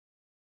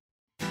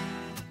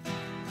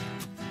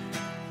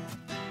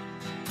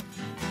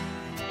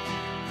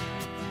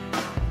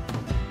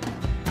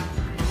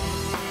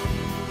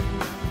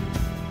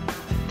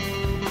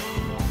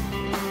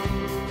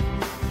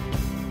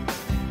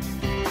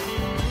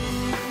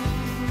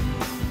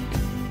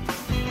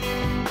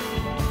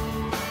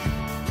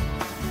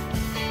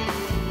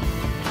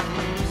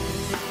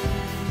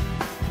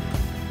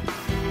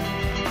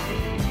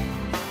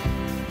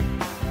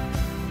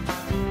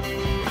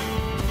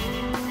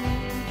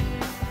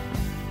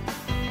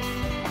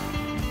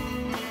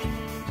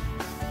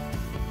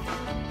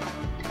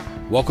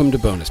Welcome to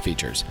Bonus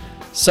Features.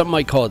 Some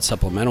might call it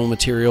supplemental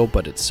material,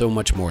 but it's so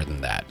much more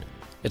than that.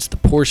 It's the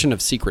portion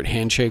of Secret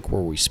Handshake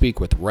where we speak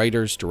with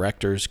writers,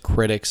 directors,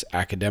 critics,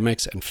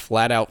 academics, and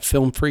flat-out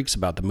film freaks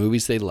about the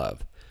movies they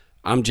love.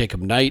 I'm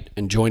Jacob Knight,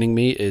 and joining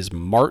me is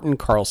Marten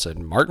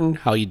Carlson. Marten,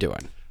 how you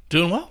doing?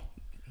 Doing well.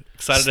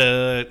 Excited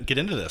to get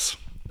into this.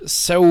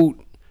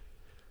 So,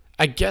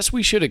 I guess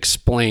we should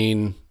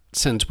explain,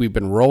 since we've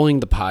been rolling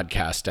the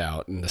podcast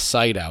out and the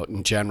site out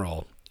in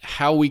general,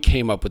 how we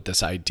came up with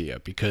this idea,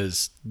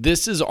 because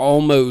this is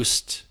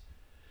almost,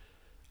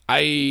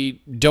 I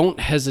don't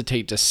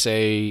hesitate to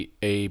say,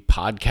 a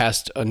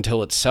podcast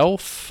until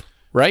itself,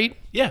 right?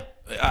 Yeah,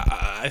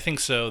 I think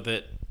so.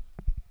 That,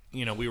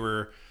 you know, we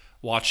were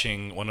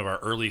watching one of our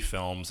early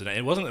films, and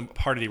it wasn't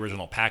part of the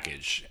original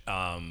package.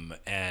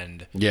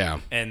 And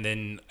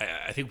then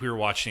I think we were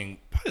watching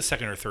probably the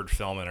second or third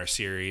film in our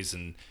series,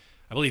 and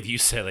I believe you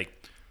said,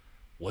 like,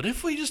 what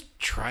if we just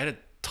try to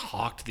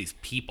talk to these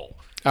people?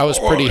 I was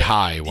pretty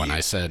high when I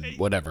said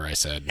whatever I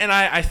said. And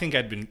I think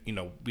I'd been, you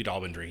know, we'd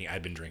all been drinking.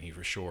 I'd been drinking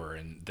for sure.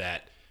 And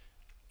that,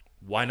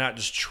 why not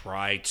just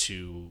try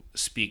to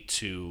speak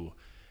to,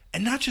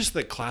 and not just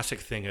the classic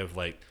thing of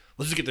like,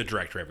 let's just get the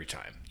director every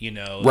time, you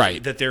know?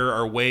 Right. That there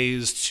are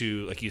ways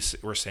to, like you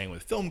were saying,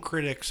 with film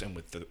critics and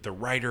with the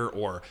writer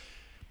or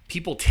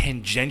people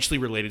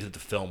tangentially related to the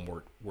film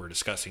we're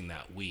discussing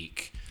that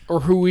week.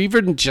 Or who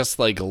even just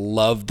like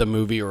love the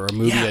movie or a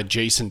movie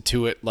adjacent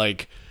to it,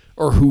 like,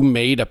 or who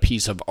made a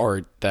piece of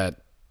art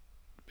that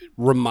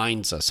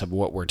reminds us of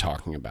what we're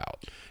talking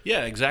about.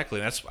 Yeah, exactly.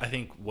 That's, I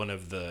think, one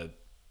of the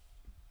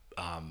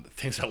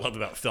things I love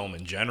about film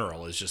in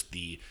general is just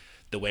the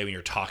way when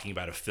you're talking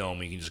about a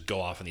film, you can just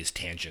go off on these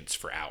tangents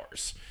for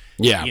hours.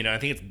 Yeah. You know, I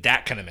think it's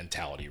that kind of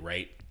mentality,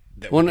 right?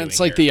 Well, it's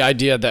like the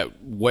idea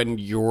that when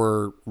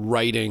you're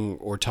writing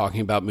or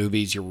talking about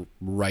movies, you're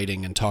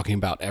writing and talking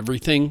about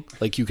everything.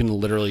 Like, you can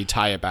literally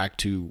tie it back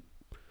to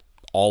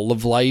all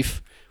of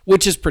life,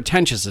 which is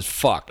pretentious as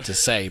fuck to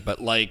say, but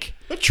like,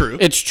 that's true.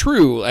 It's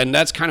true. And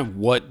that's kind of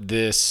what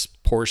this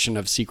portion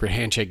of Secret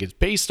Handshake is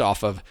based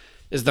off of,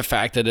 is the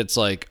fact that it's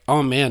like,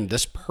 oh man,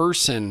 this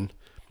person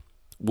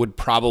would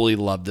probably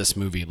love this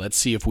movie. Let's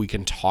see if we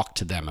can talk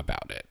to them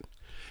about it.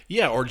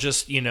 Yeah. Or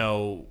just, you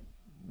know,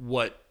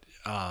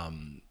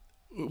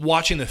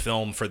 watching the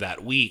film for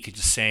that week,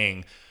 just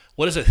saying,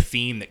 what is a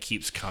theme that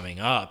keeps coming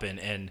up,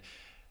 and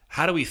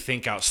how do we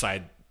think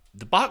outside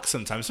the box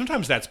sometimes?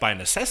 Sometimes that's by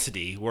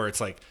necessity, where it's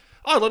like,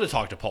 oh, I'd love to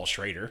talk to Paul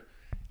Schrader,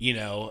 you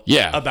know,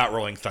 about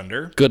Rolling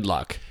Thunder. Good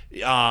luck.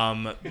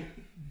 But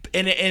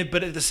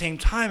at the same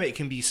time, it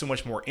can be so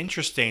much more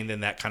interesting than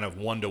that kind of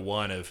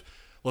one-to-one of,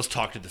 let's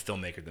talk to the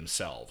filmmaker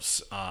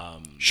themselves.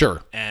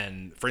 Sure.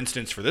 And for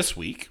instance, for this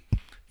week,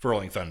 for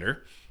Rolling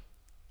Thunder,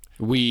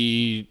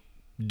 we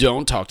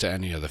don't talk to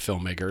any of the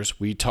filmmakers.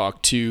 We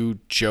talk to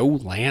Joe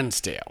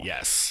Lansdale.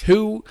 Yes.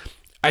 Who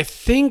I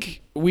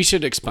think we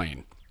should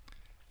explain.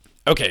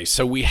 Okay,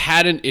 so we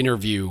had an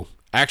interview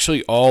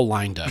actually all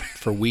lined up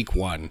for week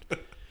one.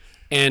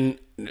 And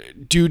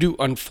due to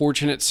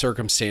unfortunate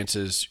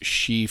circumstances,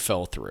 she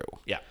fell through.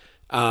 Yeah.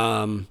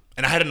 And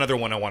I had another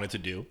one I wanted to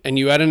do. And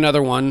you had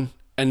another one,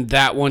 and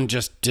that one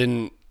just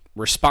didn't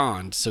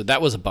respond. So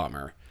that was a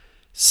bummer.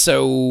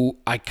 So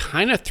I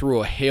kind of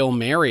threw a Hail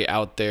Mary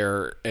out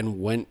there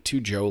and went to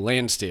Joe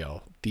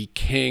Lansdale, the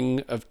king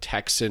of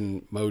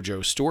Texan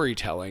mojo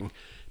storytelling,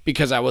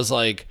 because I was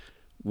like,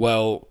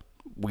 well,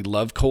 we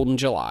love Cold in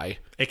July.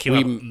 It came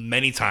up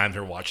many times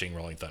we're watching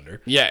Rolling Thunder.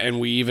 Yeah,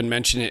 and we even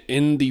mentioned it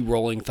in the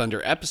Rolling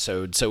Thunder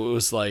episode. So it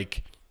was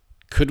like,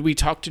 could we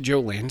talk to Joe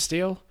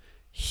Lansdale?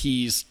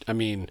 He's, I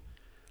mean,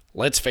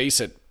 let's face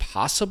it,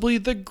 possibly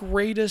the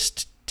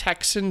greatest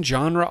Texan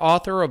genre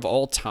author of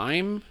all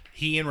time.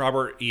 He and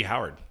Robert E.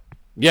 Howard.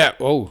 Yeah.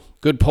 Oh,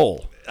 good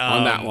pull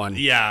on that one.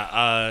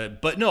 Yeah.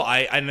 But no,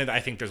 I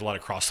think there's a lot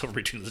of crossover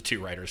between the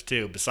two writers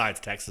too, besides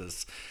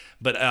Texas.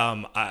 But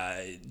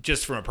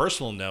just from a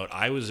personal note,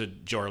 I was a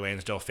Joe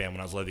Lansdale fan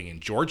when I was living in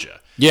Georgia.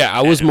 Yeah,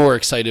 I was more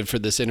excited for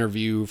this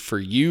interview for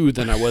you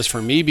than I was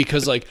for me,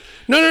 because like,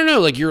 no,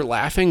 like, you're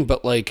laughing,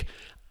 but like,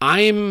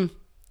 I'm,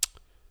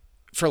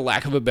 for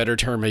lack of a better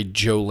term, a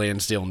Joe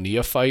Lansdale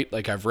neophyte.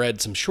 Like, I've read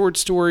some short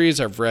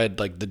stories, I've read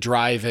like The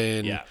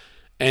Drive-In,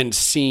 and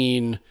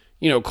seen,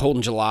 you know, Cold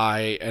in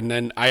July, and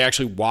then I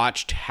actually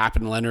watched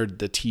HAP Leonard,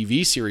 the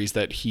TV series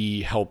that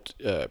he helped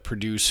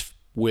produce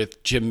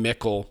with Jim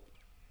Mickle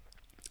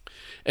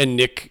and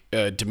Nick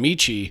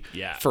D'Amici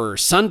for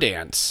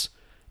Sundance,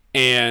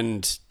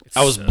 and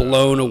I was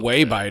blown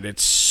away by it.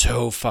 It's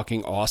so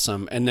fucking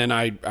awesome. And then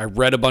I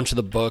read a bunch of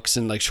the books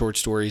and like short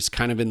stories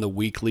kind of in the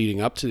week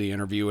leading up to the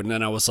interview, and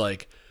then I was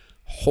like,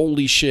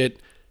 holy shit,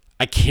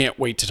 I can't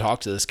wait to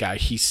talk to this guy.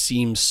 He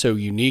seems so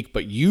unique,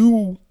 but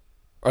you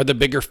are the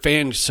bigger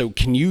fan, so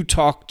can you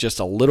talk just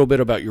a little bit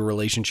about your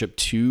relationship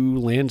to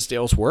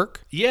Lansdale's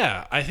work?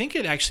 Yeah, I think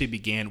it actually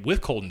began with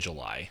Cold in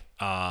July,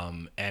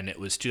 and it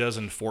was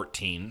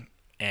 2014,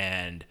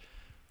 and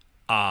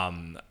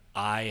I'd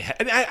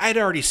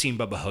already seen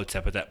BUBBA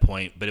HO-TEP at that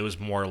point, but it was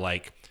more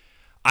like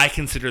I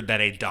considered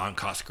that a Don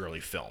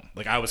Coscarelli film.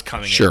 Like, I was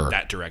coming in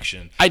that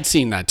direction. I'd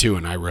seen that too,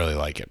 and I really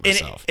like it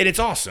myself. And it's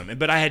awesome,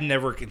 but I had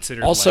never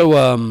considered...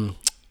 Also,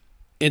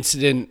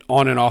 Incident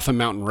on and Off a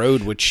Mountain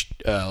Road, which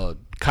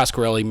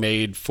Coscarelli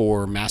made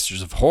for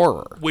Masters of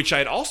Horror. Which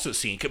I'd also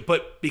seen,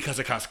 but because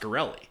of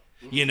Coscarelli.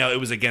 You know, it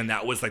was, again,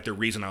 that was like the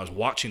reason I was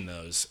watching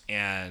those.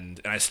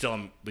 And I still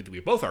am, we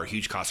both are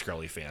huge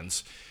Coscarelli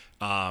fans.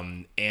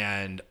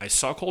 And I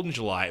saw Cold in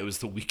July. It was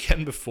the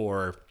weekend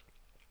before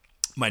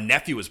my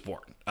nephew was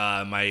born.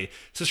 My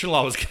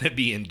sister-in-law was going to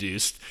be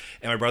induced.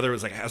 And my brother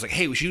was like, I was like,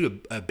 hey, we should do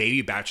a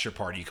baby bachelor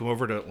party. You come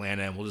over to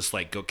Atlanta and we'll just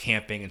like go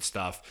camping and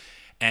stuff.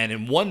 And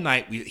in one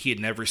night, he had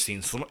never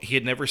seen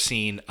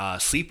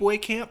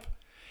Sleepaway Camp.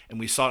 And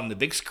we saw it on the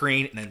big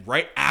screen. And then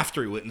right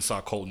after, we went and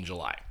saw Cold in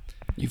July.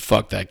 You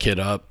fucked that kid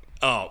up.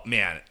 Oh,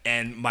 man.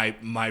 And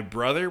my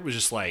brother was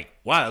just like,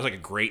 wow, that was like a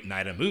great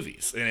night of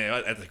movies.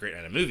 And that's a great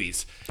night of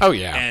movies. Oh,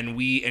 yeah.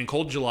 And in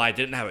Cold July,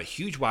 didn't have a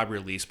huge wide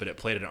release, but it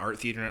played at an art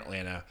theater in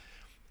Atlanta.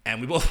 And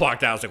we both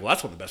walked out. I was like, well,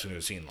 that's one of the best movies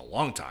I've seen in a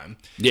long time.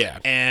 Yeah.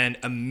 And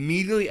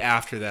immediately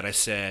after that, I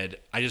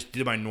just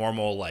did my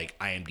normal, like,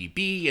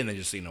 IMDb and then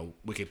just,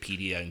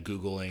 Wikipedia and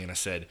Googling. And I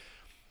said,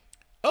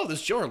 oh,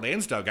 this Joe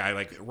Lansdale guy,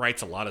 like,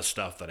 writes a lot of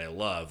stuff that I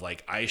love.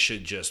 Like, I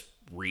should just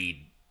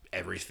read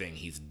everything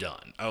he's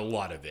done, a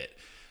lot of it.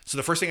 So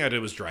the first thing I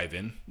did was Drive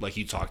In, like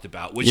you talked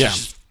about, which is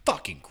just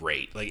fucking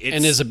great. Like,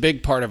 and is a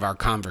big part of our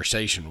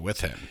conversation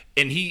with him.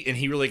 And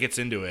he really gets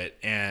into it.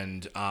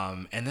 And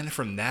then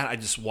from that, I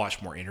just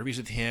watched more interviews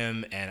with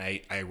him, and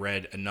I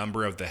read a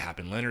number of the HAP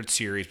Leonard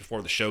series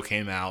before the show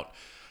came out,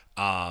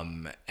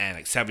 and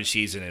like Savage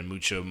Season and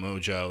Mucho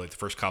Mojo, like the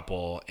first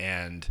couple,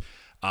 and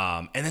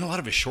then a lot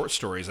of his short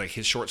stories, like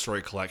his short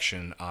story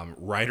collection,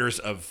 Writers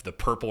of the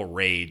Purple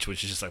Rage,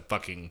 which is just like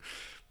fucking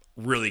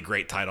really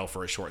great title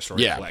for a short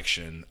story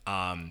collection.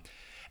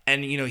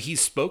 And, he's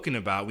spoken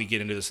about, we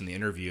get into this in the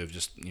interview, of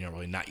just,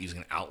 really not using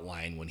an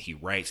outline when he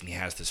writes, and he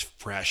has this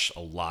fresh,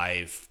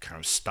 alive kind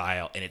of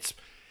style, and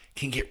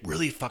can get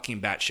really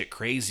fucking batshit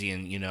crazy,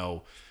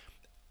 and,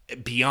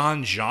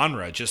 beyond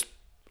genre, just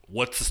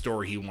what's the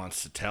story he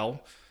wants to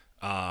tell.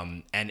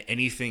 And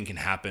anything can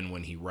happen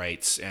when he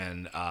writes.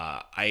 And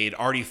I had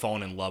already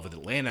fallen in love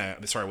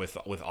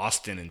with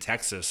Austin in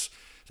Texas.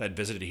 So I'd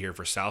visited here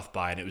for South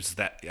by, and it was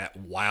that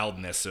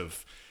wildness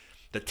of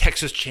the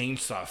Texas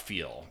Chainsaw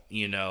feel,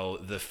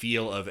 the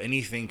feel of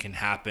anything can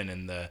happen,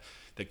 and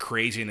the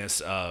craziness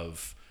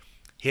of,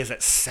 he has that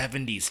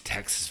 70s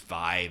Texas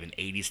vibe and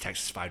 80s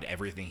Texas vibe to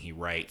everything he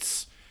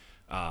writes.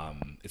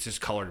 It's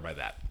just colored by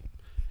that.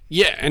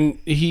 Yeah, and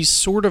he's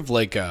sort of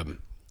like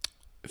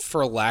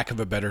for lack of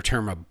a better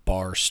term, a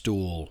bar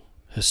stool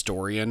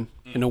historian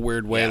in a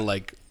weird way. Yeah.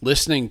 Like,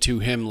 listening to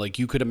him, like,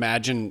 you could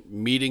imagine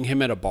meeting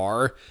him at a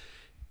bar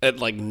at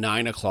like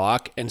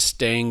 9:00 and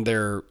staying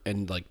there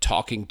and like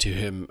talking to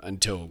him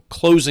until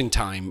closing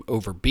time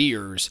over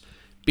beers,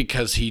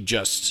 because he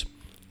just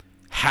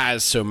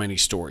has so many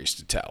stories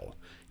to tell.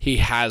 He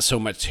has so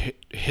much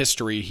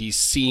history. He's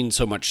seen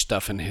so much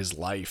stuff in his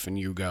life, and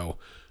you go,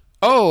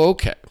 oh,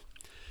 okay.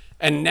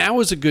 And now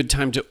is a good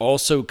time to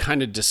also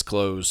kind of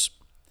disclose,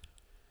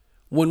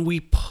 when we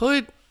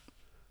put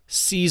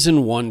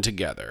season 1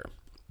 together,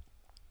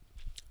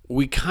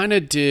 we kind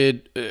of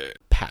did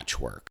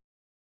patchwork.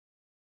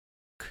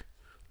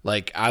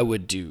 Like, I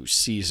would do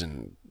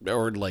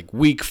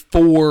week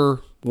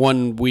 4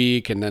 1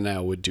 week, and then I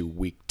would do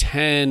week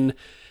 10.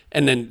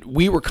 And then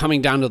we were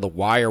coming down to the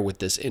wire with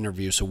this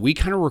interview. So we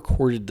kind of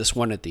recorded this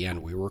one at the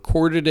end. We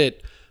recorded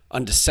it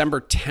on December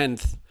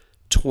 10th,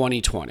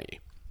 2020.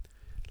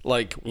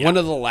 Like, one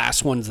of the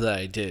last ones that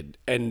I did.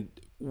 And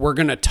we're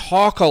going to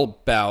talk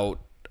about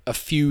a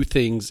few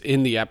things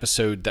in the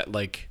episode that,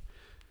 like,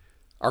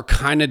 are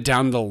kind of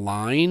down the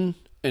line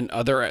in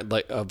other,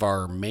 like, of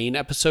our main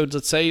episodes,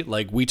 let's say.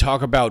 Like, we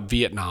talk about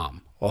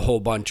Vietnam a whole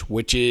bunch,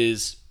 which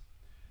is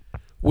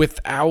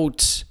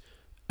without,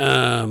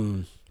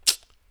 I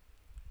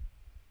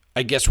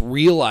guess,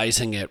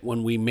 realizing it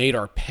when we made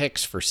our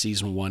picks for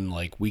season 1,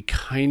 like, we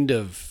kind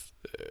of,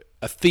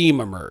 a theme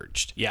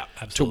emerged. Yeah,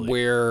 absolutely. To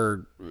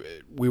where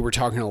we were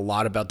talking a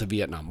lot about the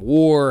Vietnam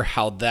War,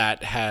 how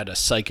that had a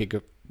psychic,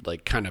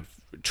 like, kind of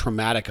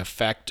traumatic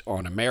effect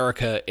on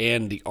America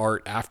and the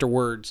art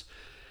afterwards.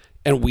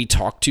 And we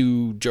talked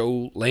to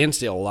Joe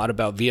Lansdale a lot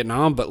about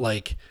Vietnam, but,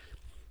 like,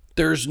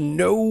 there's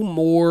no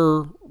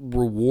more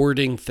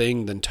rewarding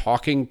thing than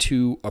talking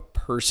to a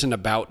person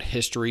about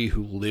history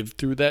who lived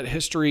through that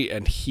history,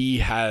 and he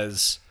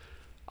has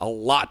a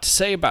lot to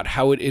say about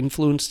how it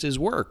influenced his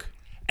work.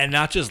 And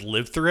not just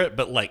lived through it,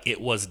 but, like, it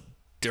was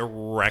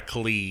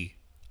directly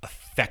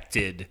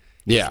affected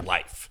his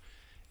life.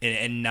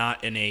 And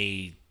not in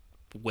a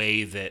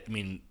way that, I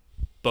mean,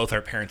 both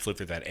our parents lived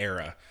through that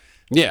era.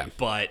 Yeah.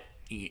 But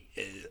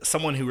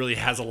someone who really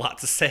has a lot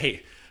to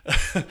say.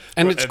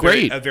 And it's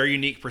great. A very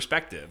unique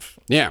perspective.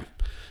 Yeah.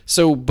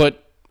 So,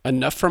 but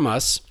enough from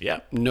us. Yeah.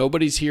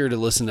 Nobody's here to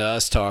listen to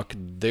us talk.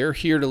 They're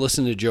here to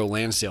listen to Joe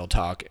Lansdale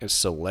talk.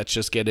 So let's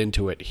just get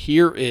into it.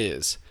 Here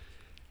is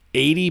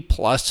 80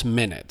 plus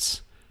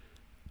minutes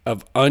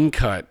of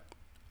uncut,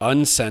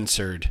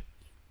 uncensored,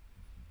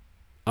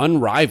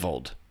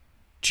 unrivaled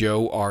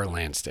Joe R.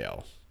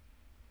 Lansdale.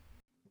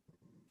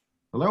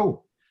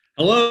 Hello.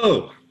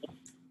 Hello.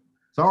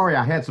 Sorry,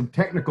 I had some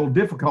technical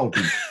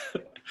difficulties.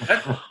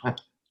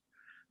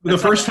 The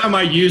first time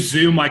I used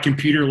Zoom, my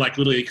computer like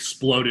literally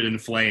exploded in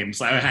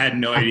flames. I had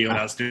no idea what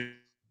I was doing.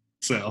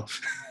 So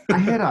I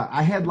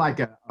had like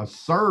a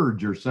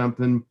surge or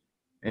something,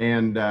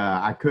 and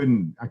I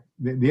couldn't.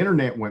 The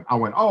internet went. I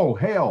went, oh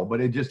hell!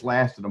 But it just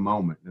lasted a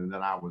moment, and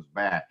then I was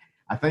back.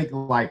 I think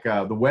like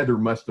the weather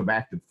must have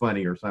acted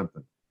funny or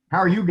something. How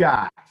are you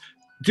guys?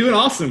 Doing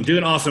awesome.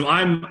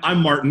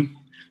 I'm Martin.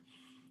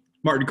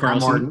 Martin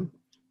Carlson. I'm Martin.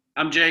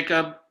 I'm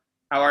Jacob.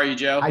 How are you,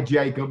 Joe? Hi,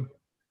 Jacob.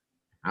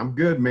 I'm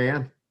good,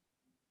 man.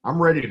 I'm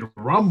ready to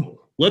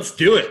rumble. Let's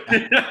do it.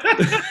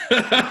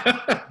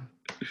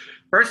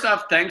 First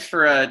off, thanks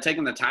for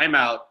taking the time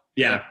out.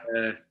 Yeah.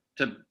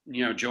 To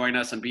join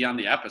us and be on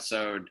the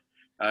episode.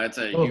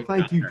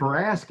 Thank you for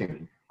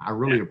asking. I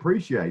really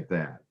appreciate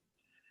that.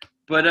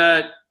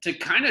 But to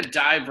kind of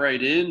dive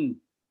right in,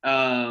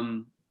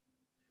 I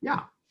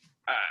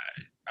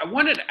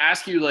wanted to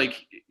ask you,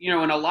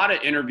 in a lot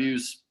of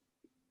interviews,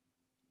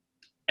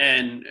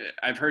 and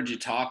I've heard you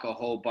talk a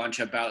whole bunch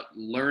about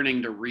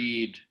learning to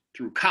read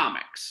through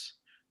comics,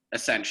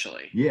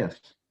 essentially. Yes.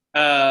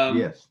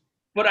 Yes.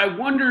 But I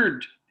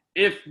wondered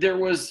if there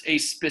was a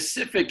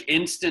specific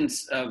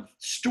instance of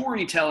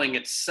storytelling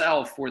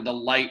itself where the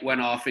light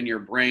went off in your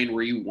brain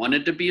where you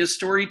wanted to be a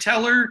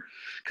storyteller,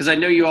 because I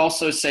know you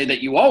also say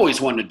that you always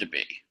wanted to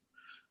be.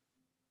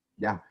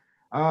 Yeah.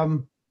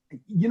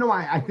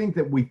 I think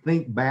that we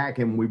think back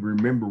and we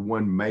remember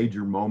one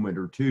major moment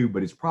or two,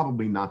 but it's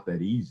probably not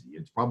that easy.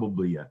 It's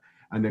probably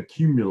an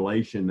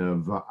accumulation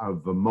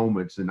of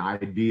moments and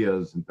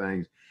ideas and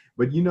things.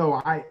 But,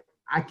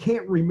 I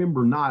can't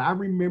remember not. I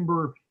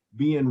remember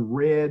being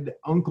read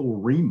Uncle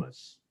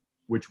Remus,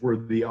 which were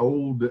the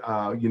old,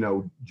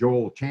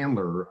 Joel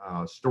Chandler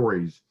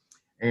stories.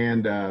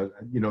 And,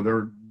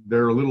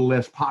 they're a little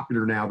less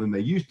popular now than they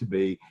used to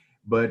be.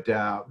 But,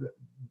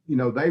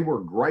 they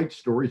were great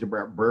stories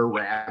about Brer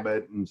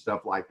Rabbit and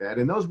stuff like that.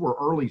 And those were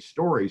early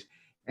stories.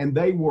 And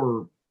they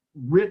were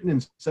written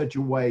in such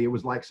a way, it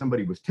was like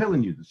somebody was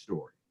telling you the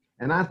story.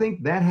 And I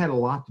think that had a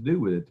lot to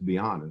do with it, to be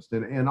honest.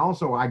 And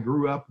also, I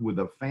grew up with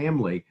a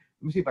family.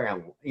 Let me see if I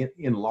can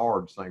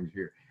enlarge things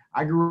here.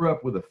 I grew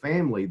up with a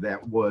family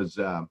that was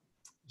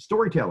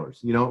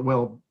storytellers.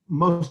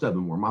 Most of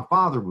them were. My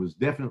father was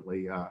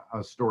definitely a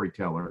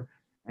storyteller.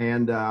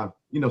 And,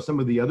 some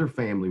of the other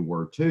family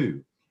were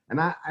too. And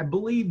I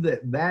believe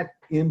that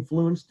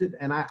influenced it.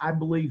 And I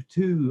believe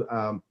too,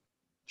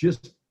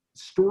 just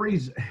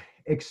stories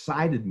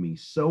excited me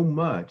so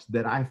much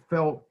that I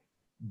felt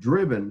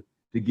driven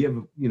to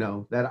give,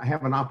 that I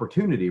have an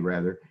opportunity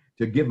rather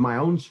to give my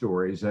own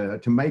stories,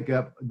 to make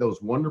up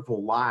those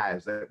wonderful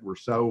lies that were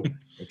so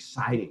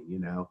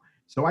exciting,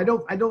 So I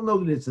don't know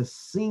that it's a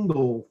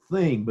single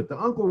thing, but the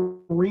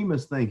Uncle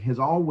Remus thing has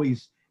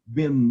always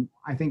been,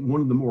 I think,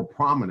 one of the more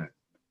prominent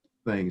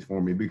things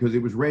for me, because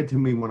it was read to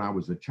me when I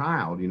was a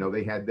child.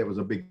 There was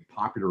a big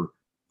popular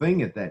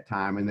thing at that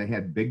time, and they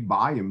had big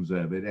volumes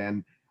of it.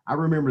 And I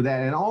remember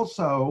that. And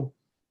also,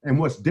 and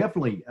what's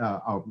definitely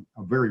a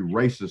very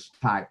racist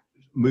type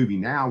movie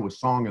now was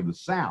Song of the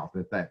South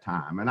at that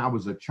time. And I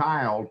was a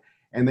child,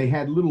 and they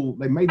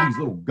made these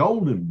little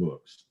golden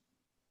books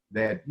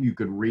that you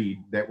could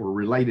read that were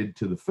related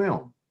to the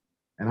film.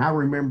 And I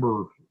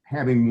remember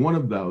having one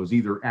of those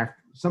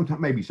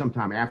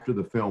sometime after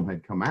the film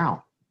had come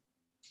out.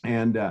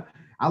 And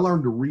I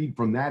learned to read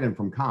from that and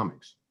from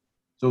comics.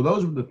 So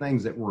those were the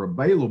things that were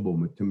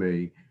available to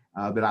me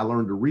that I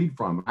learned to read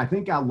from. I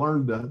think I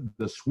learned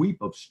the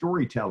sweep of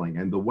storytelling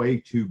and the way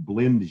to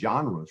blend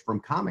genres from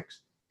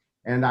comics.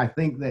 And I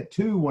think that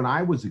too, when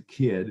I was a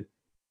kid,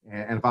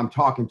 and if I'm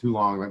talking too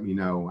long, let me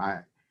know.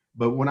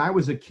 But when I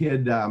was a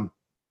kid,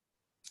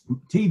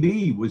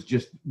 TV was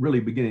just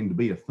really beginning to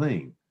be a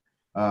thing.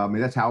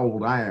 That's how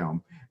old I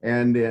am.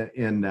 And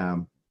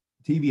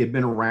TV had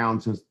been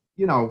around since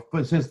the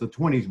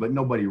 20s, but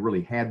nobody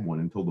really had one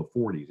until the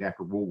 40s,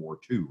 after World War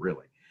II,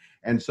 really.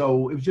 And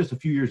so it was just a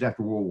few years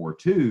after World War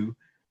II,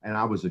 and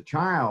I was a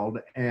child,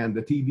 and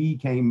the TV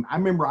came. I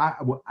remember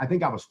I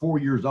think I was 4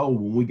 years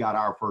old when we got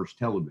our first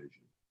television.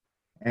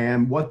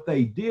 And what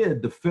they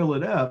did to fill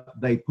it up,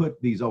 they put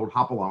these old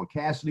Hopalong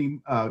Cassidy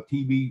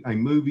TV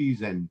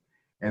movies, and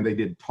they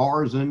did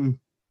Tarzan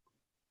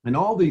and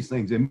all these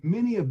things. And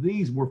many of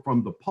these were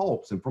from the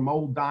pulps and from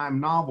old dime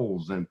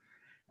novels.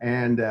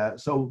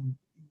 So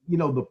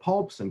the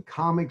pulps and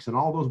comics and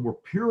all those were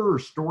pure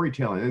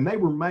storytelling, and they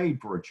were made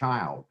for a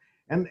child.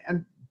 And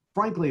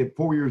frankly, at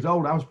 4 years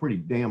old, I was pretty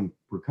damn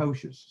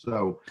precocious.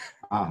 So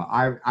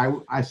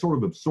I sort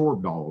of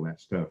absorbed all of that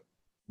stuff.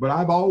 But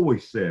I've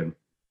always said,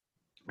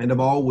 and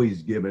I've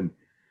always given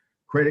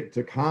credit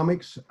to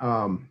comics,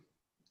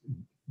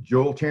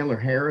 Joel Chandler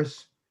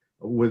Harris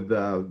with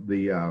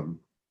the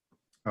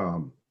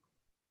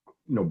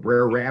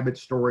Brer Rabbit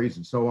stories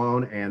and so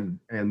on,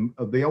 and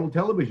the old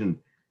television,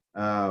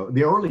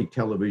 the early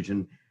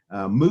television,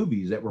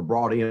 movies that were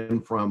brought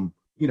in from,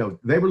 you know,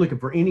 they were looking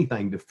for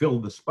anything to fill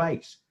the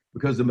space,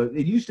 because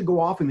it used to go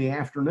off in the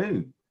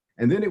afternoon,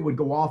 and then it would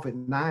go off at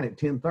 9 at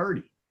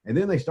 10:30. And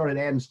then they started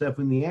adding stuff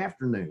in the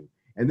afternoon.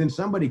 And then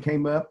somebody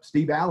came up,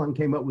 Steve Allen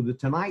came up with the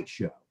Tonight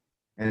Show.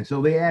 And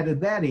so they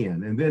added that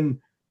in. And then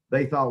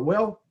they thought,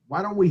 well,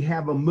 why don't we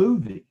have a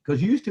movie?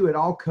 Because used to it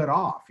all cut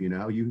off, you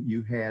know,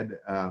 you had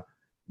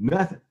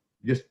nothing,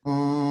 just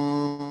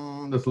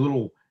this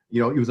little,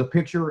 you know, it was a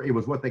picture. It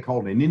was what they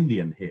called an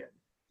Indian head.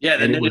 Yeah,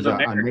 and it was a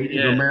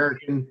Native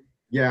American.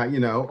 Yeah, you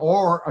know,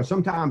 or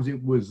sometimes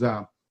it was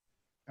the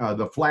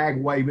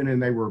flag waving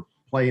and they were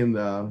playing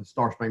the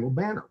Star Spangled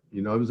Banner.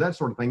 You know, it was that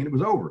sort of thing, and it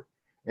was over.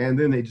 And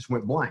then they just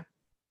went blank.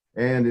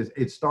 And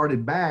it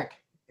started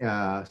back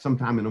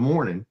sometime in the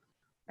morning,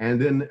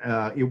 and then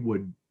it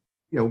would,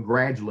 you know,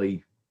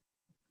 gradually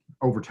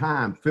over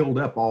time filled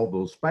up all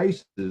those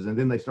spaces. And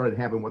then they started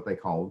having what they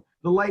called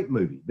the late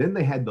movie. Then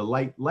they had the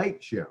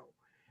late show.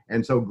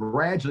 And so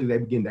gradually they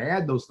began to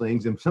add those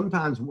things. And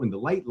sometimes when the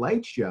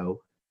late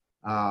show,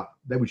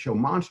 they would show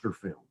monster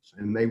films,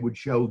 and they would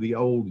show the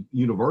old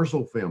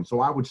Universal films. So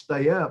I would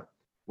stay up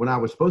when I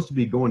was supposed to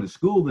be going to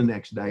school the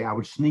next day. I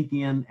would sneak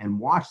in and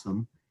watch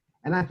them.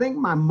 And I think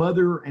my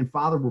mother and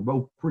father were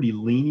both pretty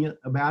lenient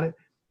about it.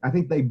 I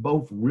think they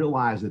both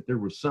realized that there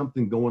was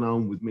something going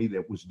on with me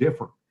that was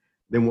different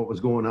than what was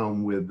going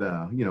on with,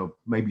 you know,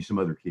 maybe some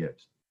other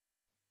kids.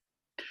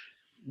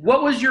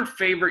 What was your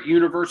favorite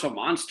Universal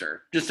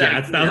monster? Just I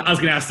was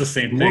going to ask the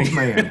same thing.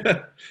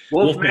 Wolfman.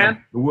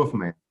 Wolfman? The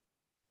Wolfman.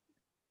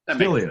 That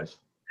still is.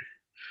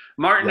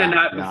 Martin and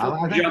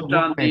I jumped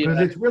on because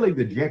it's really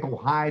the Jekyll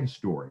Hyde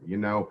story, you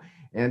know,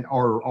 and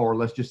or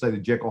let's just say the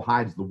Jekyll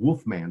Hyde's the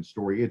Wolfman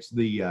story. It's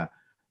the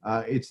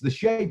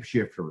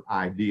shapeshifter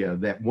idea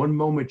that one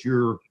moment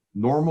you're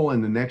normal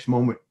and the next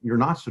moment you're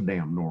not so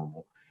damn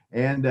normal.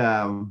 And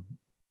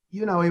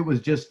you know, it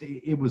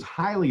was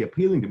highly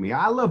appealing to me.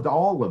 I loved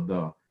all of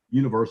the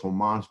Universal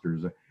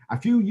monsters. A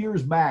few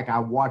years back, I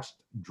watched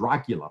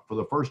Dracula for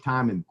the first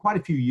time in quite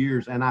a few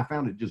years, and I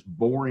found it just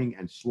boring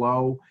and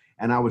slow.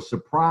 And I was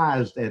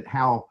surprised at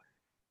how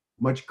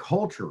much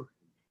culture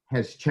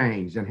has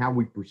changed and how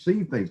we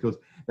perceive things, because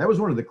that was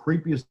one of the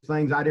creepiest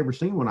things I'd ever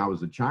seen when I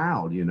was a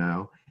child, you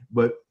know.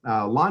 But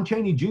Lon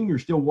Chaney Jr.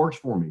 still works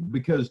for me,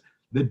 because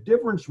the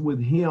difference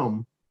with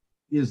him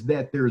is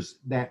that there's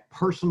that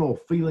personal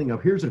feeling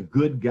of, here's a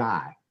good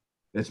guy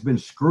that's been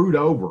screwed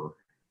over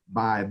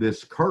by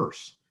this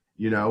curse,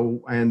 you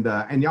know, and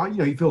y'all, you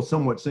know, you feel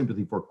somewhat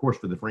sympathy for, of course,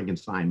 for the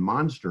Frankenstein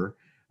monster.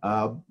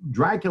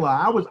 Dracula,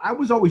 I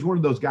was always one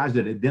of those guys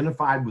that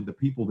identified with the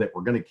people that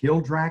were going to kill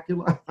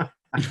Dracula.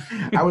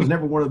 I was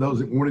never one of those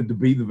that wanted to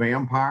be the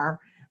vampire,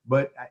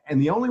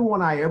 and the only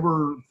one I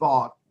ever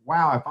thought,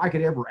 wow, if I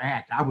could ever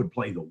act, I would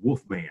play the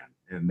Wolfman,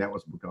 and that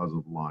was because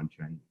of Lon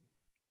Chaney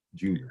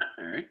Jr.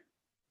 All right.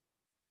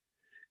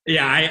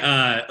 Yeah,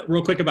 I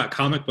real quick about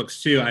comic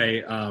books too.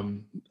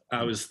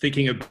 I was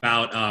thinking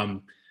about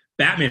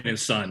Batman and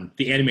Son,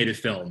 the animated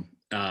film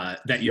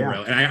that you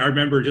wrote, and I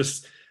remember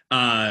just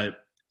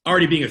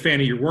already being a fan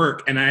of your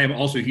work, and I am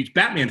also a huge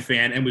Batman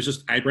fan, and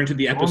I rented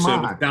the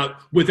episode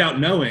without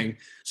knowing.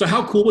 So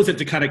how cool was it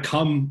to kind of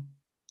come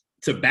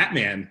to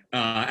Batman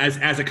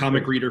as a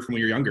comic reader from when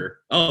you're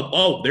younger?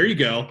 Oh, there you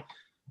go.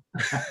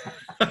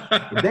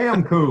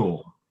 Damn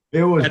cool.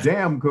 It was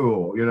damn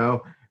cool, you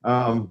know.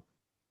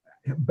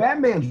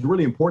 Batman's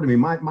really important to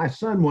me. My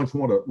son once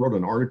wrote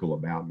an article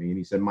about me, and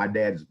he said, my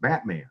dad's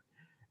Batman.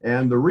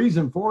 And the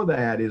reason for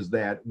that is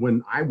that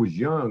when I was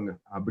young,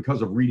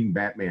 because of reading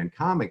Batman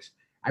comics,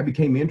 I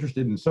became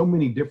interested in so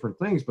many different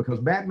things, because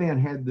Batman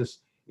had this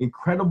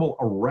incredible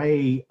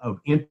array of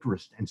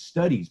interest and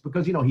studies,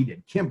 because, you know, he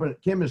did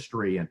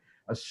chemistry and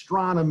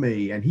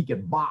astronomy, and he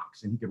could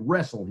box and he could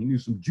wrestle. He knew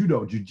some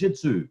judo,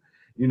 jiu-jitsu,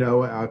 you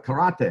know,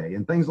 karate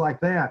and things like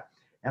that.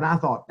 And I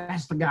thought,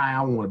 that's the guy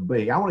I want to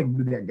be. I want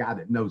to be that guy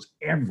that knows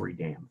every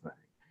damn thing.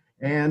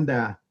 And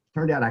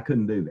turned out I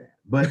couldn't do that.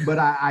 But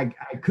I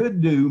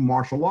could do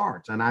martial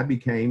arts, and I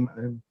became,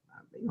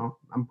 you know,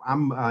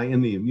 I'm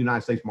in the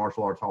United States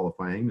Martial Arts Hall of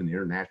Fame and the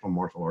International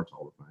Martial Arts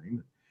Hall of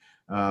Fame.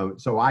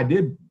 So I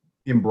did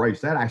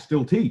embrace that. I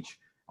still teach,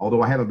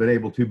 although I haven't been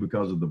able to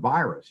because of the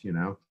virus. You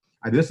know,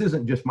 this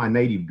isn't just my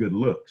native good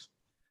looks.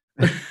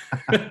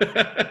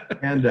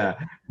 And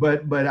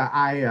but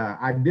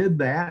I did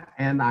that,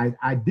 and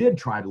I did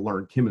try to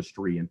learn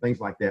chemistry and things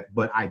like that,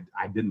 but I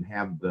didn't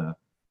have the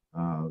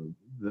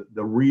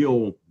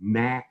real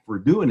knack for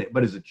doing it.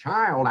 But as a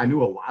child, I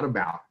knew a lot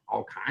about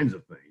all kinds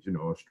of things, you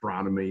know,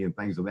 astronomy and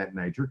things of that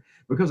nature,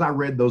 because I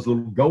read those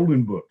little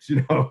golden books,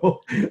 you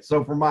know.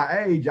 So for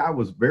my age, I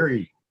was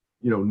very,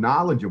 you know,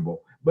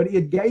 knowledgeable, but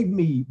it gave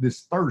me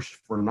this thirst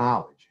for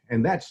knowledge,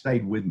 and that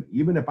stayed with me.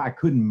 Even if I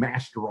couldn't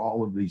master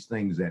all of these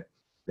things that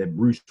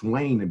Bruce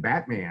Wayne and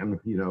Batman,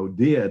 you know,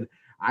 did,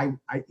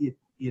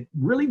 it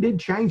really did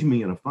change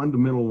me in a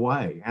fundamental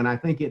way. And I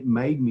think it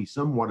made me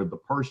somewhat of the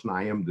person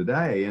I am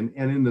today. And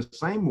in the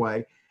same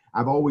way,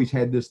 I've always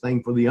had this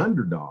thing for the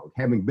underdog,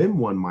 having been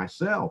one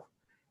myself.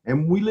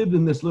 And we lived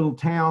in this little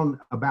town.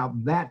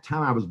 About that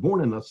time, I was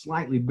born in a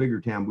slightly bigger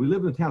town. We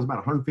lived in a town that's about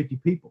 150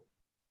 people.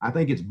 I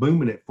think it's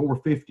booming at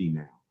 450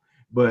 now.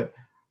 But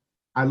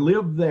I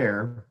lived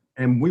there,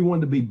 and we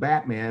wanted to be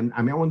Batman.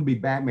 I wanted to be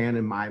Batman,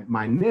 and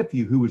my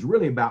nephew, who was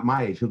really about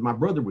my age, because my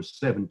brother was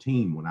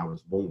 17 when I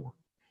was born.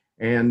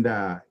 And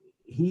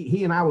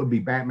he and I would be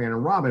Batman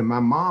and Robin. My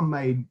mom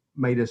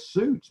made us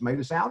suits, made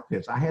us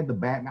outfits. I had the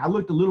Batman. I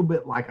looked a little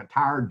bit like a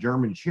tired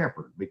German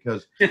Shepherd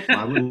because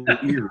my little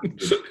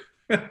ears.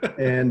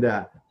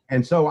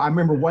 And so I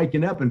remember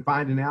waking up and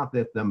finding out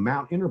that the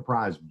Mount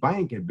Enterprise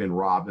Bank had been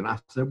robbed. And I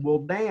said, well,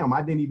 damn,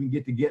 I didn't even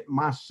get to get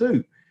my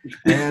suit.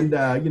 And,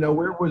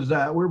 where was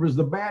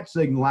the bat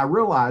signal? I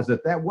realized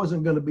that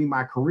wasn't going to be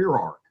my career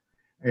arc.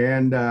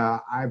 And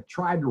I've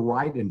tried to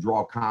write and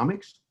draw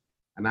comics,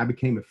 and I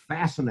became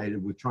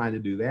fascinated with trying to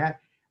do that.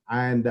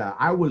 And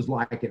I was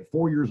like, at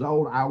 4 years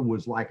old, I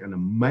was like an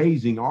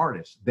amazing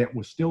artist that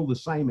was still the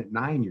same at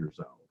 9 years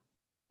old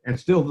and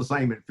still the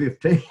same at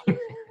 15.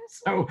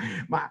 So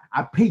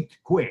I peaked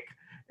quick.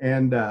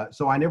 And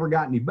so I never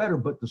got any better,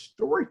 but the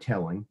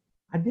storytelling,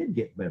 I did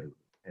get better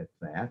at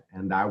that.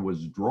 And I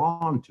was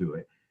drawn to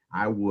it.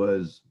 I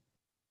was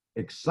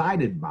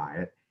excited by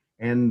it.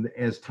 And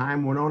as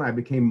time went on, I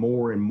became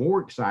more and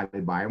more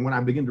excited by it. And when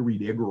I began to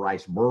read Edgar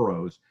Rice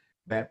Burroughs,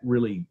 that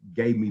really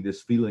gave me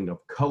this feeling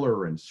of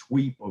color and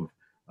sweep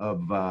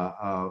of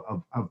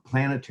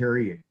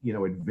planetary,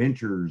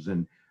 adventures.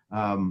 And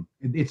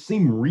it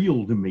seemed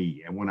real to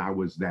me. And when I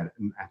was I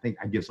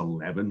guess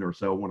 11 or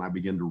so, when I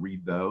began to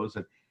read those,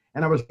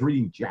 and I was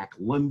reading Jack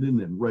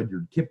London and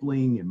Rudyard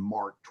Kipling and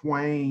Mark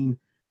Twain,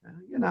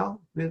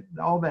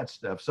 all that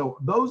stuff. So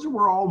those are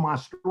where all my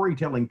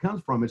storytelling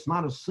comes from. It's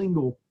not a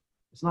single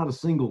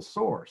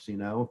source,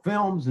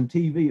 films and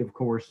TV, of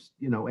course,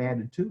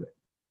 added to it.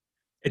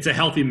 It's a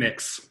healthy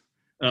mix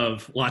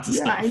of lots of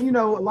stuff. And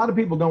a lot of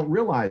people don't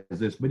realize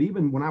this, but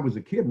even when I was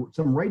a kid,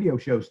 some radio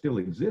shows still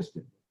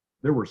existed.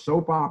 There were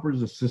soap operas.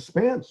 The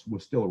Suspense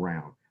was still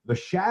around. The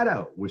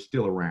Shadow was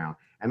still around.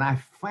 And I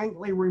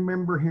faintly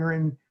remember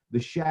hearing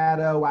The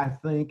Shadow, I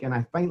think, and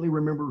I faintly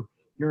remember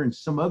hearing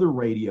some other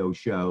radio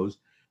shows,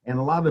 and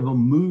a lot of them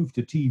moved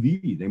to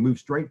TV. They moved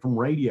straight from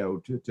radio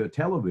to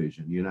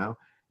television,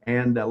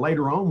 And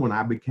later on, when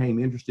I became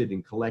interested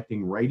in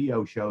collecting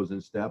radio shows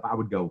and stuff, I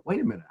would go,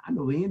 wait a minute, I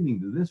know the ending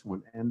to this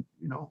one. And,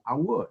 I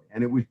would.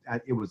 And it was,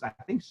 I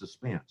think,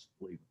 Suspense,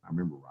 if I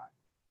remember right.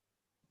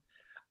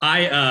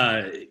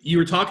 You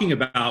were talking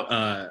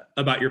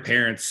about your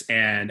parents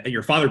and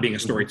your father being a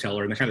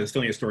storyteller and the kind of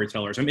feeling of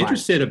storytellers. I'm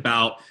interested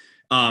about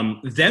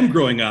them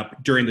growing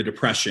up during the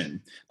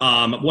Depression.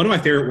 One of my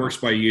favorite works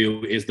by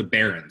you is The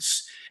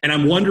Barons. And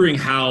I'm wondering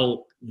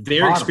how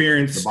their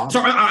experience.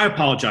 Sorry, I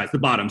apologize. The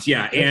Bottoms,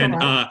 yeah. And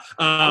like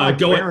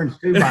Barons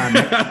too.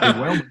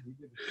 I've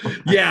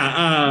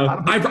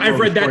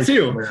read that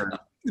too.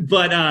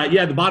 But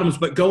The Bottoms.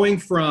 But going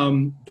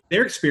from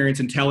their experience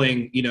and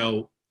telling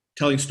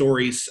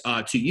stories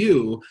to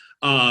you,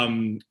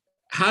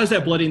 how does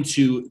that blend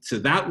into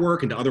that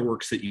work and to other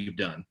works that you've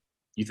done,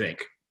 you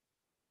think?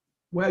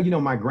 Well,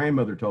 my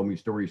grandmother told me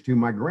stories too.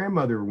 My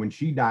grandmother, when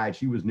she died,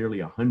 she was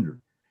nearly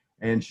 100.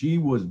 And she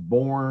was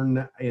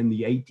born in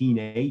the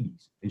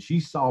 1880s. And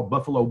she saw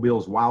Buffalo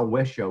Bill's Wild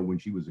West show when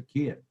she was a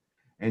kid.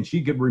 And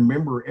she could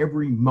remember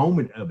every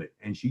moment of it.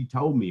 And she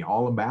told me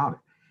all about it.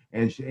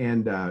 And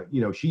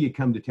she had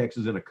come to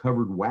Texas in a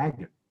covered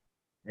wagon.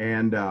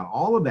 And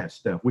all of that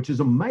stuff, which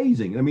is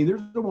amazing. I mean,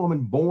 there's a woman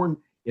born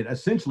in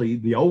essentially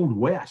the Old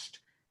West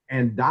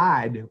and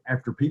died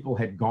after people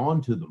had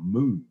gone to the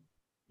moon.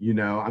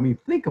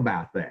 Think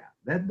about that.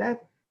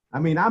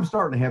 I'm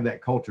starting to have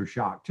that culture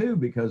shock too,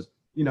 because,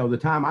 the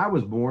time I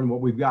was born,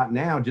 what we've got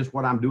now, just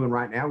what I'm doing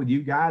right now with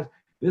you guys,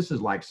 this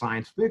is like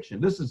science fiction.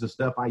 This is the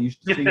stuff I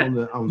used to see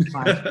on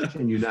science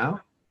fiction,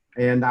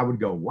 and I would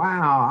go,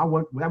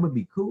 wow, that would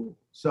be cool.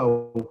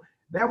 So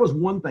that was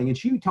one thing. And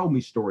she told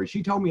me stories.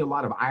 She told me a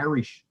lot of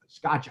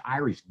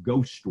Scotch-Irish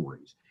ghost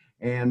stories.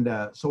 And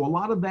so a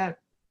lot of that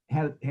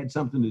had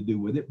something to do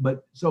with it.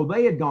 But so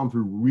they had gone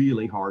through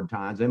really hard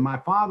times. And my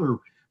father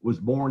was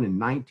born in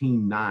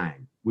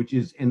 1909, which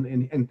is,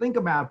 and think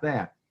about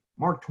that.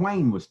 Mark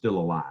Twain was still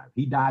alive.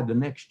 He died the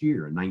next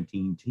year in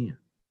 1910.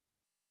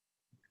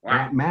 Wow.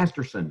 Grant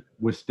Masterson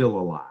was still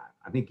alive.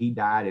 I think he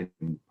died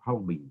in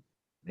probably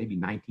maybe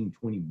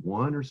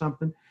 1921 or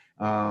something.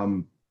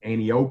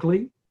 Annie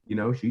Oakley,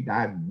 she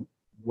died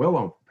well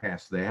on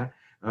past that.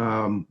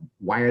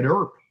 Wyatt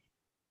Earp,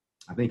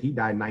 I think he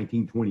died in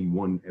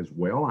 1921 as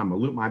well.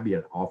 Might be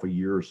off a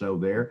year or so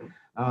there.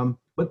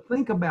 But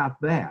think about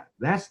that.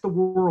 That's the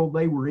world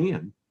they were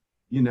in,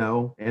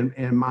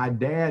 and my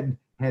dad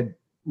had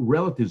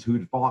relatives who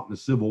had fought in the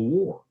Civil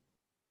War.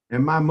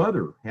 And my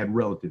mother had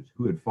relatives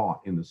who had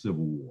fought in the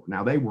Civil War.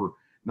 Now, they were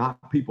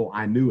not people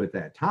I knew at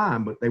that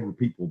time, but they were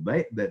people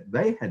that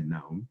they had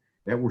known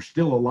that were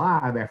still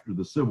alive after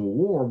the Civil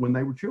War when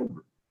they were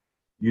children.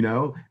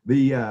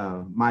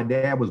 My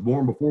dad was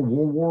born before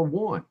World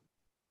War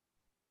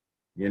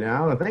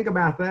I. Think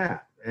about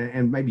that.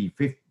 And maybe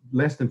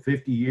less than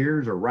 50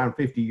 years or around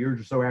 50 years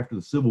or so after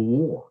the Civil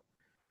War.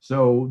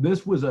 So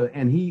this was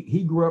and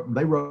he grew up,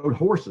 they rode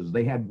horses,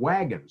 they had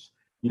wagons.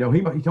 You know,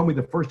 he told me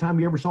the first time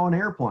he ever saw an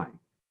airplane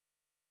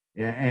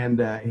and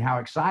how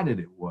excited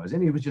it was.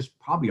 And it was just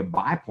probably a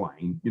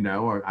biplane, you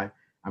know, or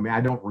I mean,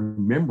 I don't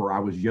remember, I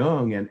was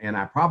young and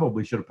I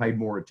probably should have paid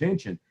more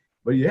attention,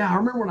 but yeah, I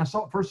remember when I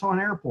first saw an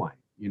airplane,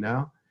 you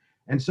know?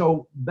 And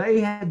so they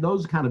had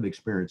those kind of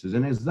experiences.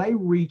 And as they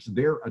reached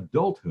their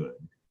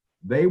adulthood,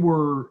 they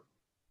were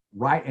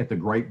right at the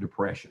Great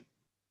Depression.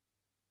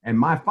 And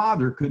my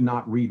father could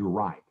not read or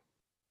write.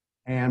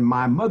 And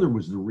my mother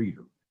was the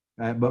reader.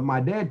 But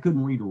my dad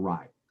couldn't read or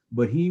write.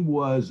 But he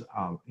was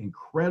an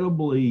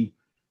incredibly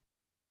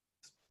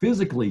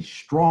physically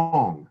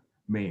strong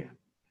man.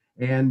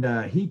 And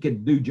he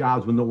could do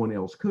jobs when no one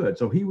else could.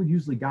 So he would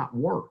usually got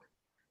work.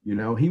 You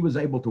know, he was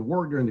able to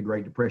work during the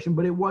Great Depression,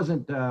 but it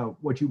wasn't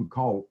what you would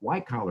call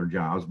white collar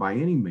jobs by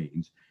any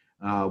means,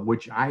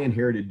 which I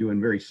inherited doing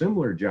very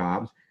similar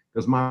jobs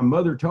because my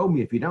mother told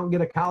me if you don't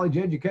get a college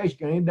education,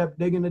 you're going to end up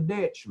digging a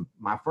ditch.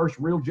 My first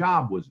real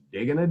job was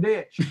digging a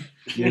ditch,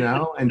 you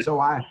know, and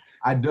so I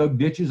dug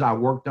ditches. I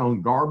worked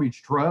on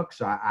garbage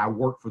trucks. I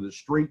worked for the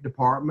street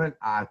department.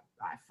 I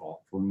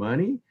fought for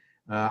money.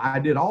 I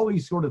did all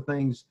these sort of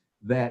things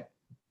that,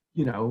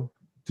 you know,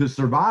 to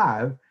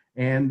survive.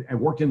 And I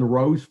worked in the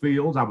rose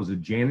fields. I was a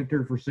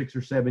janitor for 6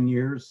 or 7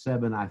 years,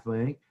 7, I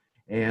think.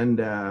 And,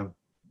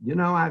 you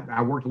know,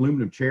 I worked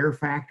aluminum chair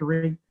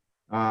factory.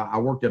 I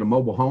worked at a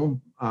mobile home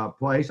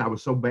place. I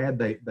was so bad,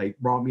 they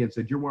brought me and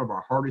said, you're one of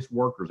our hardest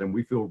workers and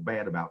we feel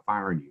bad about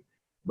firing you,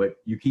 but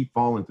you keep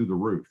falling through the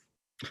roof.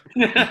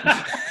 You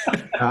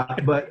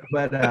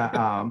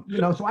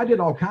know, so I did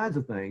all kinds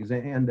of things.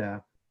 And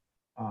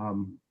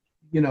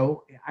you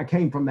know, I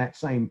came from that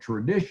same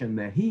tradition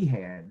that he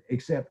had,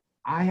 except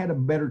I had a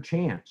better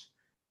chance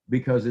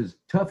because as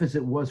tough as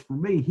it was for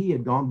me, he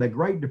had gone. The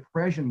Great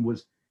Depression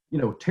was, you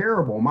know,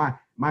 terrible. My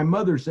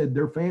mother said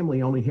their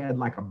family only had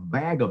like a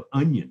bag of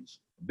onions,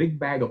 a big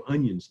bag of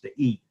onions to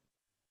eat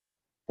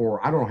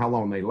for, I don't know how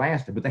long they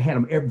lasted, but they had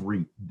them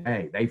every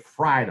day. They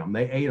fried them.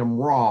 They ate them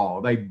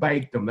raw. They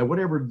baked them. They,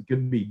 whatever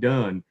could be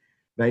done,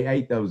 they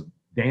ate those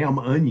damn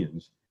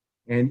onions.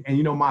 And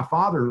you know, my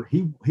father,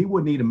 he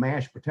wouldn't eat a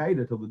mashed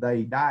potato till the day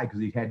he died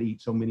because he had to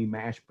eat so many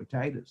mashed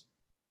potatoes.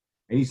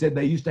 And he said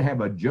they used to have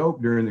a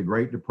joke during the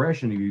Great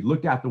Depression. If you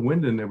looked out the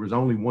window and there was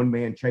only one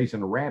man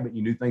chasing a rabbit,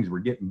 you knew things were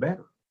getting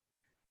better.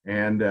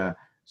 And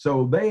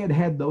so they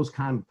had those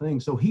kind of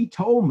things. So he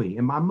told me,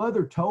 and my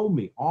mother told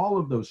me all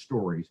of those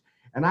stories.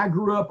 And I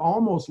grew up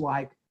almost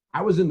like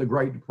I was in the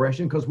Great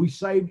Depression because we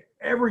saved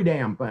every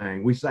damn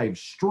thing. We saved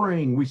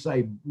string, we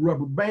saved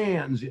rubber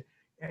bands,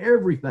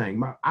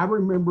 everything. I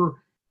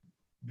remember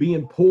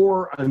being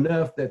poor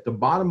enough that the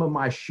bottom of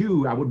my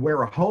shoe, I would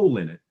wear a hole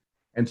in it.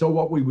 And so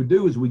what we would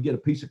do is we'd get a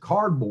piece of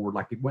cardboard,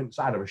 like it went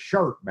inside of a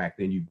shirt back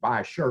then. You'd buy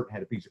a shirt,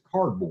 had a piece of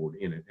cardboard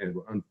in it, and it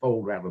would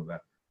unfold out of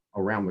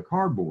around the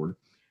cardboard.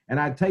 And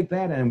I'd take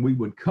that and we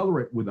would color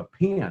it with a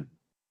pen,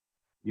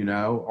 you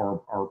know,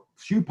 or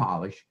shoe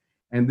polish.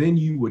 And then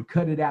you would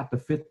cut it out to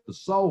fit the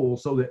sole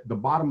so that the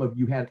bottom of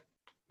you had,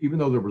 even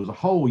though there was a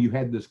hole, you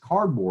had this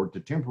cardboard to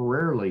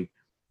temporarily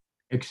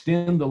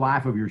extend the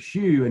life of your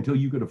shoe until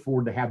you could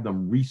afford to have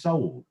them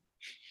resoled,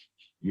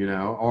 you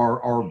know,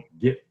 or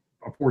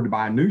afford to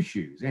buy new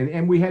shoes.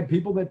 And we had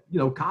people that, you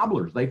know,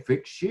 cobblers, they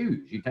fix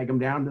shoes. You take them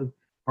down to the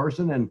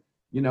person and,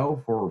 you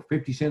know, for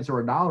 50 cents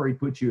or $1, he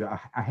puts you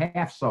a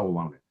half sole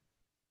on it.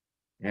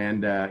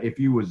 And if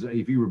you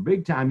were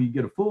big time, you'd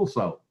get a full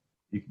sole.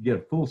 You could get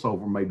a full sole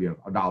for maybe $1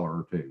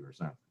 or $2 or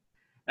something.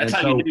 That's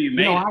how you do you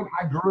made know,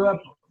 I grew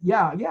up,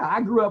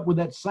 I grew up with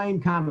that same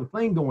kind of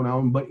thing going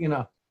on, but in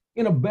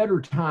a better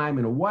time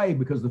in a way,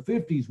 because the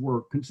 50s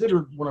were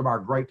considered one of our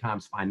great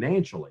times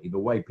financially, the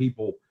way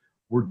people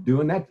were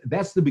doing that.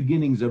 That's the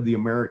beginnings of the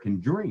American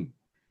dream,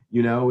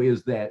 you know,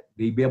 is that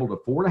to be able to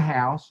afford a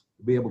house,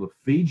 to be able to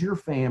feed your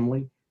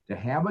family, to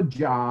have a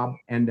job,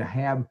 and to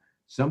have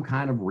some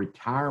kind of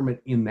retirement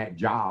in that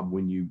job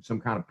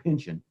some kind of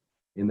pension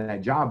in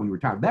that job when you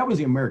retire. That was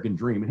the American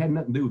dream. It had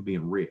nothing to do with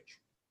being rich.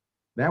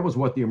 That was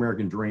what the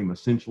American dream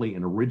essentially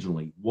and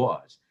originally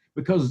was,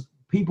 because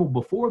people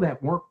before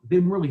that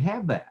didn't really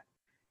have that.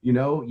 You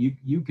know,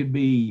 you could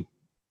be,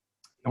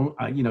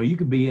 you know, you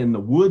could be in the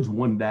woods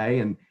one day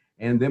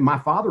and then my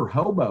father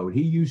hoboed.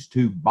 He used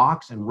to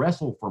box and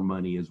wrestle for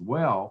money as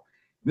well.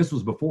 This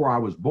was before I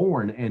was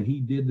born, and he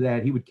did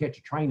that. He would catch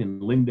a train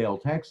in Lansdale,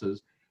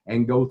 Texas,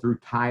 and go through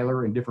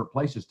Tyler and different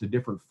places to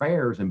different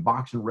fairs and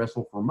box and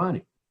wrestle for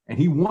money. And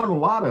he won a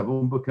lot of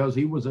them because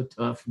he was a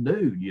tough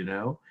dude, you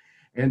know.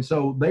 And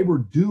so they were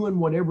doing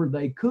whatever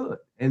they could.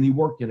 And he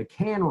worked in a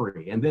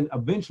cannery. And then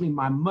eventually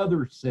my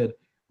mother said,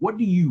 what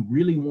do you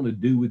really want to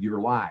do with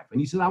your life? And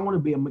he said, I want to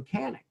be a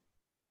mechanic.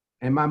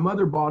 And my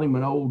mother bought him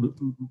an old,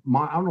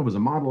 I don't know if it was a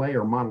Model A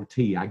or Model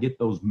T. I get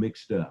those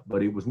mixed up,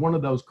 but it was one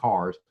of those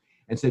cars,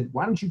 and said,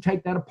 why don't you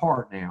take that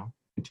apart now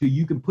until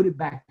you can put it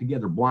back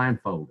together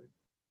blindfolded?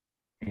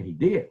 And he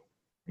did.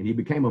 And he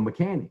became a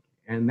mechanic.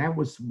 And that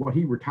was what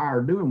he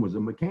retired doing, was a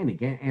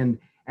mechanic. And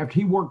after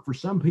he worked for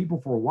some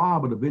people for a while,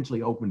 but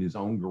eventually opened his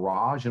own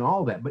garage and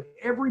all that. But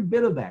every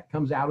bit of that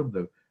comes out of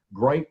the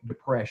Great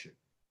Depression.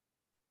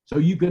 So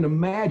you can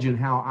imagine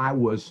how I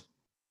was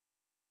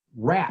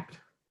wrapped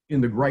in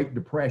the Great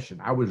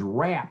Depression. I was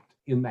wrapped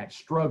in that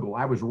struggle.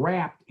 I was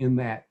wrapped in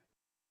that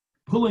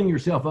pulling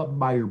yourself up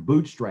by your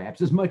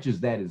bootstraps, as much as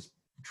that is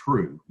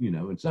true, you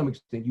know, in some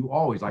extent. You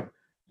always, like,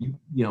 you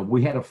know,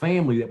 we had a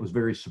family that was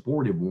very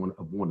supportive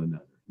of one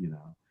another, you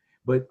know.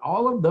 But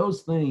all of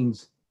those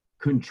things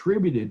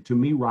contributed to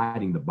me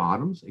writing The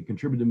Bottoms. It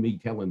contributed to me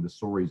telling the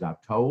stories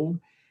I've told.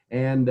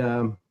 And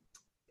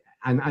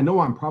I know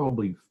I'm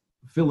probably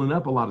filling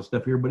up a lot of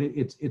stuff here, but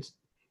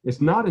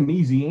it's not an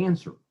easy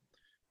answer,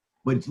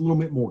 but it's a little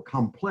bit more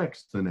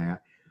complex than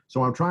that.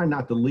 So I'm trying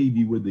not to leave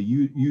you with the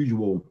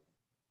usual,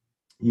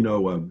 you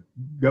know,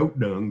 goat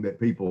dung that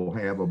people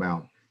have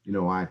about, you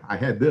know, I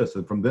had this,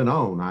 and from then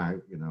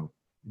on, you know,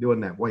 doing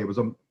that way. It was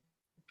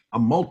a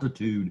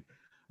multitude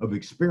of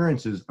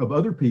experiences of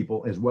other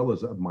people as well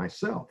as of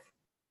myself.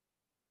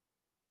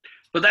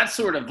 But that's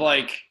sort of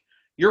like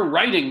your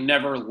writing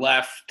never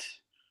left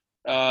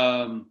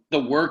the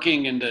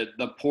working and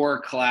the poor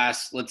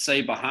class, let's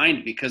say,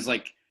 behind, because,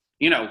 like,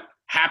 you know,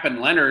 Hap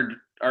and Leonard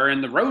are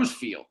in the rose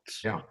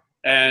fields. Yeah.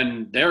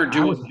 And they're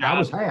doing I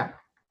was Hap.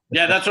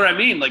 Yeah, that's what I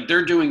mean. Like,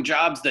 they're doing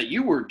jobs that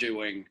you were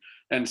doing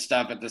and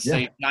stuff at the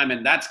same time.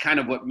 And that's kind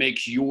of what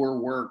makes your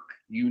work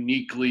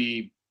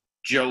uniquely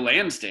Joe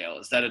Lansdale,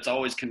 is that it's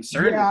always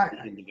concerned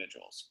with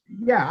individuals.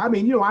 Yeah, I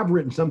mean, you know, I've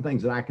written some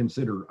things that I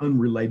consider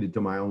unrelated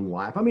to my own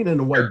life. I mean, in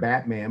a way,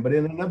 Batman, but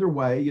in another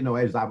way, you know,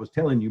 as I was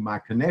telling you, my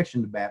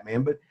connection to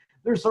Batman, but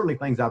there's certainly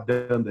things I've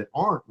done that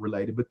aren't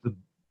related, but the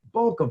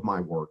bulk of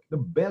my work, the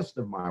best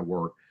of my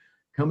work,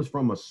 comes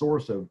from a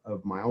source of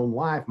my own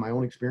life, my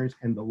own experience,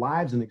 and the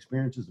lives and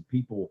experiences of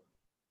people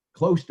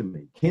close to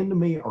me, kin to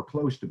me, or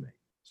close to me.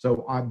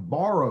 So I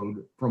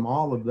borrowed from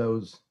all of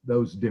those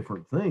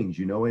different things,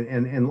 you know,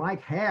 and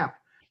like Hap,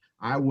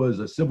 I was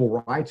a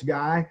civil rights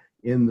guy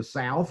in the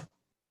South,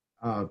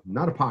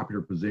 not a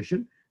popular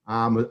position.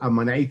 I'm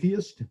an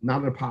atheist,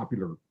 not a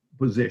popular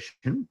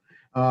position.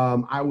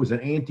 I was an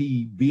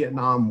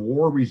anti-Vietnam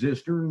War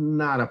resistor,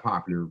 not a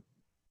popular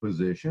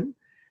position.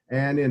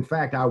 And in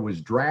fact, I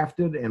was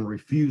drafted and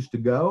refused to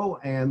go,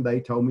 and they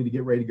told me to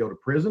get ready to go to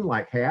prison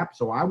like Hap.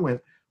 So I went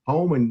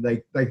home, and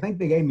they think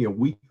they gave me a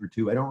week or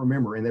two. I don't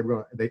remember. And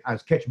I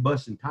was catch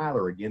bus in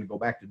Tyler again to go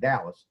back to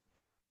Dallas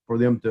for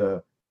them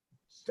to,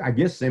 I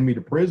guess, send me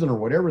to prison or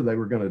whatever they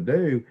were going to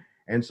do.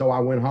 And so I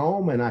went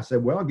home and I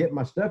said, well, get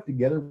my stuff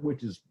together,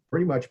 which is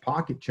pretty much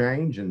pocket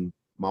change and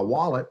my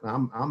wallet.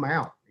 I'm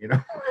out, you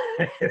know.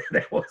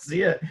 That was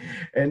it.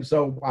 And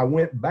so I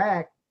went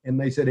back, and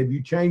they said, have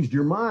you changed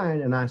your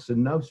mind? And I said,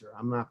 no, sir,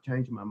 I'm not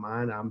changing my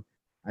mind.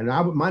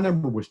 My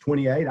number was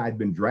 28. I'd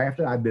been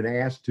drafted. I'd been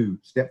asked to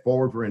step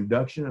forward for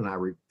induction, and I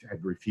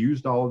had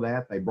refused all of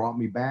that. They brought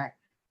me back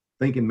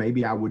thinking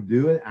maybe I would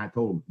do it. I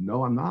told them,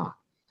 no, I'm not.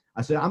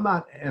 I said, I'm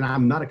not, and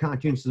I'm not a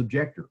conscientious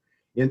objector.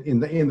 In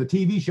the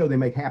TV show, they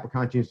make Hap a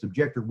conscientious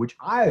objector, which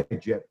I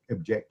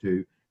object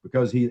to,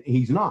 because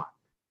he's not.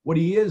 What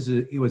he is,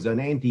 he was an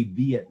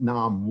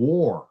anti-Vietnam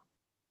War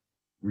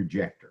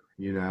rejecter.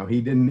 You know, he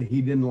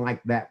didn't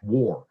like that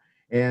war.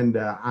 And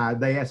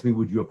they asked me,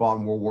 would you have fought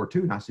in World War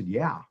II? And I said,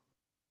 yeah.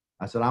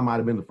 I said, I might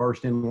have been the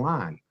first in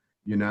line,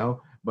 you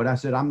know. But I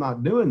said, I'm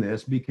not doing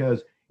this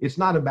because it's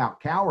not about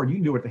coward. You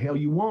can do what the hell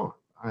you want.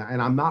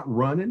 And I'm not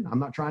running. I'm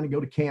not trying to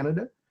go to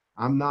Canada.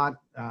 I'm not,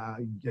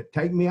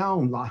 take me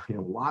on,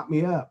 lock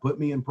me up, put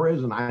me in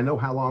prison. I know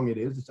how long it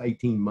is. It's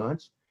 18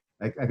 months.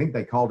 I think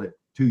they called it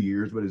 2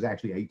 years, but it's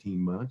actually 18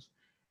 months.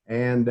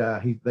 And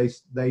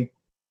they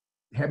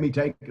had me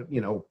take,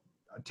 you know,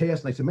 a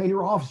test, and they said, man,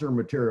 you're officer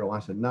material. I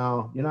said,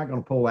 no, you're not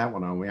going to pull that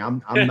one on me.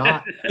 I'm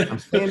not. I'm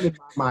standing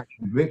by my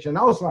conviction.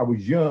 Also, I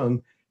was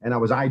young, and I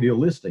was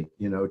idealistic,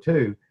 you know,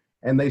 too.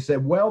 And they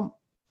said, well,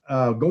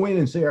 go in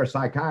and see our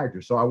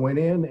psychiatrist. So I went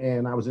in,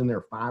 and I was in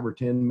there 5 or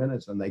 10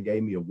 minutes, and they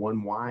gave me a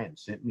 1Y and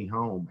sent me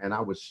home. And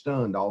I was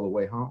stunned all the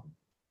way home.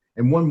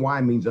 And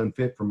 1Y means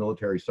unfit for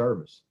military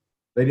service.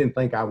 They didn't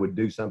think I would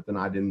do something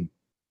I didn't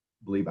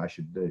believe I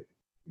should do,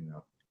 you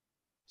know.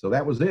 So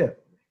that was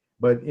it.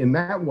 But in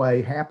that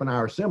way, Hap and I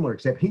are similar,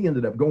 except he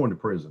ended up going to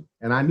prison.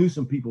 And I knew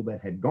some people that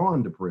had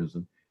gone to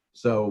prison.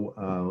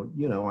 So,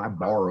 you know, I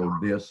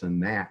borrowed this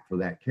and that for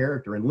that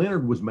character. And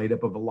Leonard was made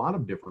up of a lot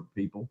of different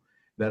people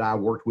that I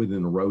worked with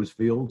in the rose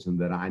fields and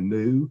that I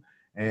knew,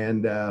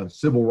 and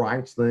civil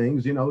rights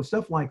things, you know,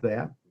 stuff like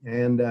that.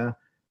 And,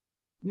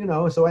 you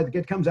know, so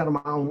it comes out of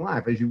my own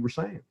life, as you were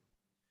saying.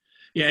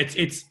 Yeah,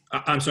 it's.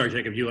 I'm sorry,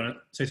 Jacob. You want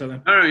to say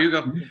something? No, you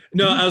go.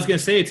 No, I was going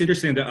to say it's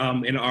interesting that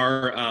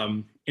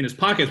in this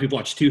podcast we've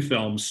watched 2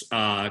 films,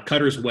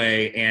 Cutter's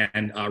Way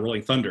and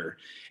Rolling Thunder,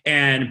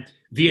 and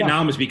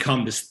Vietnam has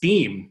become this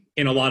theme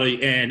in a lot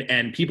of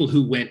and people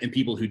who went and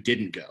people who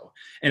didn't go,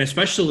 and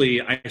especially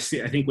I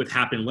think with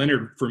Hap and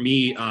Leonard, for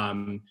me,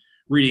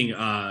 reading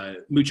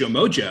Mucho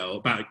Mojo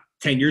about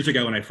 10 years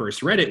ago when I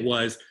first read it,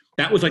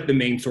 that was like the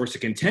main source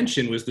of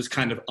contention, was this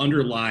kind of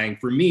underlying,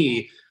 for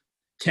me,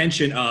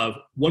 tension of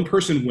one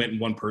person went and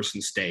one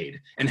person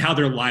stayed, and how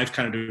their lives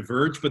kind of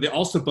diverged, but they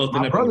also both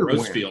ended up in the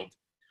roast field.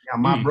 Yeah,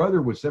 my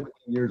brother was 17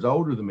 years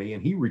older than me,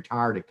 and he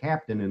retired a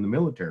captain in the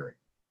military.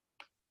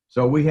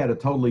 So we had a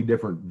totally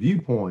different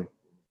viewpoint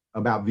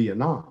about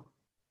Vietnam,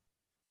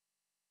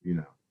 you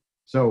know.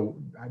 So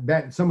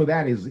that some of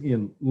that is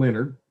in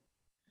Leonard,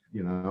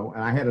 you know,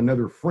 and I had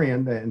another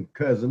friend and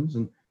cousins,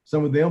 and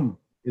some of them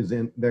is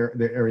in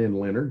they're in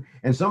Leonard,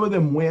 and some of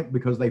them went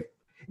because they,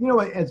 you know,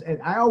 as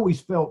I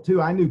always felt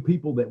too, I knew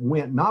people that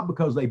went not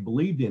because they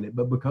believed in it,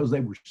 but because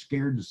they were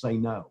scared to say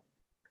no.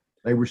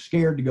 They were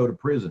scared to go to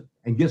prison.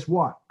 And guess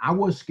what? I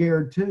was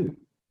scared too,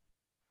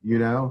 you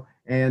know,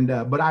 and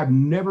but I've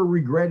never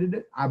regretted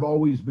it. I've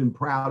always been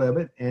proud of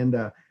it.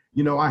 And,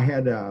 you know, I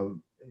had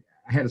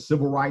a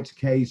civil rights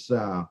case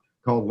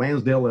called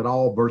Lansdale et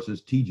al.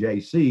 Versus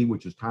TJC,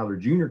 which is Tyler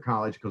Junior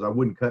College, because I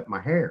wouldn't cut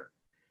my hair.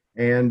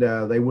 And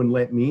they wouldn't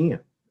let me in.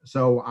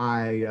 So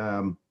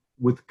I,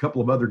 with a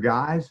couple of other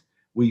guys,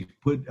 we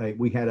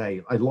had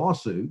a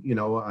lawsuit, you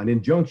know, an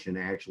injunction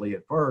actually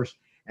at first.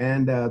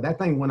 And that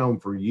thing went on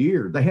for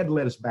years. They had to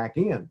let us back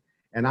in.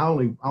 And I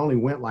only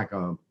went like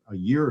a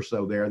year or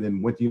so there,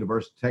 then went to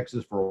University of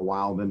Texas for a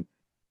while. Then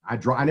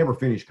I never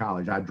finished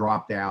college. I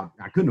dropped out.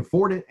 I couldn't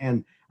afford it.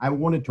 And I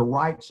wanted to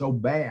write so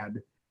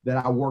bad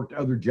that I worked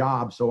other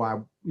jobs so I,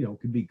 you know,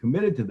 could be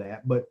committed to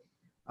that. But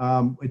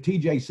at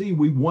TJC,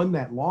 we won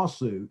that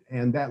lawsuit,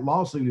 and that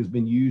lawsuit has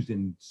been used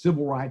in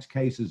civil rights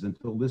cases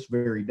until this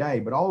very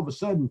day. But all of a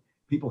sudden,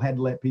 people had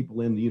to let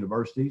people in the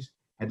universities,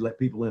 had to let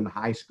people in the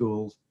high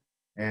schools,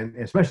 and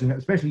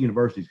especially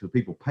universities, because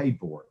people paid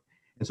for it.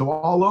 And so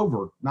all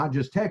over, not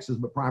just Texas,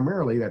 but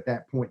primarily at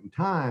that point in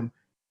time,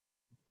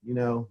 you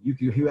know,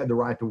 you had the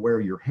right to wear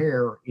your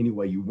hair any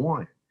way you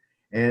wanted.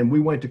 And we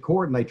went to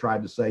court, and they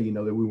tried to say, you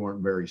know, that we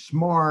weren't very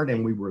smart,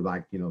 and we were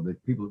like, you know, the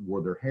people that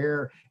wore their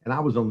hair, and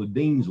I was on the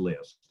dean's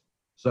list.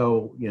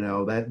 So, you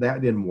know, that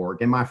didn't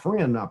work. And my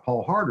friend,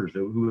 Paul Harders,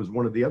 who was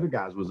one of the other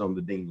guys, was on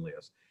the dean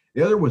list.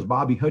 The other was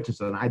Bobby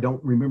Hutchinson. I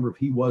don't remember if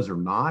he was or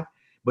not,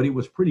 but it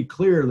was pretty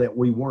clear that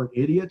we weren't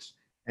idiots.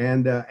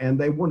 And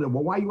they wondered,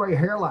 well, why you wear your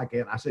hair like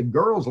that? And I said,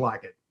 girls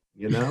like it,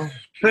 you know.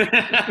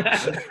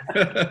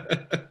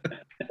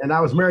 And I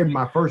was married to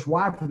my first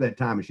wife at that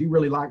time, and she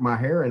really liked my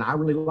hair, and I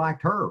really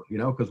liked her, you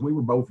know, because we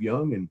were both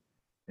young,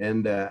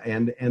 and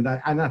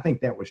I think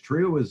that was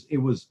true. It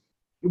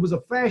was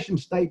a fashion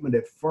statement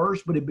at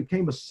first, but it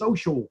became a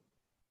social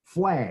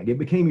flag. It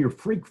became your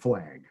freak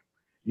flag.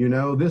 You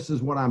know, this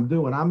is what I'm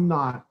doing. I'm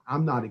not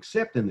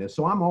accepting this.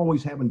 So I'm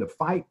always having to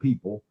fight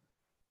people,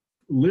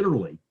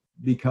 literally,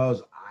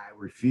 because I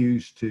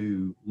refused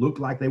to look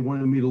like they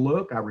wanted me to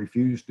look. I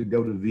refused to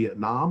go to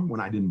Vietnam when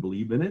I didn't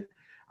believe in it.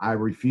 I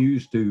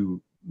refused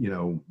to, you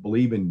know,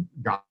 believe in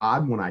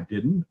God when I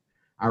didn't.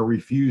 I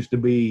refused to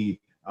be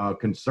a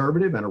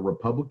conservative and a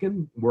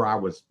Republican where I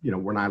was, you know,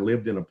 when I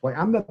lived in a place.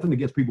 I'm nothing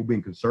against people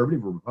being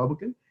conservative or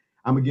Republican.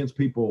 I'm against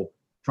people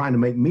trying to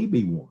make me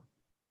be one,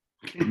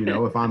 you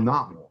know, if I'm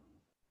not one.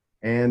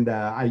 And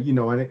you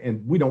know,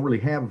 and we don't really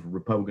have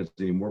Republicans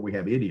anymore. We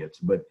have idiots.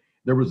 But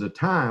there was a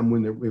time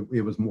when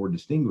it was more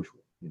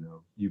distinguishable. You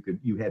know,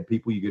 you had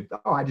people you could,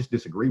 oh, I just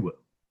disagree with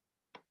them.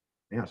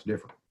 Now it's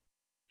different.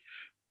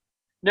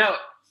 Now,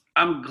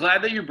 I'm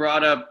glad that you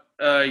brought up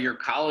your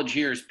college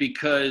years,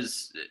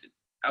 because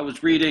I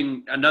was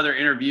reading another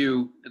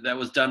interview that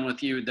was done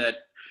with you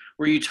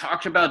where you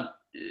talked about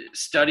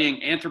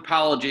studying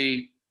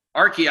anthropology,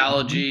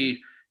 archaeology,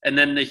 and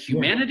then the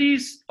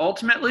humanities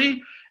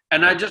ultimately.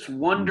 And I just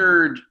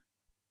wondered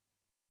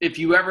if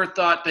you ever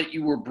thought that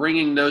you were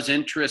bringing those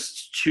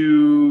interests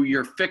to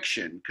your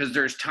fiction, because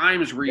there's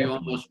times where you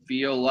almost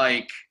feel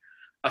like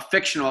a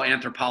fictional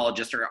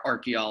anthropologist or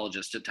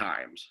archaeologist at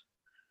times.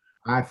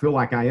 I feel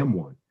like I am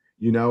one,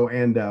 you know,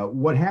 and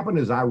what happened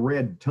is I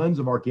read tons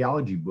of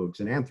archaeology books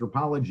and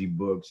anthropology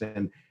books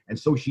and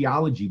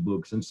sociology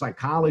books and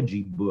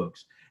psychology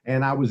books.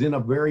 And I was in a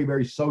very,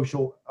 very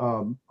social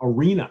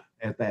arena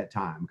at that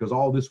time because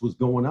all this was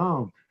going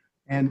on.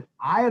 And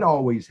I had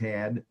always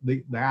had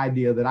the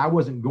idea that I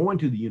wasn't going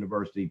to the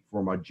university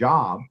for my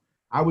job.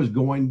 I was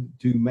going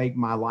to make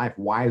my life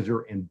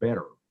wiser and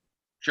better.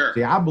 Sure.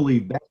 See, I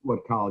believe that's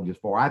what college is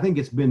for. I think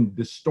it's been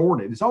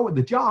distorted. It's always,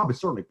 the job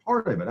is certainly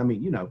part of it. I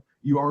mean, you know,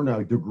 you earn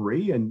a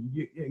degree and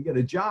you get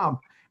a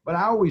job, but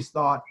I always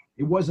thought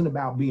it wasn't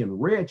about being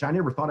rich. I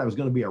never thought I was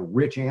going to be a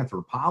rich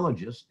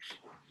anthropologist,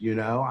 you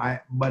know.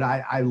 But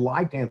I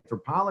liked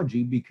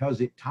anthropology because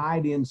it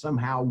tied in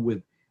somehow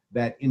with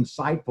that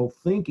insightful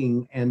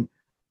thinking. And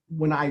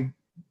when I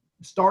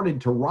started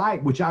to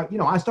write, which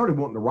I started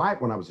wanting to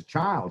write when I was a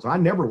child, so I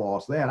never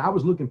lost that. I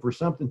was looking for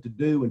something to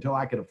do until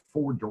I could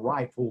afford to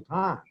write full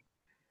time.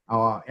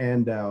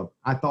 And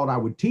I thought I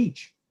would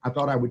teach. I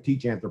thought I would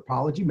teach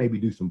anthropology, maybe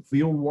do some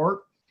field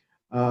work,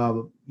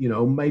 you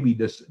know, maybe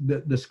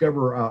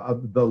discover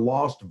the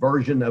lost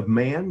version of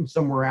man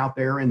somewhere out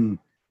there in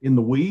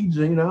the weeds,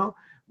 you know,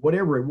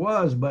 whatever it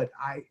was. But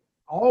I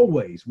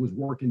always was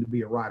working to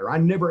be a writer. I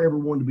never ever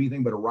wanted to be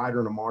anything but a writer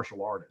and a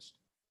martial artist.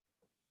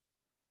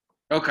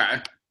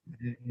 Okay.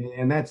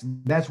 and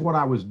that's what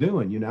I was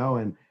doing,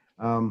 and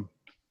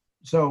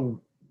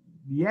so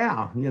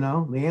yeah,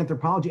 the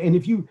anthropology. And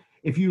if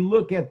you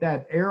look at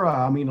that era,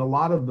 I mean, a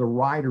lot of the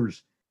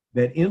writers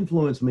that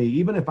influenced me,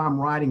 even if I'm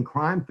writing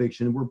crime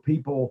fiction, were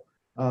people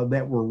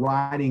that were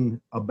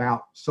writing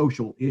about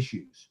social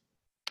issues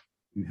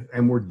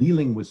and were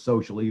dealing with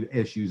social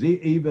issues.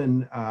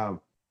 Even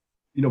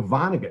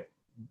Vonnegut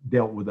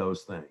dealt with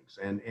those things,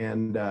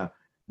 and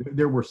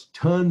there were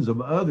tons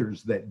of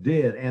others that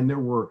did, and there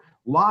were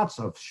lots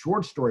of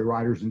short story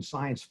writers in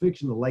science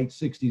fiction in the late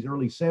 60s,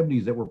 early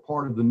 70s that were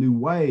part of the new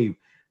wave,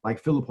 like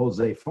Philip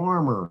Jose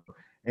Farmer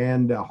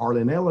and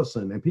Harlan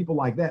Ellison and people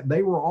like that.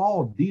 They were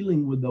all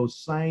dealing with those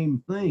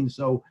same things.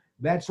 So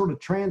that sort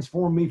of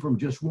transformed me from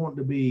just wanting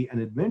to be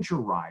an adventure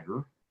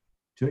writer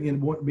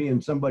to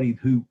being somebody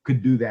who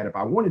could do that if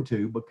I wanted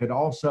to, but could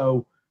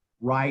also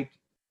write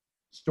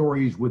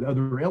stories with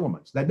other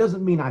elements. That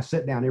doesn't mean I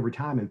sit down every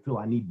time and feel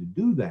I need to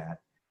do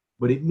that,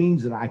 but it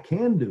means that I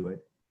can do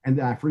it and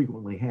that I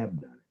frequently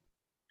have done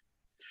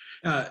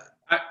it.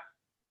 I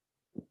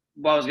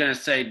was going to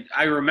say,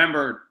 I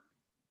remember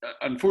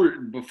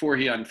before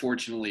he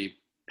unfortunately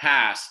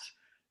passed,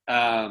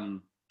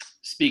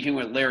 speaking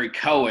with Larry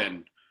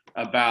Cohen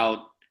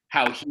about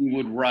how he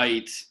would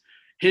write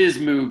his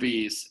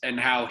movies and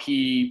how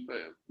he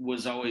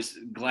was always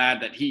glad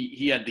that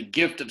he had the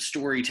gift of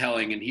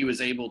storytelling and he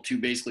was able to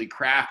basically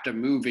craft a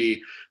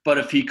movie. But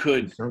if he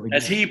could,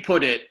 as he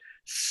put it,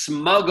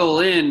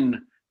 smuggle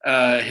in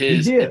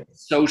his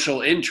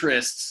social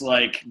interests,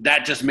 like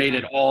that just made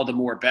it all the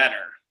more better.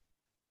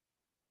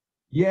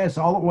 Yes,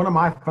 one of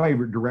my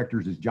favorite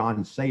directors is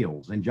John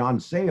Sayles, and John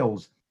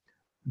Sayles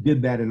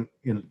did that in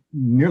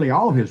nearly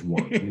all of his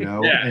work,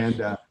 yeah.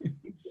 And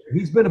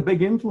he's been a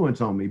big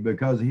influence on me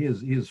because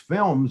his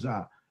films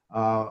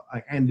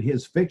and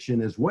his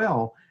fiction as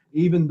well,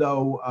 even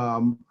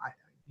though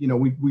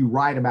we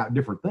write about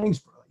different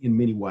things in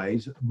many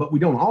ways, but we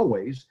don't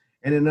always.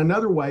 And in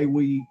another way,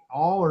 we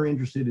all are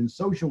interested in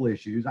social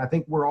issues. I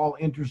think we're all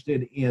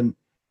interested in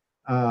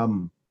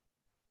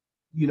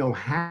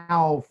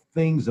how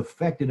things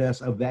affected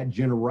us of that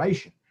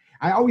generation.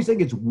 I always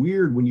think it's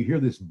weird when you hear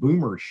this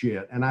boomer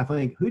shit, and I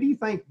think, who do you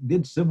think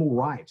did civil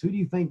rights? Who do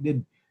you think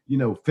did,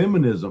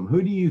 feminism?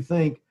 Who do you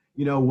think,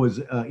 was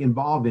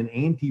involved in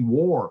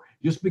anti-war?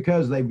 Just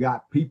because they've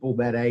got people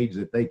that age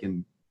that they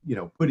can,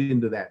 put it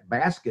into that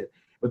basket.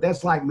 But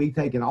that's like me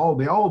taking all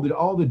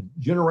the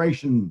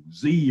generation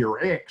Z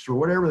or X or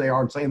whatever they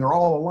are and saying they're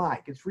all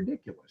alike. It's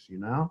ridiculous,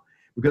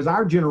 because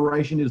our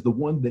generation is the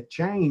one that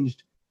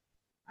changed.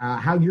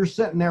 How you're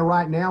sitting there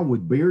right now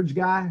with beards,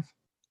 guys,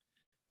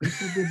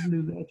 people didn't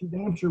do that. You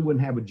damn sure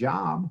wouldn't have a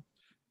job,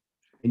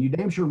 and you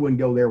damn sure wouldn't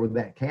go there with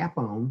that cap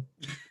on,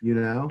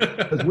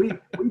 because we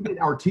did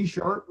our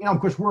T-shirt. Of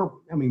course,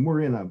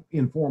 we're in an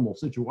informal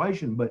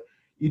situation, but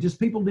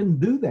people didn't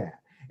do that.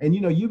 And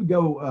you'd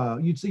go,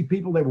 you'd see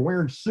people that were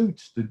wearing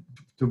suits to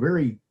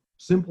very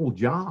simple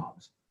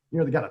jobs.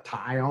 They got a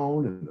tie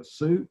on and a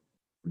suit.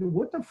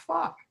 What the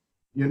fuck?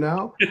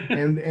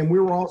 And we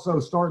were also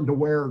starting to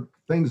wear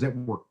things that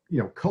were,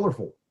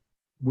 colorful,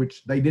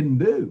 which they didn't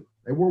do.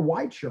 They wore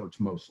white shirts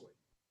mostly.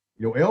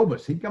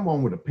 Elvis, he'd come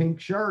on with a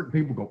pink shirt and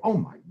people go, oh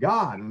my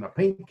God, and a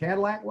pink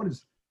Cadillac.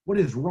 What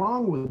is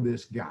wrong with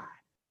this guy?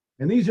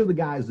 And these are the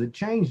guys that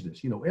changed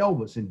us,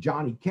 Elvis and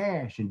Johnny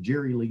Cash and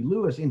Jerry Lee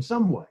Lewis in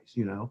some ways,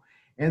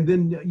 and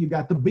then you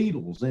got the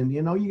Beatles and,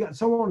 you got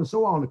so on and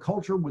so on. The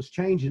culture was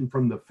changing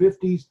from the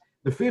 50s.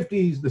 The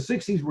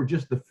 60s were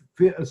just the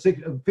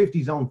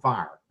 50s on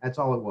fire. That's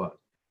all it was.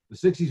 The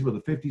 60s were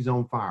the 50s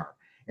on fire.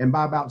 And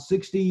by about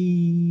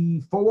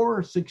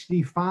 64,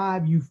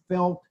 65, you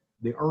felt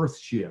the earth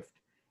shift.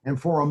 And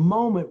for a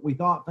moment, we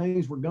thought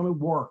things were going to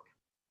work.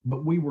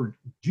 But we were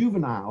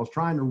juveniles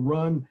trying to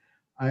run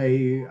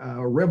a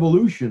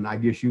revolution, I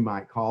guess you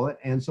might call it.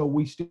 And so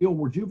we still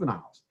were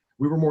juveniles.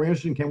 We were more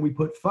interested in, can we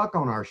put fuck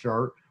on our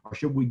shirt or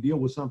should we deal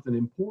with something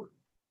important?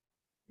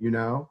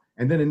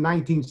 And then in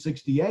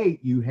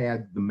 1968, you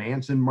had the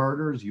Manson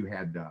murders, you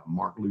had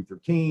Martin Luther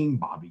King,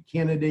 Bobby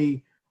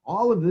Kennedy,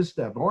 all of this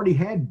stuff. Already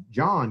had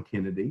John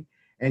Kennedy,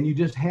 and you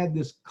just had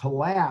this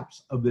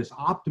collapse of this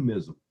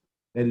optimism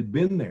that had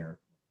been there,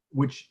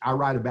 which I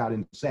write about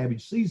in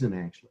Savage Season,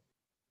 actually.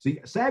 See,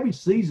 Savage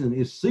Season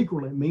is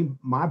secretly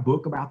my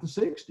book about the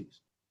 60s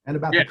and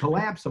about the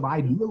collapse of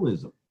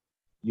idealism,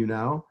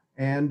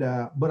 and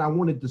but I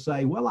wanted to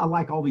say, well, I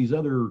like all these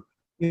other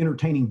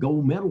entertaining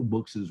gold medal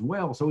books as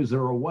well. So is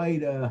there a way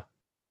to,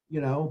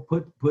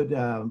 put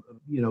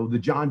the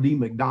John D.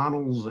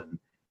 McDonnells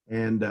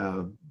and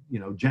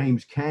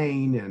James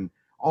Cain and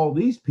all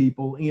these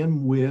people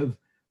in with,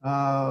 the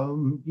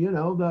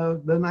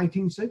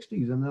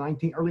 1960s and the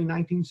early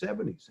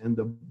 1970s and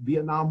the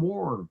Vietnam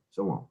War and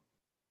so on.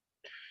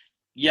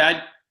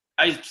 Yeah,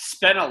 I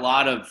spent a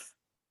lot of,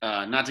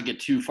 not to get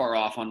too far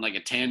off on like a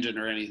tangent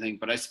or anything,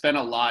 but I spent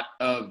a lot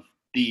of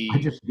I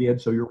just did,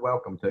 so you're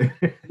welcome to.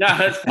 No,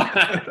 that's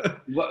fine.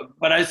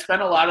 But I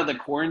spent a lot of the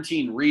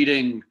quarantine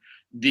reading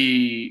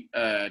the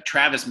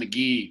Travis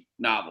McGee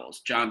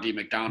novels, John D.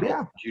 McDonnell.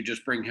 Yeah. You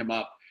just bring him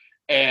up.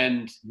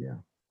 And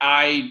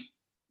I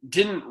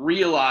didn't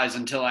realize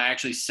until I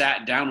actually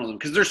sat down with them,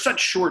 because they're such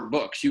short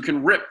books. You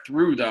can rip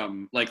through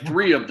them, like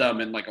 3 of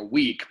them in like a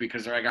week,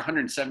 because they're like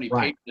 170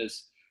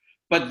 pages.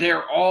 But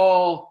they're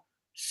all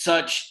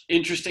such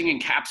interesting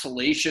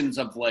encapsulations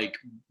of like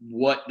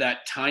what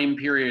that time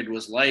period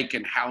was like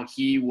and how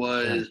he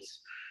was.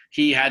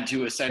 He had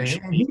to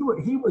essentially. And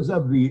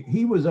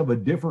he was of a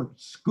different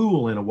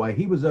school in a way.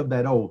 He was of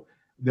that old,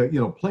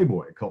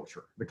 Playboy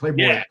culture, the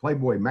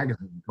Playboy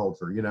magazine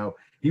culture.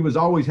 He was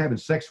always having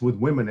sex with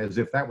women as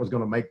if that was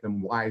going to make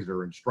them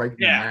wiser and straighten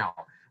them out,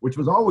 which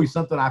was always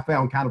something I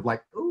found kind of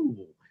like,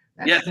 ooh,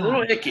 it's a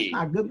little icky.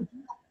 Not good.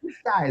 This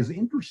guy is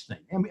interesting.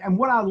 And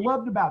what I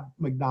loved about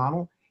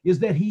McDonald is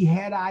that he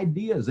had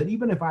ideas that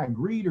even if I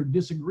agreed or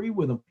disagreed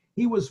with him,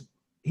 he was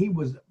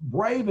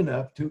brave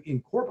enough to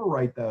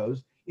incorporate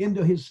those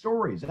into his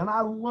stories. And I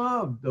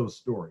loved those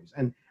stories.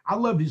 And I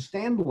loved his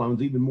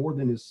standalones even more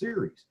than his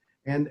series.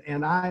 And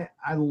I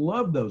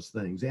love those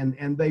things.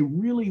 And they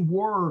really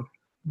were,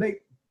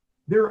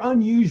 they're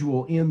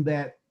unusual in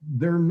that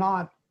they're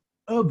not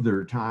of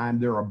their time,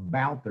 they're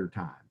about their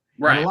time.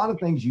 Right. And a lot of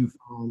things you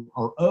find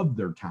are of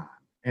their time,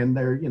 and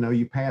they're,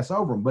 you pass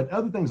over them. But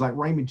other things like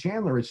Raymond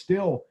Chandler is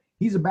still,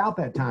 he's about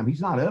that time.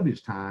 He's not of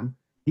his time.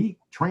 He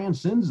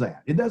transcends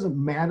that. It doesn't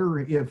matter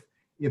if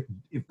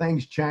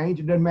things change.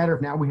 It doesn't matter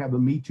if now we have the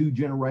Me Too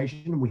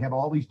generation and we have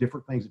all these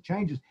different things that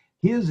changes.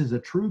 His is a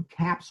true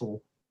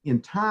capsule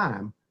in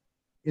time.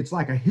 It's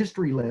like a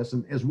history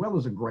lesson as well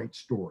as a great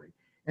story.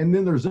 And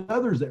then there's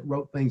others that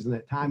wrote things in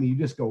that time, and you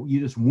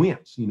just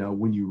wince,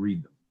 when you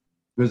read them,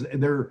 because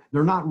they're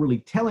not really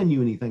telling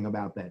you anything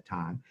about that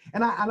time.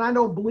 And I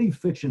don't believe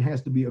fiction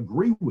has to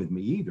agree with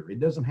me either. It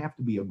doesn't have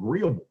to be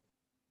agreeable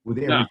with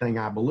everything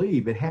I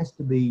believe. It has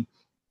to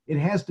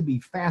be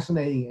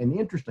fascinating and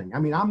interesting. I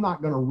mean, I'm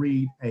not going to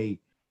read a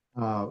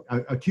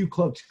Ku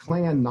Klux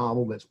Klan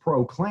novel that's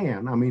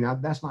pro-Klan. I mean,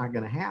 that's not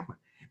going to happen.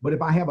 But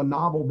if I have a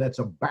novel that's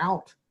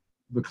about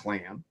the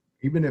Klan,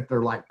 even if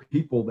they're like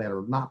people that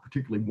are not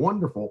particularly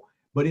wonderful,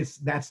 but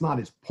that's not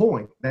his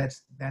point.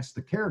 That's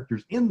the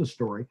characters in the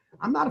story.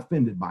 I'm not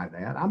offended by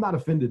that. I'm not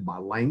offended by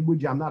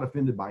language. I'm not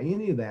offended by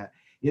any of that.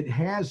 It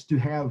has to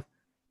have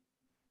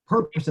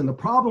purpose. And the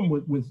problem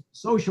with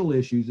social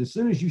issues, as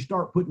soon as you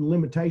start putting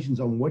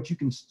limitations on what you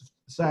can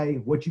say,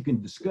 what you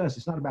can discuss,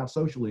 it's not about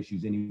social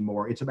issues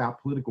anymore. It's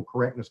about political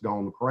correctness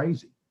gone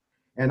crazy.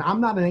 And I'm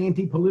not an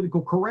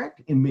anti-political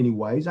correct in many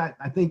ways. I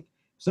think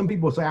some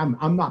people say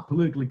I'm not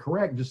politically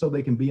correct just so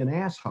they can be an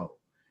asshole.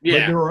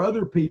 Yeah. But there are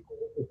other people,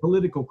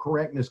 political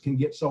correctness can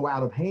get so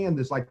out of hand.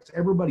 It's like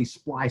everybody's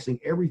splicing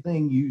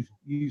everything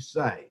you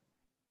say,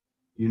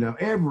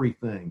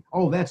 everything.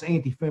 Oh, that's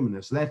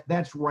anti-feminist.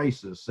 That's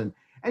racist.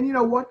 And you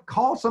know what?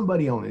 Call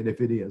somebody on it if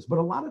it is. But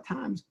a lot of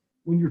times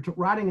when you're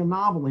writing a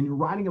novel and you're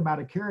writing about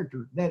a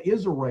character that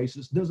is a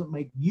racist, doesn't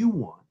make you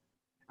one.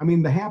 I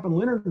mean, the Hap and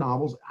Leonard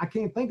novels, I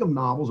can't think of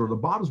novels or the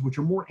Bobbas which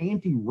are more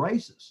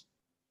anti-racist.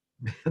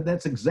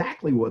 That's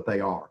exactly what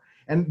they are.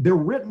 And they're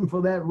written for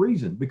that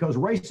reason, because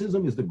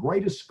racism is the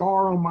greatest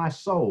scar on my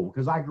soul,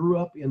 because I grew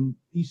up in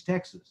East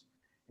Texas,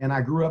 and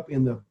I grew up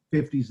in the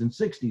 50s and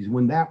 60s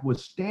when that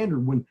was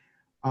standard, when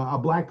a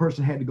black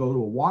person had to go to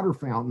a water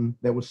fountain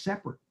that was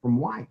separate from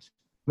whites,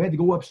 who had to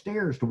go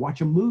upstairs to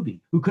watch a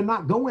movie, who could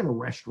not go in a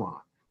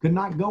restaurant, could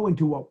not go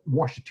into a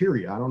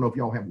washateria. I don't know if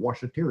y'all have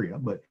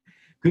washateria, but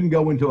couldn't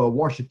go into a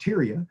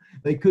washateria.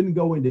 They couldn't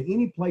go into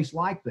any place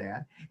like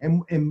that.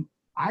 And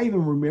I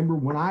even remember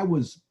when I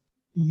was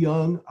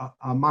young,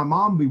 my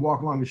mom would be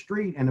walking along the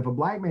street, and if a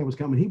black man was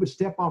coming, he would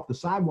step off the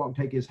sidewalk and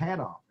take his hat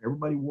off.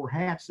 Everybody wore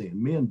hats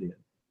then, men did,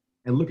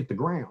 and look at the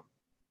ground.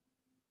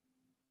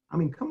 I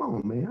mean, come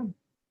on, man.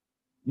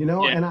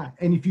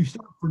 And if you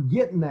start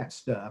forgetting that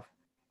stuff,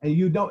 and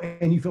you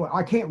feel like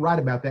I can't write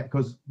about that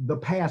because the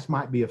past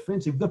might be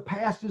offensive. The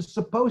past is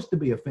supposed to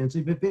be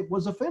offensive if it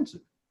was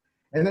offensive.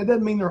 And that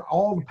doesn't mean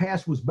all the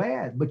past was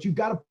bad, but you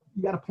got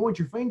to point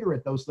your finger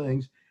at those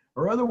things,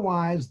 or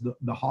otherwise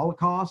the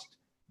Holocaust,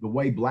 the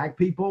way black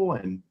people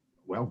and,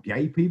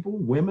 gay people,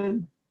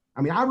 women.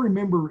 I mean, I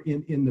remember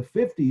in the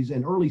 50s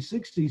and early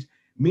 60s,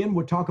 men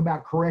would talk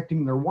about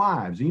correcting their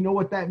wives. And you know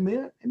what that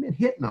meant? It meant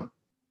hitting them.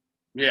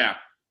 Yeah.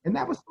 And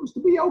that was supposed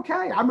to be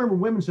okay. I remember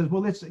women says,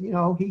 well, that's,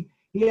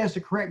 he has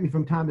to correct me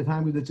from time to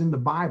time because it's in the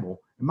Bible.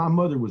 And my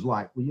mother was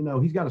like, well,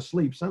 he's got to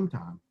sleep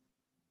sometime.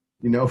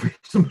 He's going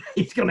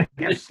to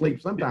have to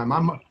sleep sometime.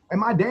 And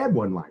my dad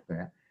wasn't like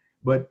that.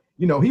 But,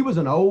 he was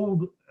an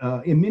old,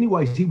 in many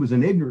ways, he was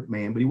an ignorant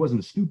man, but he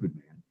wasn't a stupid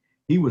man.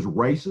 He was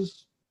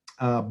racist,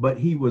 but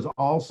he was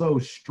also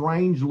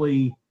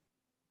strangely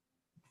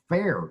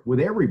fair with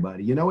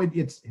everybody.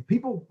 It's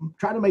people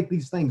try to make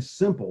these things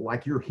simple,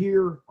 like you're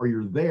here or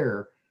you're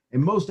there.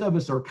 And most of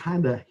us are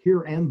kind of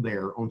here and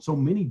there on so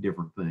many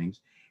different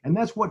things. And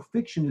that's what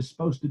fiction is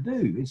supposed to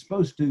do. It's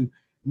supposed to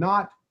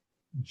not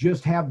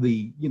just have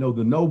the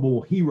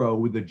noble hero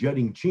with the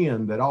jutting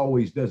chin that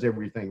always does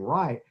everything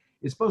right.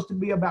 It's supposed to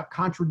be about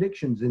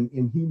contradictions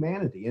in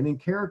humanity and in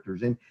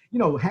characters. And,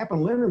 Hap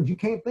and Leonard, you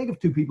can't think of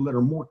two people that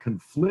are more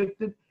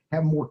conflicted,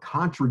 have more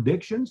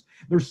contradictions.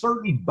 There's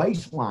certain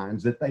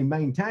baselines that they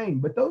maintain,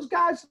 but those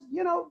guys,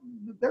 you know,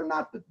 they're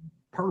not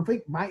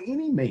perfect by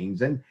any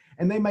means, and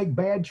they make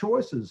bad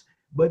choices,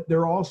 but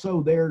they're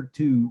also there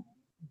to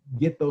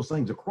get those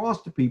things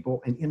across to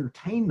people and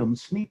entertain them,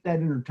 sneak that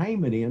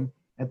entertainment in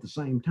at the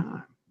same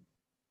time.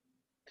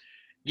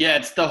 Yeah,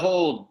 it's the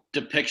whole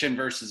depiction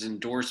versus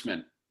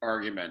endorsement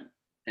argument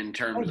in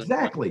terms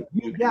exactly.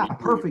 Yeah,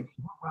 perfect.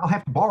 I'll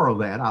have to borrow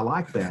that. I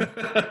like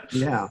that.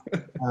 Yeah,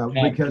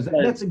 because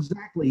that's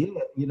exactly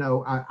it. You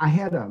know, I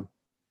had a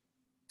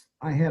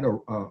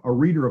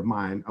reader of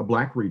mine, a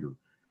black reader,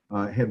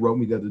 had wrote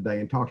me the other day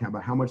and talking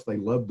about how much they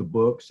loved the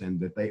books and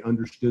that they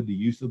understood the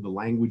use of the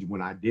language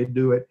when I did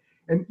do it.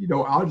 And, you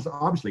know,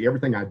 obviously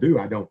everything I do,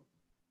 I don't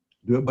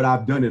do it, but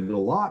I've done it a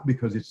lot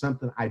because it's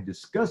something I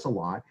discuss a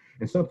lot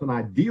and something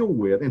I deal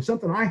with and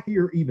something I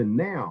hear even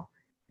now,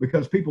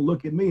 because people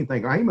look at me and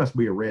think, oh, he must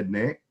be a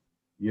redneck,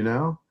 you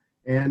know?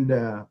 And,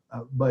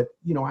 but,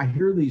 you know, I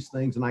hear these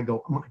things and I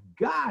go, oh my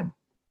God,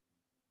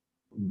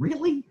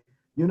 really?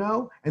 You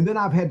know? And then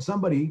I've had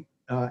somebody,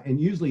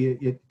 and usually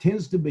it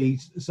tends to be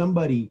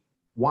somebody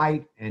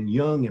white and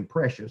young and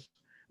precious,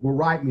 will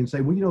write me and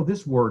say, well, you know,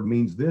 this word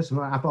means this. And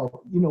I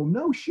thought, you know,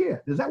 no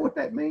shit. Is that what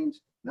that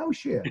means? No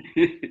shit.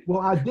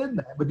 Well, I did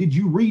that, but did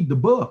you read the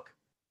book?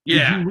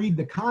 Yeah. Did you read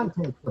the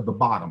context of the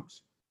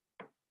bottoms?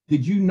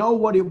 Did you know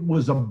what it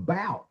was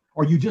about?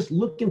 Are you just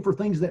looking for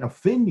things that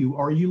offend you?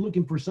 Or are you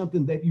looking for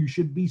something that you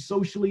should be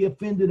socially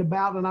offended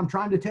about? And I'm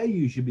trying to tell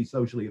you should be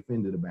socially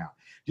offended about.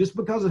 Just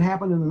because it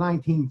happened in the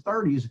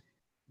 1930s,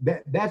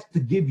 that's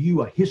to give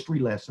you a history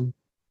lesson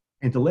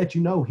and to let you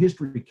know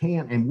history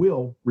can and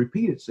will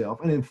repeat itself.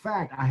 And in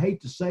fact, I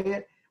hate to say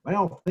it, but I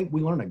don't think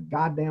we learn a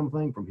goddamn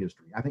thing from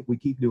history. I think we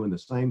keep doing the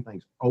same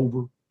things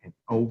over and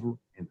over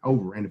and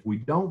over. And if we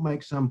don't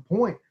make some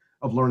point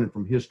of learning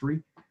from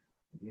history,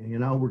 you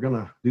know, we're going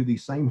to do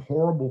these same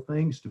horrible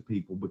things to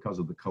people because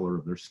of the color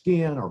of their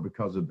skin or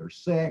because of their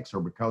sex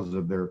or because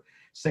of their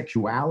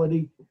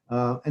sexuality.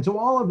 And so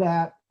all of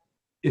that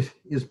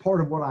is part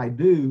of what I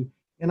do.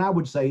 And I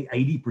would say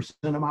 80%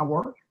 of my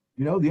work.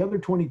 You know, the other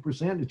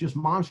 20% is just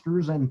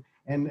monsters and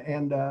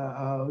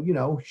you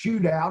know,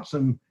 shootouts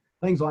and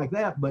things like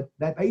that. But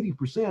that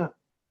 80%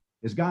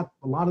 has got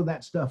a lot of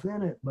that stuff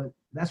in it. But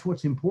that's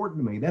what's important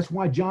to me. That's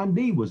why John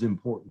Dee was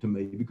important to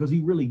me, because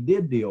he really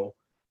did deal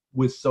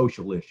with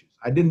social issues.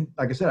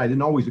 Like I said, I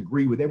didn't always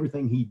agree with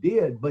everything he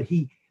did, but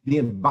the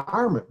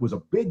environment was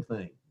a big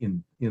thing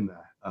in the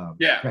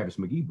Travis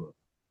McGee book.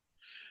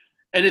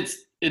 And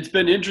it's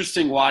been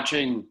interesting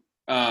watching.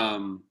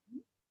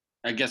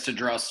 I guess to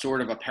draw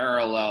sort of a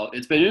parallel,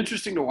 it's been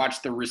interesting to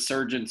watch the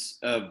resurgence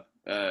of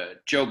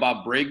Joe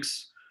Bob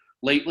Briggs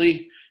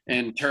lately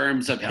in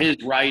terms of his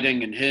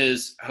writing and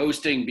his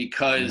hosting,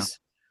 because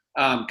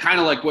kind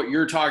of like what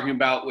you're talking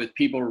about with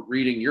people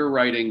reading your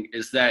writing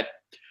is that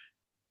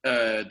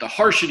the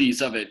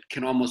harshities of it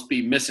can almost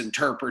be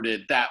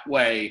misinterpreted that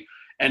way.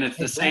 And it's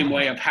the same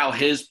way of how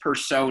his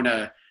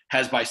persona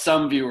has by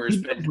some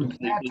viewers been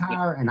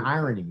satire and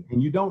irony,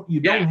 and you don't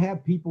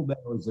have people that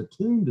was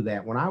attuned to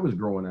that. When I was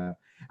growing up,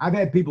 I've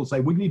had people say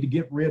we need to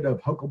get rid of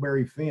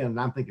Huckleberry Finn, and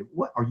I'm thinking,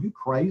 what, are you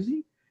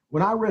crazy?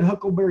 When I read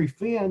Huckleberry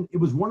Finn, it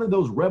was one of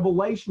those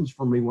revelations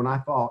for me when I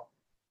thought,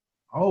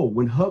 oh,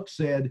 when Huck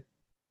said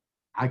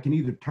I can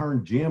either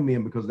turn Jim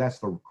in because that's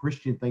the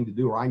Christian thing to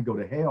do, or I can go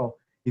to hell,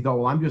 he thought,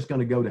 well, I'm just going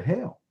to go to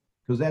hell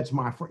because that's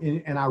my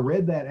friend. And I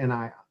read that and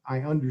I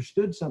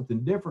understood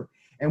something different.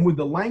 And with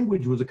the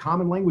language was a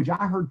common language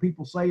I heard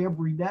people say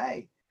every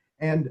day.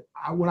 And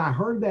when I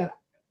heard that,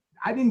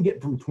 I didn't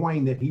get from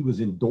Twain that he was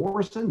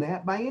endorsing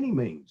that by any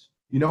means.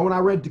 You know, when I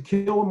read To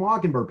Kill a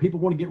Mockingbird, people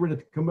want to get rid of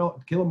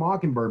To Kill a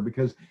Mockingbird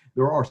because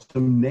there are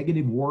some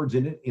negative words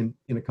in it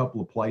in a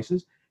couple of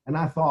places. And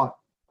I thought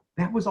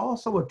that was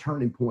also a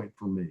turning point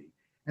for me.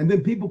 And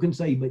then people can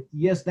say, but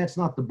yes, that's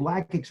not the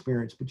Black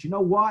experience. But you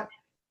know what?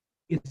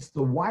 It's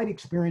the white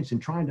experience in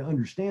trying to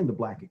understand the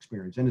Black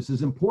experience. And it's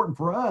as important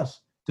for us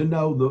to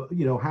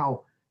know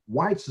how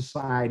white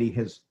society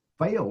has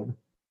failed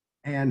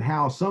and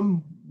how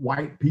some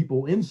white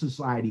people in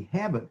society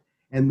haven't.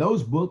 And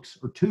those books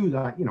are two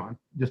that,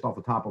 just off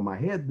the top of my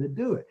head that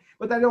do it.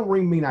 But that don't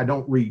mean I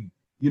don't read,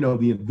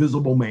 The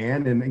Invisible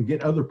Man and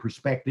get other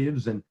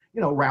perspectives and,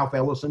 Ralph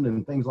Ellison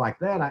and things like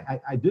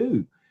that. I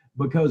do,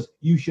 because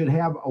you should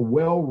have a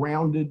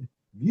well-rounded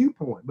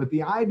viewpoint. But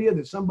the idea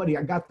that somebody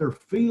got their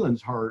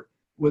feelings hurt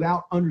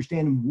without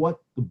understanding what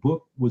the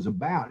book was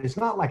about, it's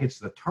not like it's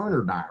the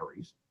Turner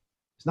Diaries.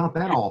 It's not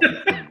that awful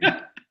thing.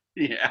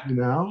 Yeah.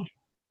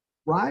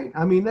 Right?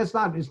 I mean, it's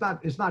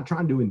not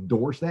trying to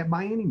endorse that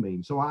by any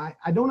means. So I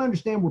don't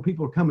understand where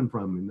people are coming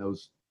from in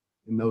those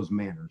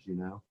manners,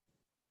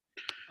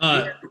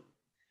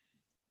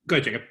 Go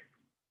ahead, Jacob.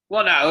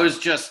 Well, no, it was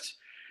just,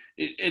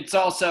 it's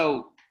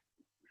also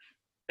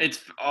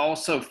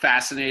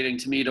fascinating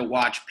to me to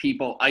watch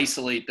people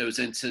isolate those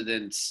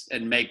incidents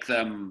and make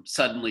them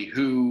suddenly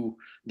who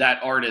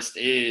that artist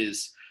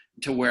is,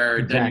 to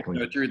where then you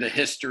go through the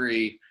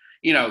history,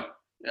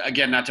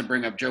 again, not to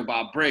bring up Joe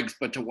Bob Briggs,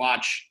 but to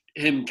watch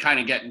him kind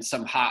of getting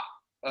some hot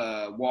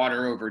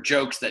water over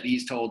jokes that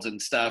he's told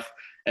and stuff.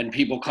 And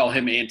people call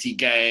him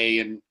anti-gay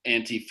and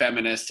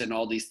anti-feminist and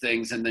all these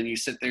things. And then you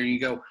sit there and you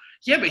go,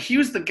 yeah, but he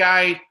was the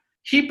guy,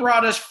 he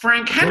brought us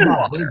Frank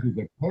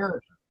Henenlotter.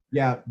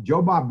 Yeah,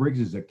 Joe Bob Briggs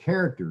is a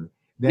character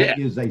that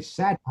is a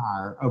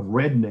satire of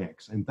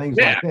rednecks and things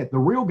like that. The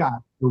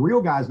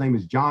real guy's name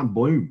is John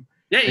Bloom.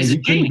 Yeah, he's and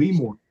he couldn't be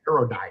more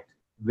erudite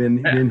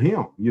than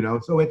him, you know.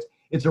 So it's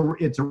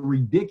a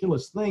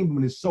ridiculous thing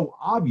when it's so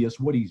obvious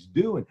what he's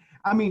doing.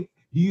 I mean,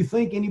 do you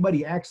think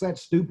anybody acts that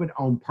stupid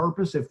on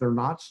purpose if they're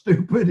not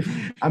stupid?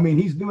 I mean,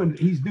 he's doing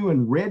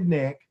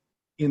redneck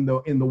in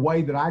the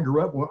way that I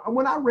grew up.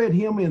 When I read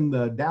him in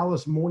the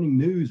Dallas Morning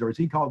News, or as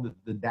he called it,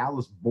 the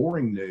Dallas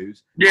Boring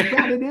News, I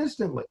got it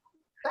instantly.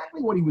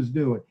 Exactly what he was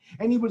doing.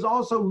 And he was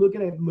also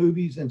looking at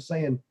movies and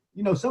saying,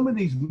 you know, some of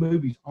these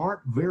movies aren't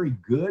very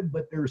good,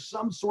 but there's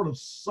some sort of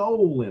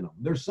soul in them.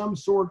 There's some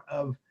sort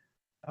of,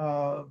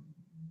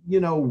 you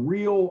know,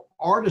 real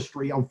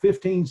artistry on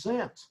 15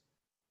 cents.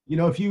 You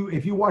know, if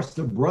you watch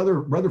the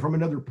Brother from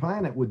Another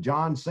Planet with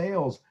John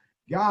Sayles,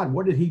 God,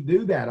 what did he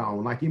do that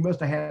on? Like he must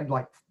have had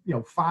like, you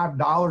know,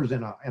 $5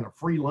 and a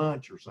free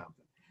lunch or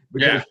something.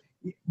 Because,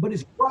 but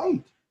it's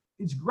great.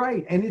 It's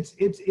great. And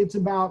it's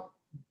about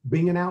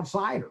being an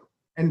outsider.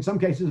 And in some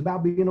cases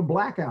about being a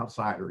black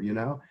outsider, you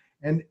know,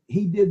 and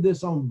he did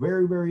this on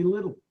very, very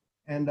little.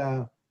 And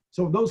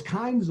so those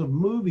kinds of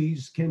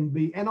movies can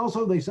be, and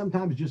also they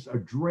sometimes just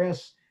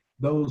address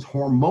those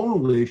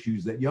hormonal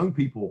issues that young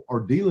people are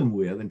dealing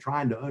with and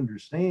trying to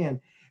understand.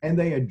 And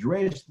they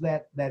address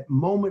that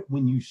moment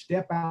when you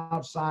step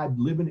outside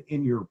living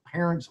in your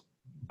parents'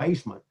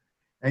 basement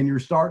and you're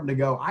starting to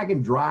go, I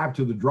can drive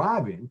to the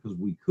drive-in, because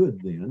we could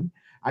then.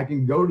 I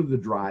can go to the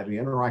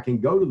drive-in, or I can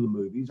go to the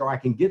movies, or I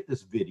can get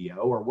this video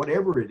or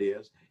whatever it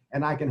is,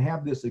 and I can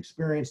have this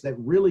experience that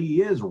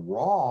really is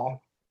raw.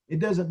 It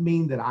doesn't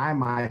mean that I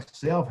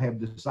myself have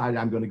decided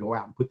I'm going to go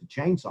out and put the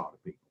chainsaw to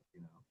people, you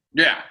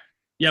know?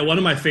 Yeah, one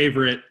of my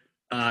favorite,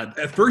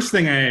 the first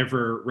thing I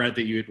ever read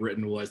that you had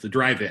written was The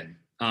Drive-In.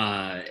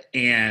 That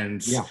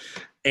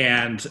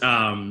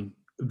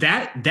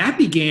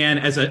began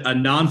as a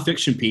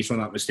nonfiction piece, if I'm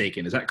not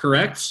mistaken. Is that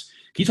correct?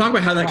 Can you talk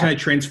about how that kind of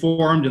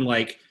transformed and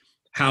like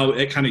how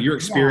it kind of your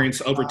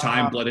experience over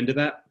time bled into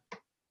that?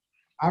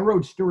 I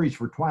wrote stories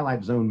for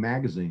Twilight Zone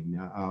magazine,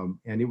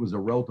 and it was a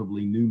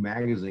relatively new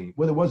magazine.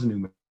 Well, it was a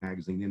new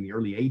magazine in the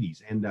early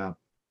 80s. And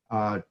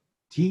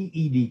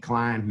T.E.D.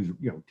 Klein, who's,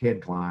 you know,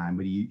 Ted Klein,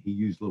 but he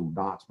used little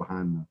dots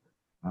behind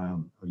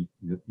the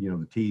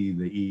T,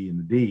 the E, and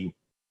the D.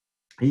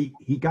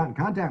 He got in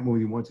contact with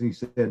me once, and he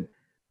said,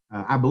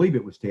 I believe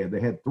it was Ted.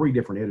 They had 3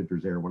 different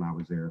editors there when I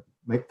was there,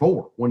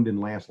 4. One didn't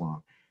last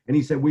long. And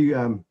he said, we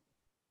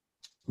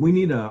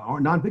need a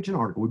nonfiction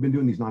article. We've been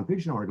doing these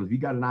nonfiction articles. Have you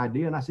got an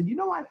idea? And I said, you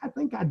know, I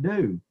think I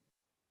do.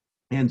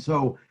 And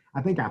so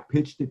I think I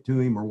pitched it to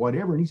him or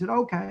whatever. And he said,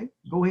 okay,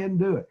 go ahead and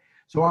do it.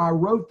 So I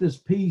wrote this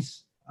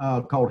piece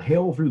called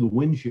Hell Through a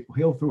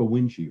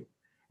Windshield.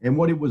 And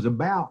what it was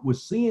about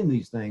was seeing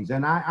these things.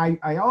 And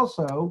I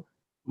also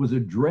was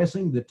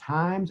addressing the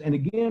times. And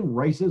again,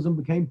 racism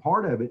became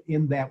part of it,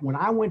 in that when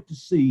I went to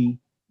see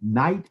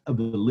Night of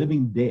the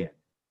Living Dead,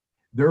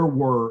 there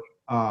were,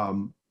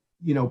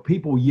 you know,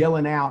 people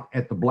yelling out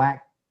at the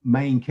black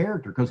main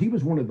character, because he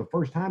was one of the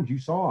first times you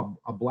saw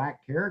a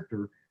black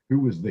character who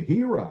was the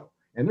hero.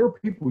 And there were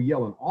people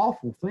yelling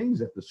awful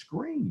things at the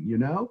screen, you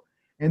know.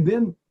 And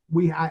then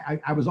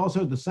I was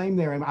also the same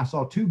there, and I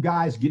saw 2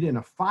 guys get in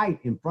a fight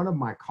in front of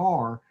my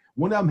car.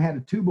 One of them had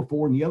a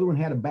 2x4 and the other one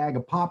had a bag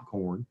of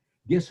popcorn.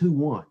 Guess who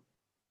won?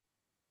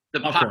 The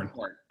popcorn.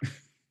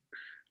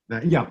 No,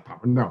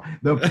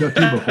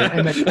 2x4.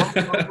 And they walked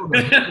over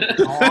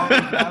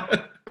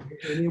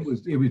and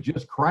it was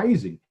just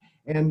crazy.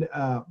 And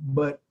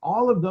but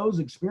all of those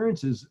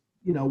experiences,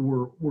 you know,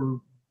 were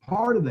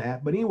part of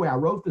that. But anyway, I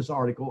wrote this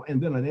article,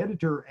 and then an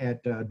editor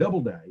at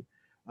Doubleday,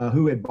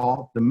 who had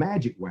bought the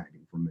Magic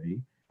Wagon from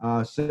me,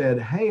 said,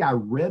 hey, I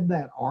read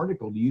that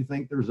article. Do you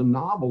think there's a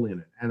novel in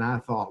it? And I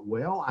thought,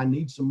 well, I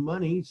need some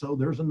money, so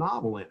there's a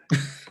novel in it.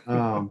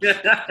 I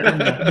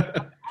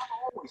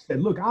always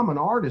said, look, I'm an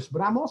artist,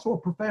 but I'm also a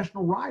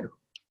professional writer.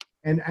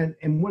 And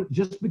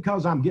just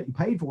because I'm getting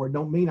paid for it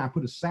don't mean I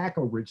put a sack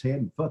over its head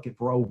and fuck it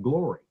for old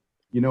glory.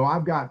 You know,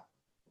 I've got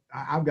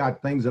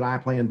things that I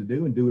plan to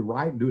do and do it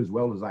right and do as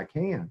well as I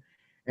can.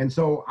 And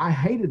so I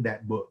hated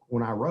that book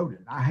when I wrote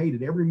it. I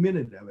hated every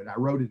minute of it. I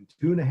wrote it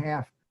in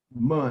 2.5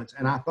 months,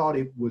 and I thought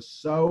it was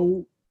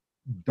so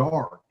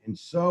dark and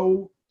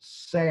so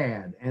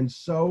sad and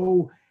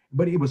so,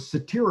 but it was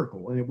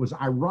satirical and it was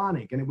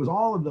ironic and it was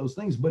all of those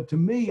things. But to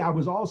me, I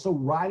was also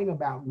writing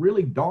about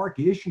really dark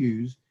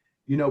issues,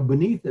 you know,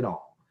 beneath it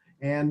all.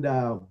 And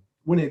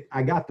when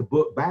I got the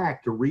book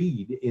back to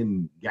read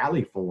in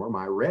galley form,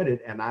 I read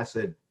it and I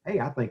said,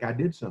 hey, I think I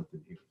did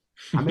something here.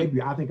 I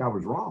think I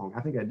was wrong.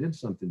 I think I did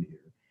something here.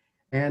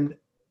 And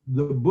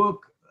the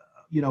book,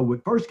 you know, when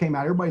it first came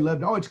out, everybody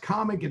loved, oh, it's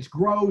comic, it's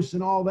gross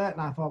and all that.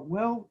 And I thought,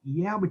 well,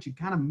 yeah, but you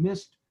kind of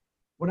missed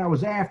what I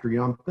was after. You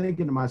know, I'm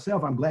thinking to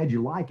myself, I'm glad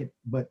you like it,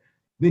 but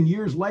Then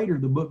years later,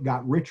 the book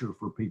got richer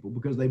for people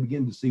because they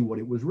began to see what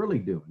it was really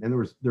doing. And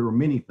there were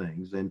many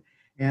things.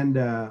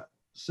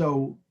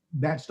 So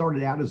that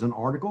started out as an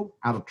article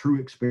out of true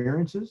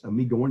experiences of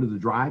me going to the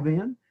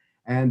drive-in.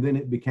 And then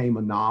it became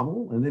a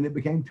novel. And then it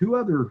became 2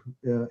 other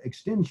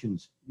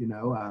extensions,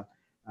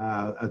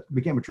 it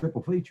became a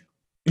triple feature.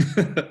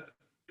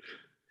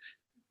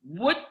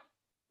 What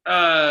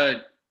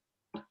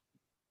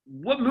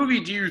movie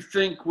do you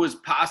think was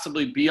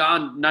possibly,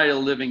 beyond Night of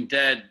the Living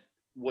Dead,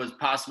 was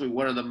possibly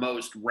one of the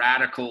most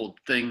radical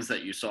things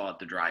that you saw at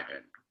the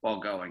drive-in while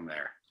going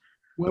there?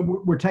 Well,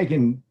 we're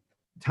taking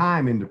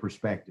time into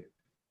perspective.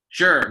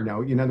 Sure.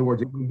 In other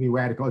words, it would be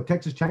radical. A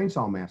Texas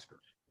Chainsaw Massacre.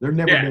 There's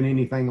never been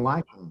anything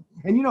like it.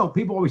 And,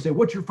 people always say,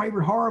 what's your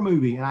favorite horror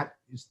movie? And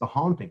it's The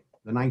Haunting,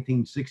 the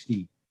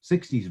 1960s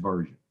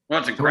version. Well,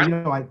 that's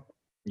incredible. So,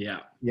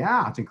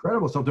 yeah, it's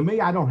incredible. So to me,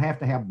 I don't have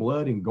to have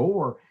blood and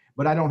gore,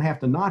 but I don't have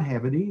to not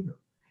have it either.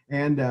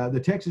 And the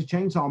Texas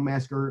Chainsaw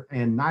Massacre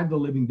and Night of the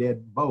Living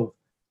Dead, both,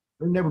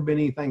 there's never been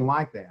anything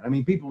like that. I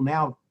mean, people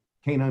now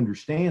can't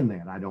understand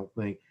that, I don't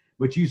think.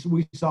 But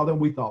we saw that,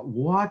 we thought,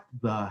 what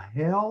the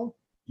hell?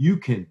 You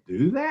can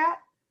do that?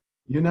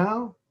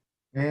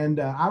 And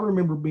I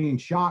remember being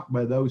shocked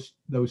by those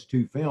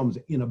 2 films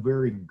in a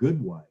very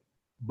good way.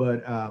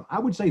 But I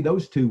would say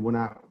those 2 when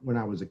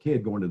I was a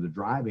kid going to the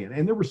drive-in.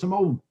 And there were some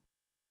old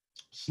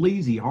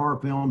sleazy horror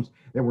films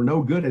that were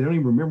no good. I don't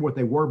even remember what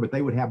they were, but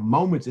they would have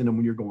moments in them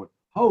when you're going,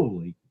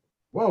 holy,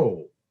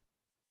 whoa,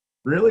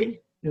 really?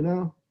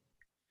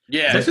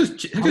 Yeah. Texas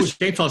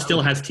Chainsaw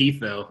still has teeth,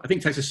 though. I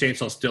think Texas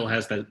Chainsaw still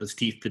has those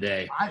teeth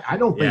today. I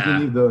don't think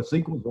any of the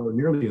sequels are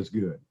nearly as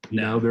good.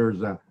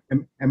 There's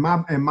and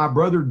my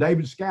brother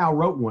David Scow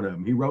wrote one of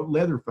them. He wrote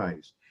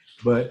Leatherface,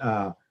 but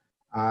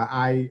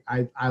I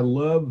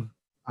love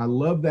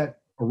that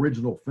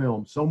original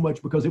film so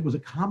much because it was a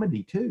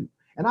comedy too,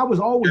 and I was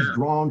always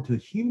drawn to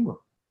humor.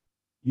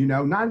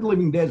 Night of the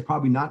Living Dead is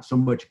probably not so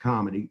much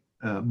comedy,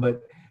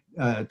 but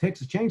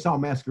Texas Chainsaw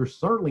Massacre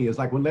certainly is.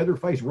 Like when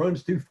Leatherface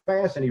runs too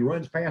fast and he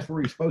runs past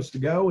where he's supposed to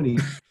go and he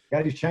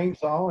got his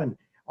chainsaw, and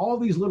all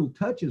these little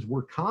touches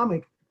were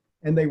comic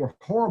and they were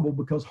horrible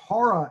because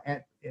horror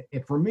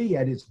for me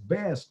at its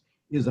best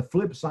is a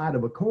flip side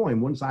of a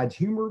coin. One side's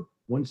humor,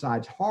 one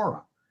side's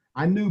horror.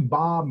 I knew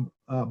Bob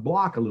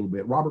Bloch a little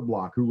bit, Robert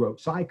Bloch, who wrote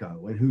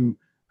Psycho and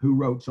who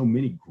wrote so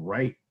many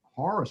great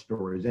horror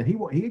stories. And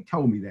he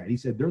told me that. He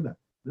said they're the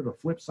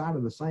flip side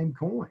of the same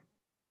coin.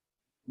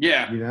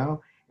 Yeah.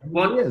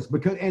 Well, it is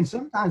and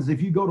sometimes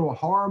if you go to a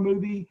horror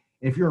movie,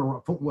 if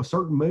you're in a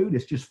certain mood,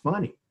 it's just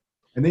funny.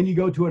 And then you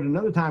go to it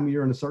another time and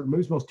you're in a certain mood,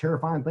 it's the most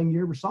terrifying thing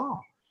you ever saw.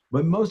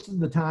 But most of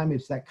the time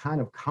it's that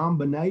kind of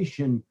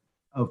combination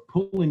of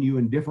pulling you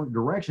in different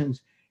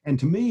directions. And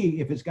to me,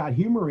 if it's got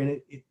humor in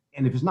it,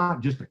 and if it's not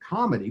just a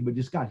comedy, but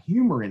just got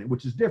humor in it,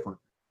 which is different,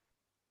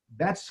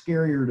 that's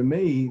scarier to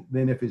me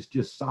than if it's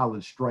just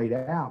solid straight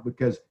out,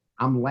 because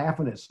I'm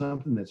laughing at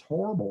something that's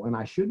horrible and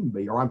I shouldn't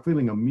be, or I'm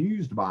feeling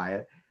amused by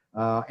it.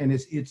 And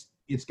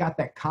it's got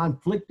that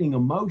conflicting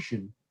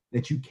emotion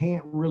that you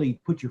can't really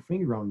put your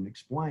finger on and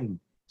explain.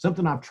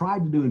 Something I've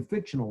tried to do in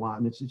fiction a lot,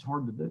 and it's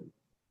hard to do.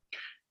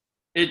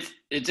 It's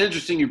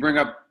interesting you bring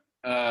up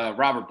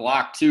Robert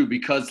Bloch too,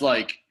 because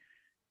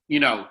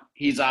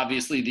he's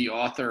obviously the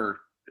author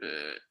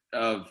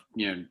of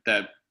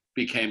that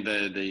became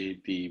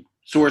the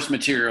source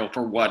material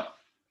for what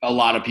a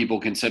lot of people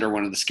consider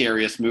one of the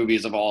scariest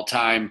movies of all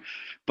time.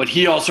 But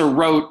he also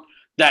wrote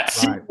that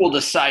sequel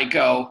to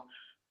Psycho,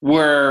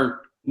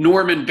 where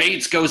Norman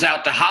Bates goes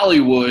out to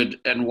Hollywood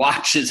and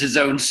watches his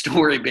own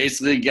story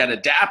basically get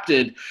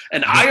adapted.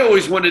 And I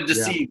always wanted to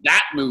see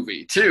that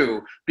movie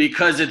too,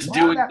 because it's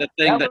doing the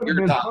thing that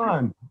you're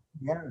talking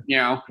about.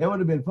 Yeah. That would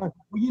have been fun.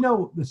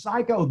 Well, the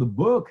Psycho, the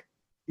book,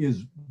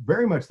 is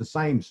very much the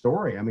same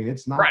story. I mean,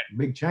 it's not a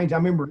big change. I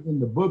remember in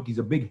the book, he's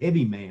a big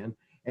heavy man.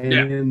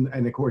 And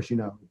of course,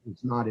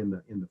 it's not in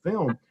the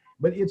film,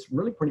 but it's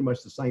really pretty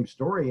much the same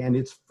story, and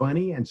it's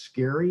funny and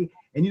scary.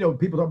 And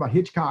people talk about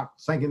Hitchcock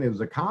thinking it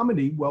was a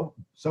comedy. Well,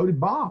 so did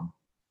Bob.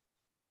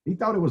 He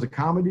thought it was a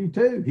comedy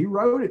too. He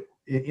wrote it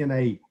in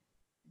a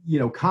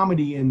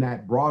comedy in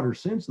that broader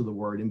sense of the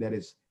word, in that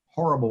it's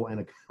horrible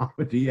and a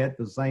comedy at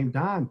the same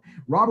time.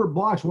 Robert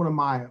Bloch's one of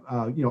my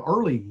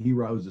early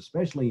heroes,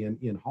 especially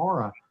in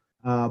horror,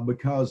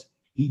 because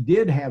he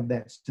did have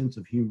that sense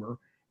of humor.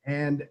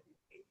 And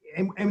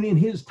in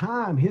his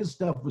time, his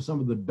stuff was some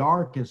of the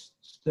darkest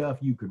stuff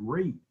you could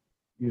read.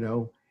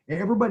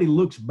 Everybody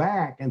looks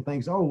back and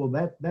thinks, oh,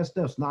 well, that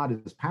stuff's not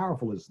as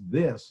powerful as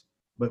this,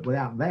 but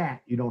without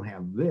that, you don't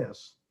have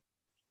this.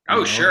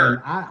 Oh, sure.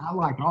 And I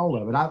like all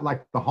of it. I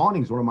like The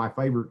Haunting is one of my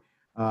favorite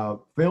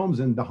films,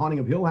 and The Haunting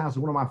of Hill House is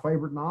one of my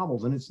favorite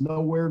novels, and it's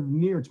nowhere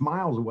near, it's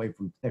miles away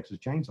from Texas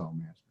Chainsaw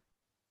Massacre.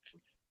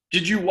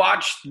 Did you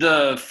watch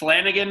the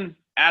Flanagan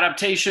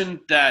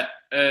adaptation that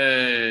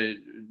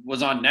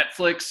was on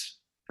Netflix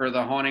for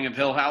The Haunting of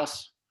Hill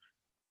House?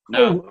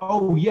 No.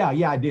 Oh yeah,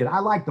 I did. I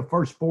liked the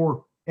first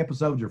 4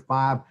 episodes or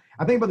 5.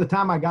 I think by the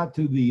time I got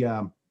to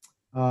the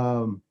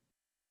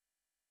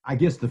I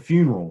guess the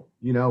funeral,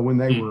 You know, when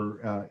they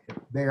were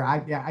there, I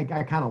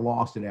kind of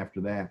lost it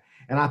after that.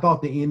 And I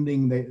thought the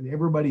ending,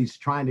 everybody's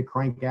trying to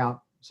crank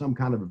out some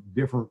kind of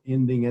different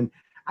ending. And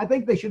I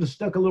think they should have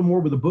stuck a little more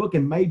with the book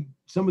and made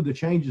some of the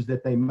changes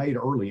that they made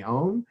early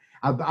on.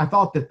 I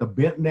thought that the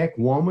bent neck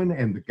woman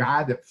and the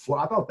guy that flew,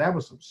 I thought that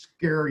was some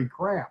scary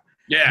crap.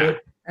 Yeah.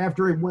 But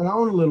after it went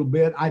on a little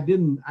bit,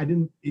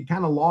 it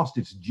kind of lost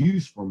its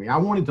juice for me. I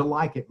wanted to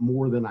like it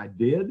more than I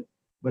did,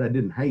 but I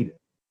didn't hate it.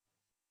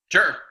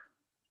 Sure.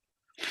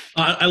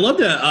 I love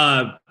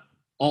that.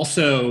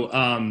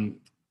 Also,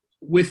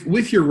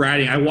 with your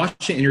writing, I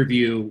watched an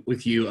interview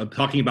with you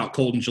talking about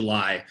Cold in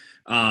July,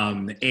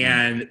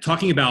 and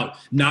talking about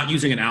not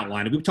using an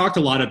outline. We've talked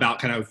a lot about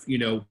kind of, you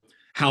know,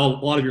 how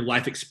a lot of your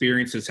life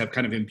experiences have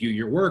kind of imbued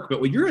your work. But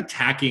when you're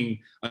attacking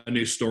a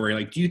new story,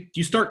 like, do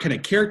you start kind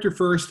of character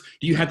first?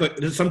 Do you have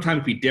does it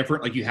sometimes be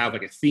different? Like, you have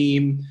like a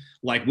theme,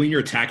 like when you're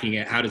attacking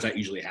it, how does that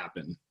usually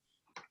happen?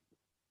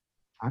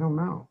 I don't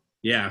know.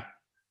 Yeah.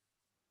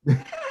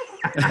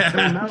 I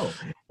don't know.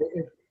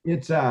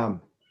 It's I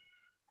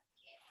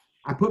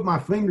put my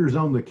fingers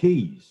on the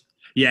keys.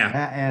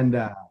 Yeah.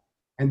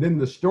 And then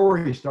the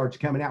story starts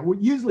coming out. Well,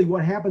 usually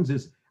what happens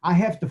is I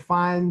have to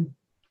find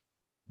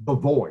the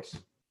voice.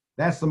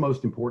 That's the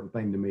most important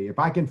thing to me. If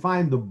I can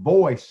find the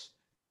voice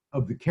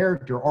of the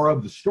character or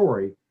of the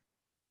story,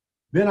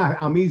 then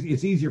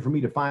it's easier for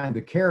me to find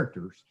the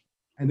characters.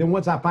 And then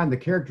once I find the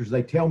characters,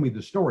 they tell me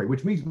the story,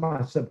 which means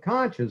my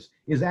subconscious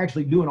is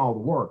actually doing all the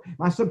work.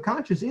 My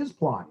subconscious is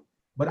plotting,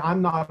 but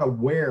I'm not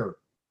aware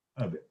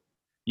of it.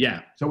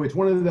 Yeah. So it's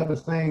one of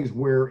those things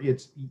where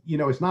it's, you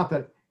know, it's not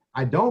that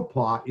I don't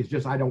plot, it's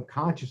just I don't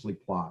consciously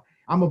plot.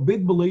 I'm a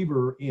big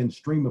believer in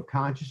stream of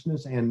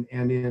consciousness and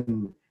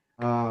in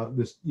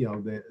this, you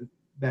know,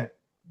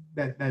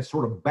 that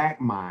sort of back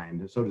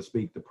mind, so to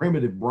speak, the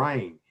primitive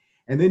brain.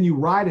 And then you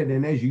write it,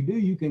 and as you do,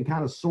 you can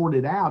kind of sort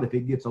it out if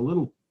it gets a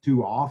little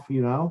too off,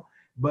 you know.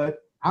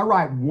 But I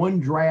write one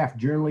draft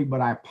generally, but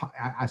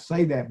I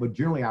say that, but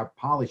generally I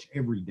polish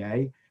every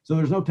day. So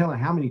there's no telling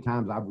how many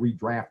times I've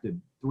redrafted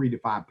 3 to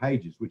 5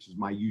 pages, which is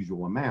my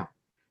usual amount.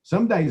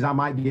 Some days I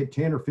might get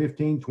 10 or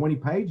 15, 20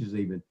 pages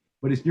even,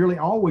 but it's nearly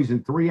always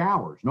in 3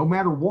 hours, no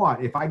matter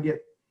what. If I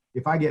get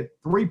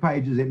 3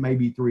 pages, it may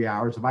be 3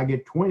 hours. If I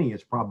get 20,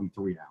 it's probably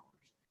 3 hours.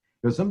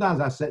 Because sometimes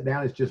I sit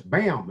down, it's just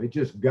bam, it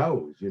just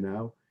goes, you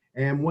know.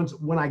 And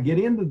when I get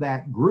into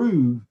that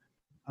groove,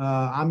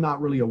 I'm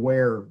not really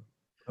aware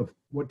of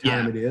what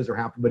time it is or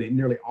how, but it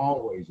nearly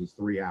always is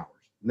 3 hours.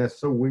 And that's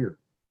so weird.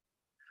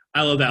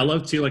 I love that. I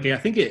love too. Like, I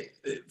think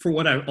for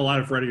what a lot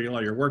of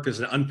your work is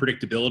an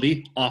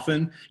unpredictability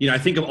often. You know, I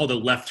think of all the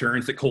left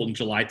turns that Cold in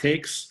July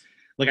takes.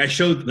 Like, I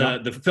showed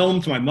the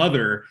film to my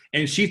mother,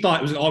 and she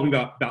thought it was all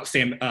about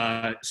Sam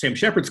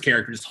Shepard's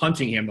character just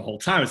hunting him the whole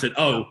time. I said,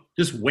 "Oh,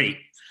 just wait,"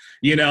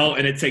 you know.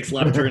 And it takes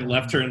left turn,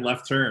 left turn,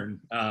 left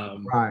turn.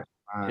 Right.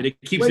 And it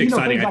keeps it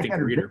exciting, I think, for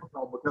the reader.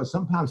 Because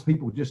sometimes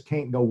people just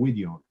can't go with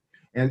you on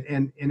it.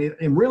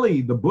 And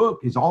really the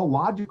book is all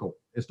logical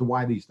as to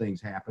why these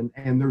things happen.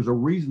 And there's a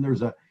reason,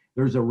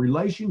 there's a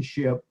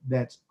relationship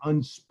that's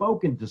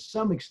unspoken to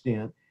some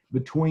extent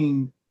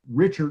between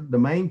Richard, the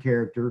main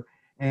character,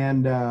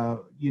 and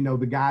you know,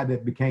 the guy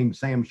that became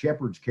Sam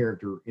Shepard's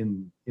character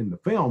in the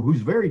film,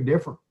 who's very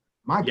different.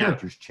 My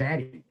character's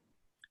chatty.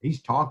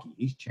 He's talky,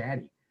 he's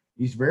chatty.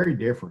 He's very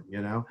different,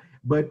 you know.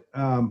 But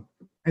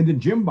and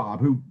then Jim Bob,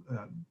 who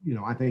you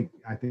know, I think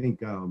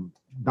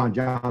Don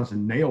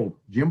Johnson nailed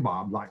Jim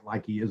Bob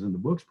like he is in the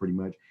books pretty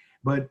much.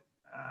 But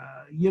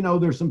you know,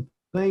 there's some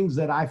things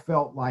that I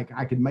felt like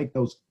I could make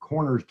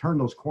turn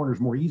those corners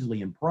more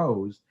easily in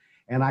prose,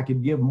 and I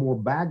could give more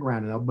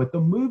background in it. But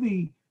the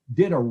movie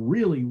did a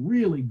really,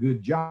 really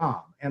good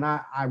job, and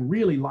I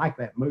really like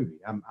that movie.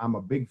 I'm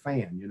a big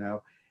fan, you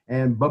know.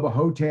 And BUBBA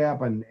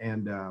HO-TEP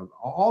and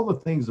all the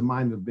things of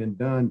mine that have been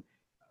done,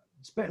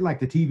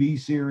 like the TV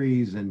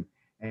series and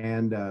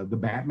the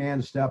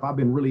Batman stuff, I've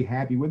been really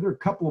happy with. There are a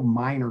couple of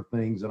minor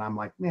things that I'm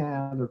like,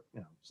 nah, they're, you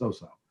know,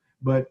 so-so.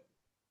 But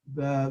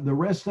the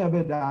rest of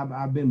it,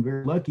 I've been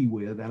very lucky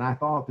with, and I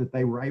thought that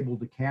they were able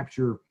to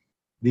capture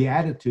the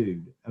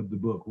attitude of the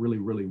book really,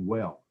 really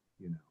well,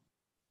 you know.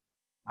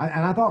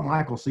 And I thought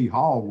Michael C.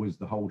 Hall was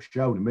the whole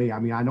show to me. I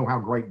mean, I know how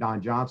great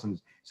Don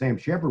Johnson's Sam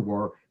Shepard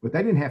were, but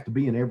they didn't have to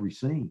be in every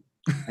scene.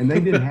 And they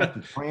didn't have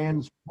to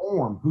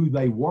transform who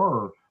they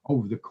were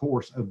over the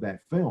course of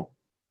that film.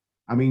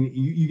 I mean,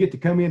 you get to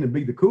come in and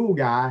be the cool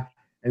guy,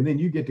 and then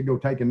you get to go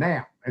take a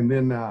nap. And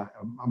then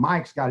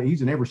Mike's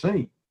he's in every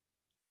scene.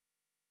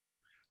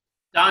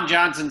 Don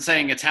Johnson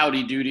saying it's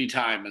howdy doody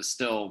time is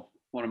still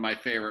one of my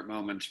favorite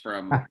moments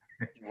from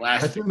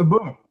last. That's in the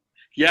book.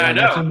 Yeah, I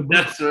know.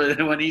 That's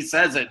when he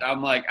says it.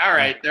 I'm like, all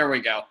right, there we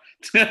go.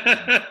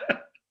 Yeah,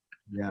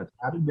 it's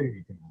howdy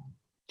doody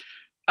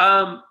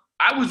time.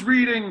 I was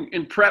reading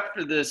in prep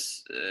for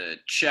this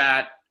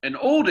chat an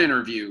old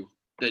interview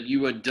that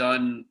you had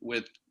done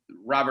with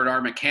Robert R.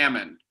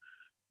 McCammon,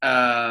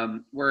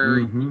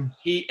 where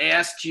he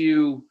asked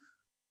you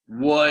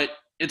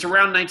it's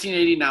around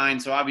 1989,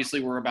 so obviously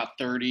we're about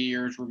 30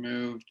 years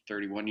removed,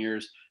 31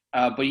 years.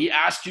 but he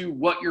asked you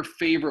what your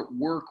favorite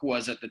work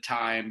was at the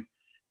time,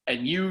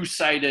 and you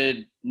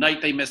cited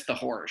Night They Missed the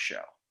Horror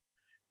Show.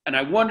 And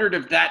I wondered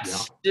if that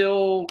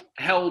still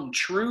held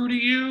true to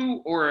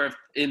you, or if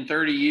in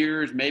 30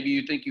 years, maybe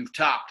you think you've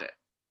topped it.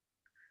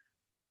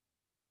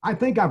 I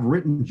think I've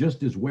written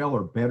just as well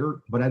or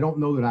better, but I don't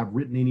know that I've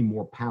written any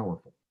more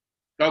powerful.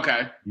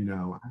 Okay. You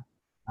know,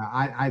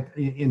 I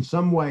in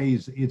some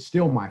ways, it's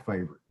still my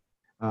favorite.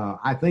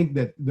 I think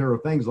that there are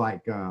things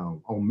like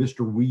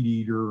Mr. Weed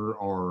Eater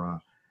or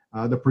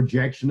The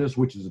Projectionist,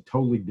 which is a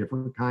totally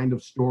different kind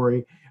of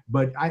story.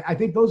 But I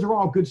think those are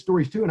all good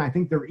stories too, and I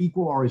think they're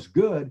equal or as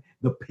good.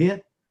 The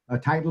Pit,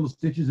 Tight Little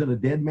Stitches in a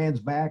Dead Man's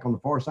Back, On the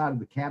Far Side of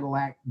the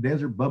Cadillac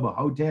Desert, Bubba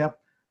Ho-Tep.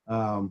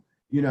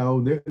 You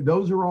know,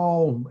 those are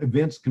all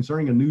events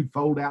concerning a nude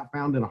fold-out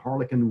found in a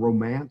Harlequin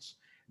romance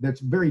that's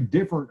very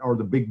different, or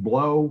The Big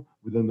Blow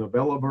with the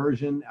novella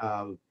version.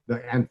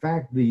 In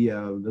fact, the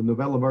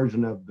novella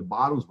version of The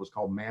Bottoms was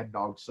called Mad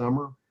Dog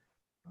Summer.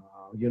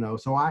 You know,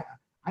 so I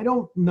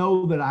don't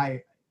know that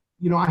I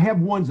have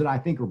ones that I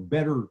think are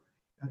better.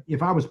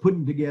 If I was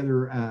putting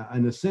together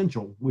an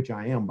essential, which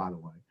I am, by the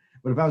way,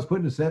 but if I was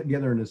putting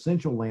together an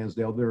essential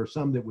Lansdale, there are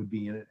some that would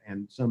be in it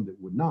and some that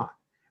would not.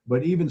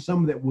 But even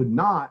some that would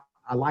not,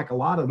 I like a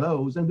lot of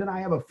those. And then I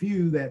have a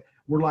few that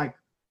were like,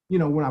 you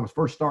know, when I was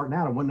first starting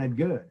out, it wasn't that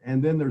good.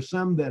 And then there's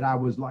some that I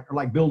was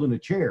like building a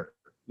chair.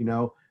 You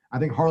know, I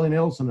think Harley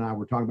Nelson and I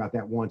were talking about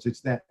that once.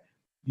 It's that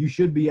you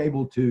should be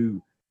able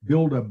to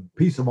build a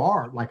piece of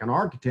art like an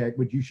architect,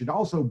 but you should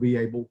also be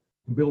able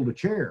to build a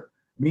chair,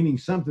 meaning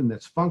something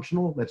that's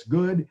functional, that's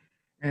good,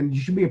 and you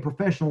should be a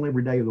professional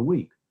every day of the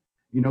week.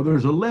 You know,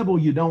 there's a level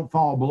you don't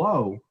fall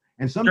below,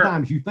 and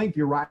sometimes you think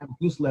you're writing at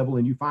this level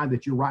and you find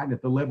that you're writing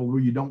at the level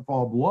where you don't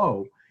fall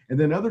below, and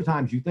then other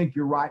times you think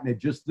you're writing at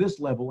just this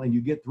level and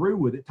you get through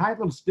with it. Tight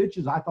Little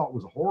Stitches, I thought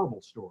was a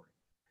horrible story,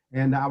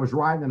 and I was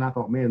writing and I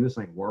thought, man, this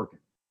ain't working,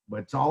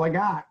 but it's all I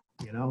got.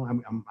 You know,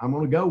 I'm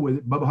going to go with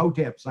it. Bubba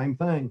Ho-Tep, same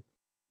thing.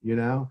 You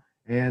know,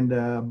 and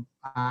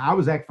I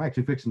was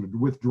actually fixing to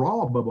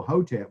withdraw Bubba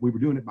Ho-Tep. We were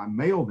doing it by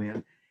mail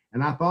then,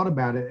 and I thought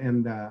about it,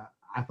 and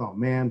I thought,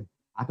 man,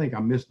 I think I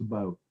missed the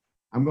boat.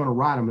 I'm going to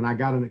write them, and I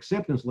got an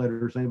acceptance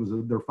letter saying it was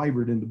their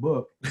favorite in the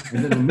book,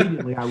 and then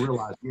immediately I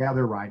realized, yeah,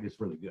 they're right. It's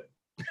really good.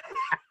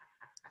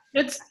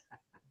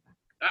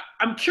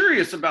 I'm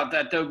curious about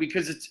that though,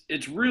 because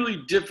it's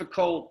really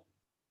difficult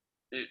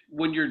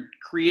when you're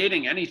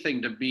creating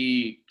anything to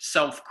be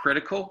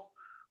self-critical,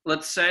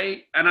 let's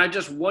say. And I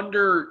just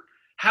wonder,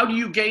 how do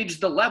you gauge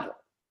the level?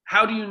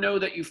 How do you know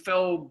that you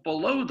fell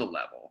below the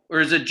level? Or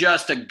is it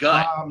just a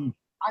gut?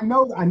 I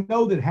know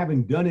that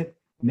having done it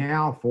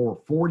now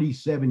for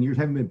 47 years,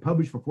 having been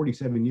published for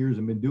 47 years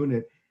and been doing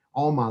it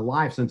all my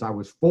life since I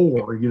was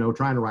 4, you know,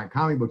 trying to write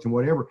comic books and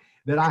whatever,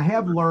 that I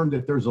have learned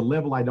that there's a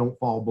level I don't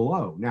fall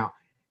below. Now,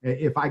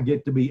 if I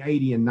get to be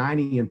 80 and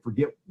 90 and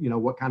forget, you know,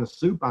 what kind of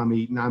soup I'm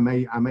eating, I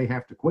may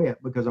have to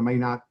quit because I may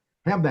not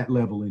have that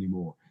level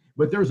anymore.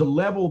 But there's a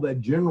level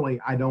that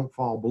generally I don't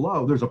fall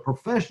below. There's a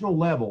professional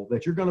level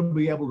that you're going to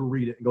be able to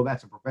read it and go,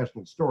 that's a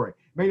professional story.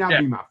 It may not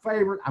be my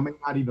favorite. I may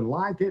not even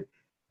like it,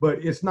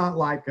 but it's not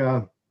like,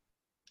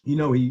 you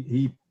know,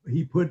 he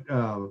put,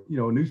 you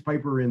know, a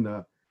newspaper in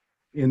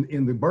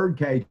the bird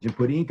cage and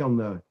put ink on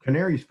the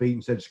canary's feet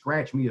and said,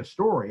 scratch me a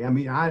story. I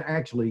mean, I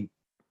actually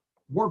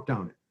worked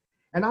on it.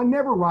 And I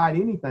never write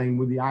anything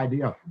with the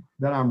idea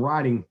that I'm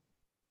writing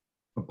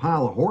a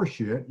pile of horse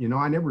shit. You know,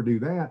 I never do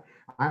that.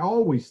 I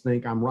always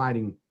think I'm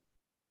writing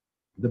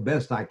the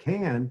best I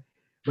can.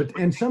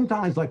 And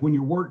sometimes, like when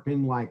you're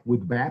working like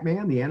with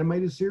Batman, the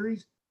animated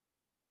series,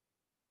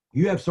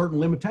 you have certain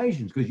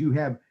limitations because you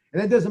have,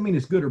 and that doesn't mean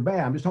it's good or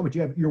bad. I'm just talking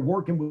about you're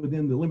working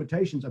within the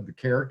limitations of the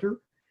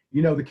character.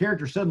 You know, the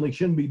character suddenly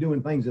shouldn't be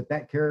doing things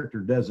that character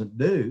doesn't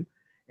do.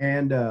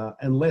 And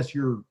unless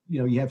you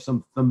have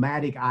some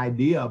thematic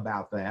idea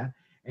about that,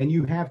 and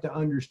you have to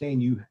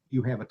understand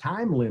you have a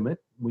time limit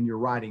when you're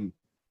writing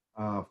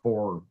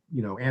for,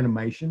 you know,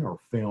 animation or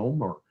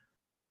film or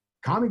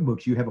comic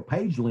books, you have a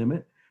page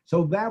limit.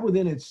 So that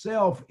within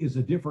itself is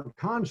a different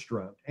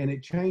construct, and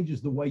it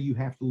changes the way you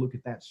have to look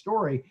at that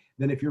story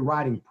than if you're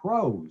writing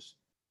prose.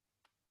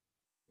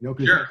 You know,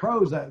 because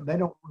prose, they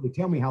don't really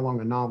tell me how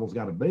long a novel's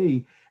got to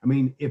be. I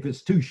mean, if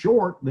it's too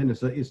short, then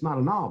it's not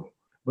a novel.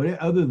 But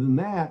other than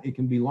that, it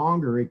can be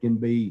longer. It can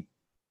be,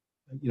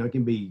 you know, it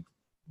can be,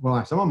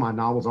 well, some of my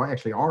novels are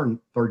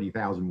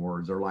 30,000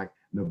 words. They're like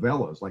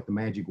novellas, like The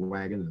Magic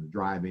Wagon and The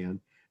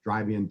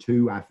Drive-In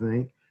 2, I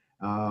think.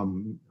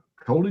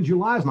 Cold in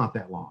July is not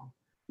that long.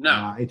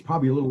 No. It's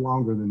probably a little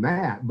longer than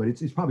that, but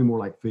it's probably more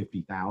like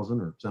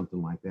 50,000 or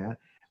something like that.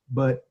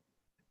 But,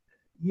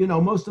 you know,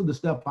 most of the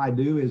stuff I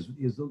do is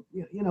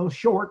you know,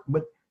 short,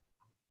 but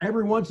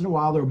every once in a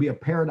while there'll be a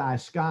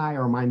Paradise Sky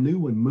or my new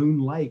one, Moon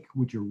Lake,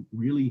 which are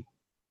really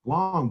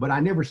long, but I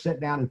never sat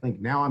down and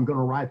think, now I'm going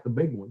to write the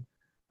big one.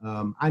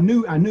 I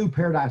knew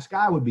Paradise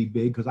Sky would be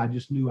big because I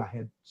just knew I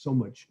had so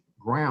much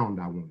ground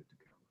I wanted to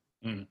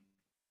cover. Mm.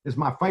 It's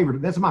my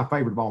favorite. That's my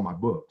favorite of all my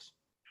books.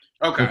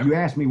 Okay. If you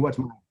ask me what's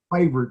my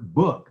favorite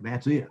book,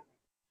 that's it.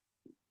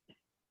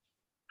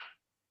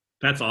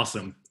 That's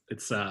awesome.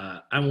 It's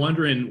I'm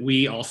wondering,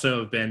 we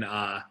also have been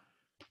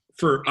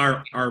for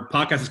our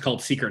podcast is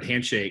called Secret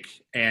Handshake,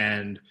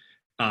 and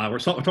we're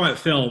talking about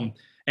film,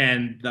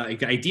 and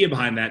the idea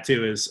behind that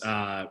too is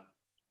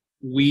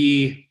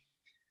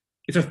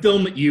it's a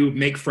film that you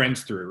make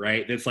friends through,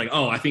 right? It's like,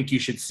 oh, I think you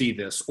should see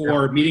this,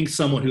 or meeting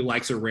someone who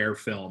likes a rare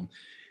film.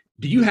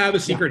 Do you have a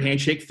secret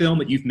handshake film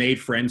that you've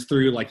made friends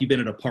through? Like you've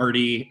been at a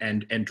party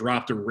and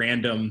dropped a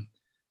random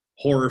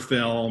horror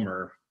film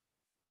or?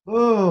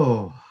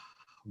 Oh,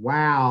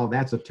 wow.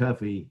 That's a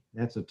toughie.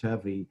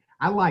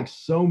 I like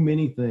so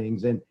many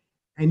things. And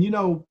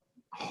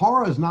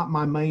horror is not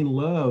my main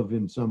love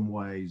in some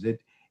ways.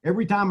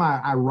 Every time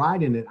I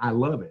write in it, I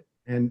love it.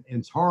 And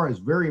horror is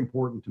very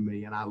important to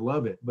me and I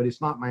love it, but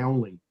it's not my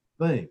only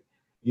thing.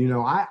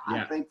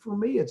 I think for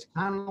me, it's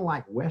kind of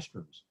like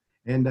Westerns.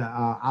 And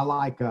I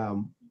like,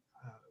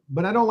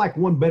 but I don't like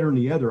one better than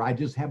the other. I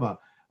just have a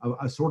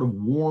sort of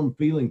warm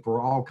feeling for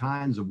all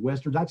kinds of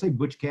Westerns. I'd say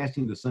Butch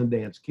Cassidy and the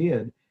Sundance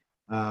Kid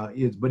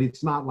but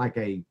it's not like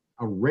a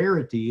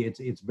rarity.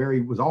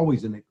 It was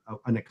always an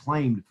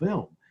acclaimed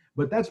film.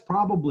 But that's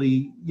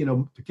probably,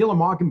 To Kill a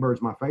Mockingbird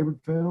is my favorite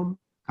film.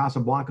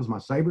 Casablanca is my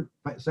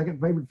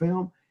second favorite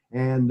film.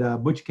 And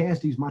Butch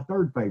Cassidy's my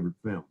third favorite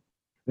film.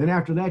 Then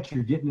after that,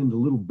 you're getting into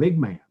Little Big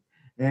Man.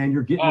 And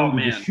you're getting into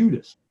The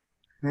Shootist.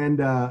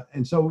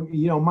 And so,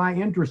 my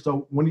interest,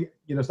 so when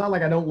it's not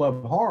like I don't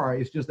love horror,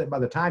 it's just that by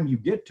the time you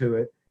get to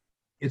it,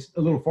 it's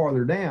a little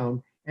farther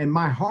down. And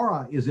my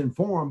horror is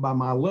informed by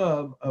my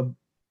love of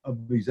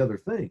these other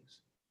things.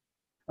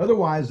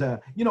 Otherwise, I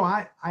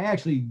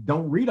actually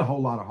don't read a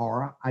whole lot of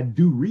horror. I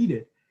do read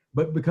it,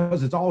 but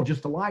because it's all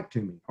just alike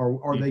to me,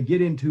 or they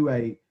get into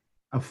a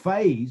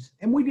phase,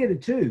 and we did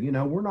it too. We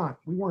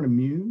weren't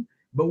immune,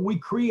 but we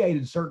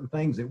created certain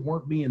things that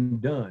weren't being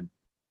done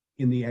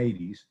in the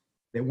 80s,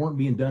 that weren't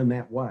being done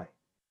that way.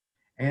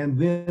 And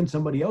then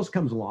somebody else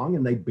comes along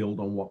and they build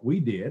on what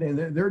we did,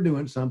 and they're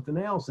doing something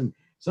else. And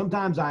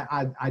sometimes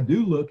I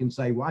do look and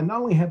say, well,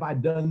 not only have I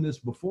done this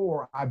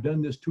before, I've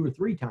done this 2 or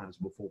 3 times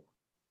before,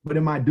 but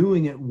am I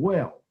doing it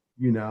well?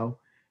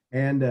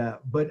 And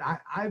but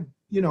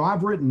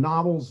I've written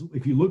novels.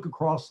 If you look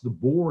across the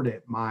board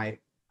at I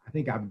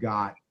think I've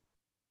got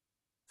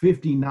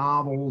 50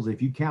 novels.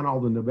 If you count all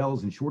the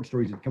novellas and short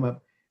stories that come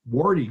up,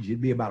 wordage,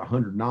 it'd be about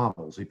 100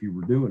 novels if you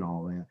were doing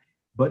all that.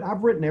 But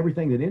I've written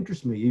everything that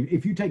interests me.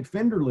 If you take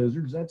Fender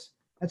Lizards, that's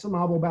a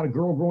novel about a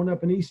girl growing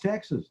up in East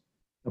Texas,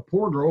 a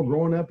poor girl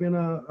growing up in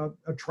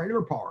a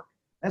trailer park.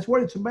 That's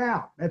what it's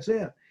about. That's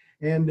it.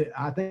 And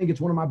I think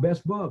it's one of my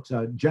best books.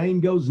 Jane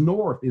Goes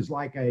North is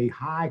like a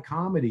high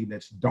comedy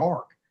that's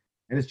dark.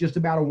 And it's just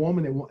about a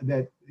woman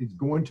that is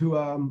going to,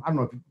 I don't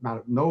know if you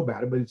might know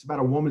about it, but it's about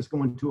a woman that's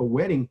going to a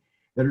wedding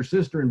that her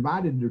sister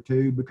invited her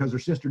to because her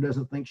sister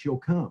doesn't think she'll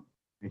come.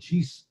 And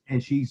she's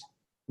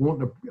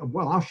wanting to,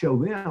 well, I'll show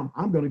them,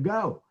 I'm going to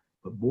go.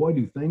 But boy,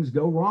 do things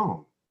go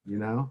wrong,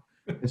 And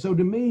so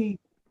to me,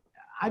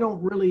 I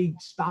don't really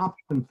stop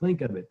and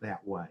think of it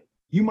that way.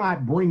 You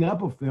might bring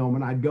up a film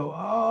and I'd go,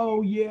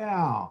 oh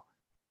yeah.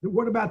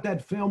 What about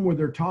that film where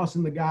they're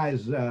tossing the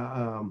guy's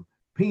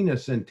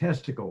penis and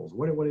testicles?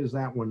 What is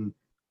that one?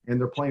 And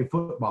they're playing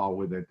football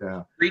with it.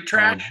 Street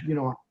Trash?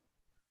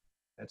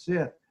 That's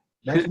it.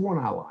 That's one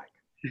I like.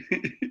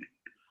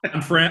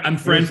 I'm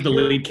friends with the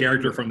lead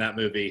character from that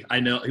movie. I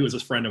know he was a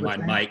friend of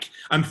mine, Mike.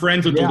 I'm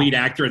friends with the lead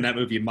actor in that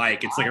movie,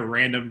 Mike. It's like a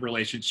random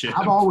relationship.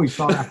 I've always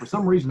thought that. For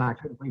some reason, I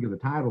couldn't think of the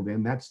title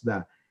then. That's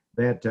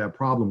that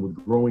problem with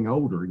growing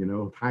older.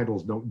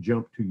 Titles don't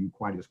jump to you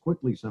quite as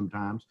quickly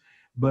sometimes.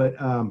 But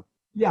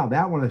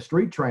that one,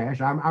 Street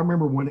Trash. I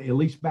remember when, at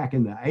least back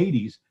in the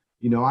 80s,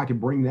 I could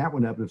bring that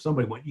one up. And if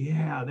somebody went,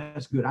 yeah,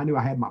 that's good, I knew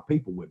I had my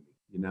people with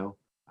me.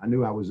 I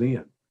knew I was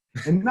in.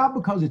 And not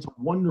because it's a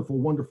wonderful,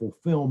 wonderful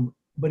film,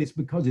 but it's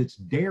because it's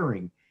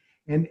daring.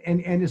 And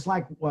it's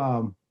like,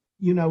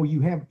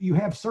 you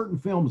have certain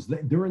films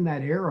that during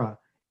that era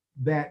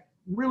that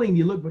really, and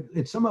you look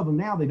at some of them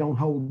now, they don't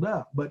hold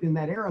up. But in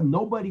that era,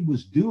 nobody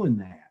was doing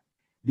that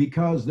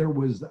because there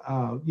was,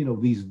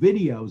 these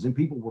videos and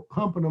people were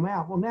pumping them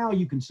out. Well, now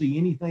you can see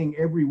anything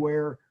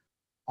everywhere,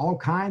 all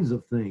kinds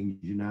of things,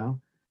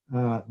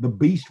 The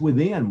Beast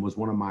Within was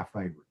one of my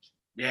favorites.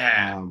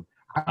 Yeah.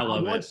 I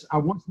love it. I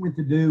once went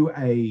to do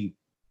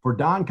for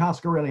Don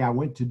Coscarelli, I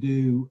went to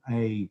do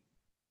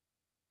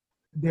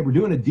they were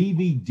doing a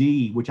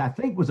DVD, which I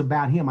think was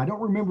about him. I don't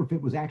remember if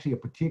it was actually a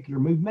particular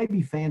movie,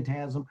 maybe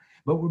Phantasm,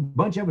 but a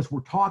bunch of us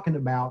were talking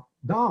about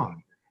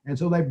Don. And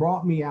so they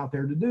brought me out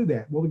there to do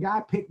that. Well, the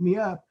guy picked me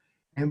up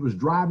and was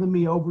driving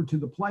me over to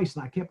the place,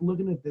 and I kept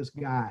looking at this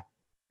guy.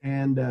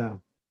 And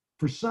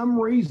for some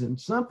reason,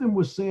 something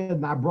was said,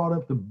 and I brought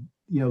up the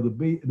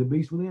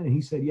Beast Within, and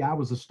he said, yeah, I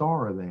was a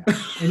star of that.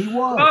 And he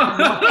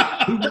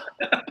was. He was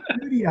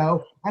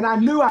studio, and I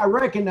knew I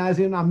recognized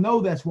him. I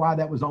know that's why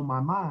that was on my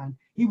mind.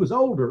 He was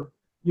older,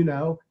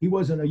 he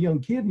wasn't a young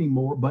kid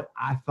anymore, but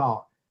I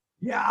thought,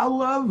 yeah, I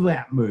love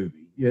that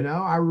movie.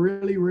 I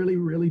really, really,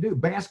 really do.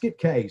 Basket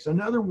Case,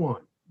 another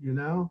one,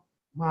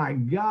 my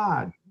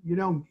God, you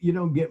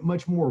don't get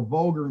much more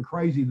vulgar and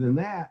crazy than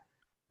that.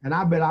 And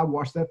I bet I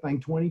watched that thing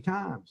 20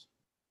 times.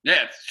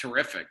 Yeah, it's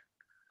terrific.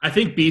 I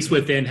think Beast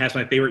Within has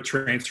my favorite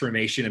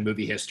transformation in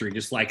movie history.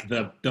 Just like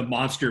the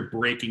monster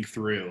breaking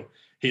through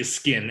his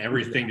skin, and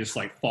everything just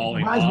like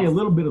falling off. Reminds me a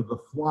little bit of The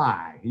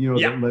Fly. You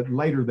know,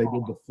 later they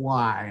did The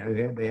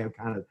Fly. They have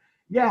kind of,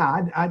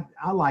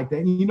 I like that.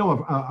 And, you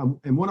know,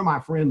 and one of my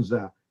friends,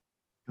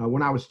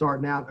 when I was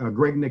starting out,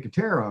 Greg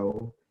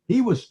Nicotero, he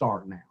was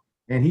starting out.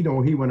 And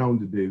he went on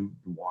to do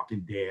The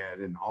Walking Dead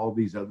and all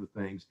these other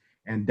things.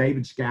 And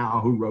David Scow,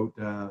 who wrote,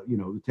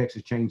 the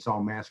Texas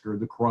Chainsaw Massacre,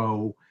 The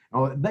Crow,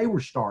 they were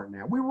starting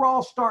out. We were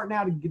all starting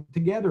out to get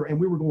together, and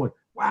we were going,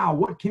 wow,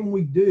 what can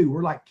we do?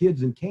 We're like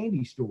kids in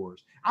candy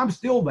stores. I'm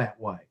still that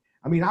way.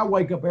 I mean, I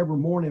wake up every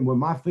morning when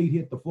my feet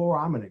hit the floor,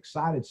 I'm an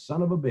excited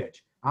son of a bitch.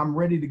 I'm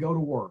ready to go to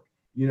work,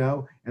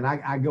 and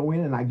I go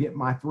in and I get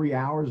my 3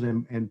 hours,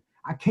 and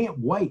I can't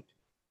wait.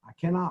 I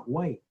cannot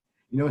wait.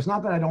 It's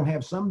not that I don't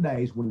have some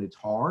days when it's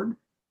hard,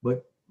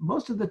 but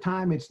most of the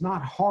time it's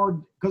not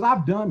hard because I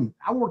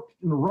worked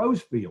in the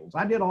rose fields.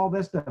 I did all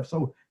that stuff.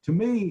 So to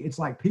me, it's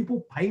like,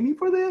 people pay me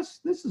for this.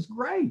 This is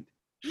great.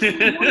 This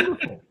is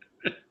wonderful.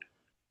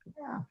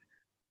 Yeah.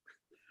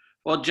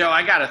 Well, Joe,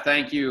 I got to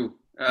thank you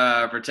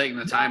for taking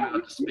the time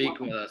out to speak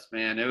with us,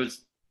 man.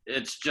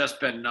 It's just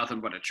been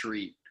nothing but a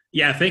treat.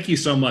 Yeah. Thank you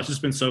so much. It's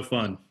been so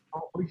fun. I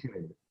appreciate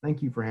it.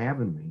 Thank you for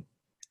having me.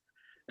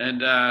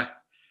 And,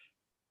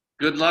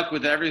 good luck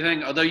with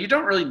everything. Although you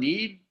don't really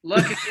need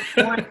luck at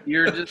this point.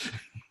 You're just,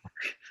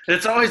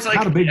 it's always like,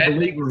 not a big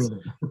believer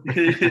in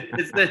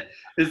it.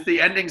 it's the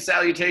ending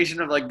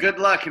salutation of like, good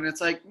luck. And it's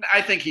like,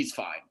 I think he's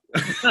fine.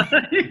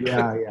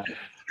 Yeah.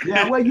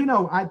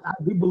 Well, I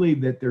do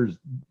believe that there's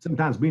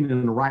sometimes being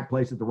in the right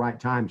place at the right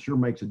time sure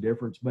makes a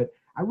difference. But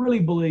I really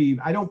believe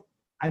I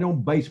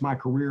don't base my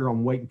career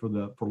on waiting for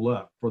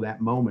luck for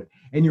that moment.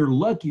 And you're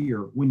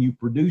luckier when you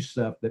produce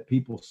stuff that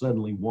people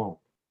suddenly won't.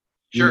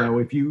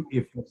 Sure.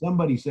 If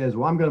somebody says,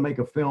 well, I'm going to make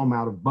a film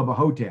out of Bubba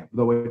Ho-TEP,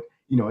 though it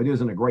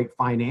isn't a great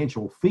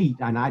financial feat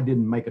and I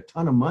didn't make a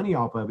ton of money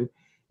off of it,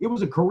 it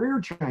was a career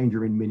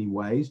changer in many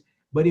ways,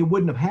 but it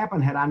wouldn't have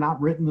happened had I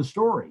not written the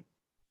story.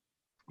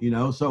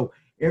 So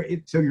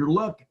your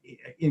luck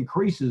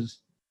increases,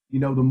 the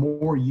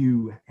more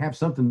you have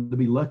something to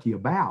be lucky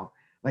about.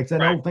 Like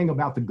that old thing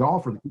about the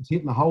golfer that keeps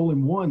hitting the hole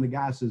in one, the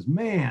guy says,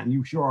 man,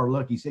 you sure are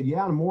lucky. He said,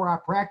 yeah, the more I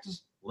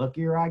practice,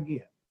 luckier I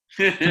get.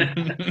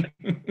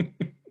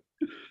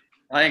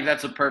 I think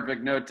that's a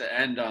perfect note to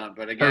end on.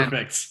 But again,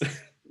 perfect.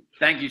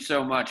 Thank you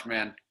so much,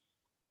 man.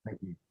 Thank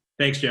you.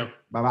 Thanks, Joe.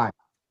 Bye-bye.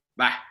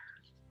 Bye.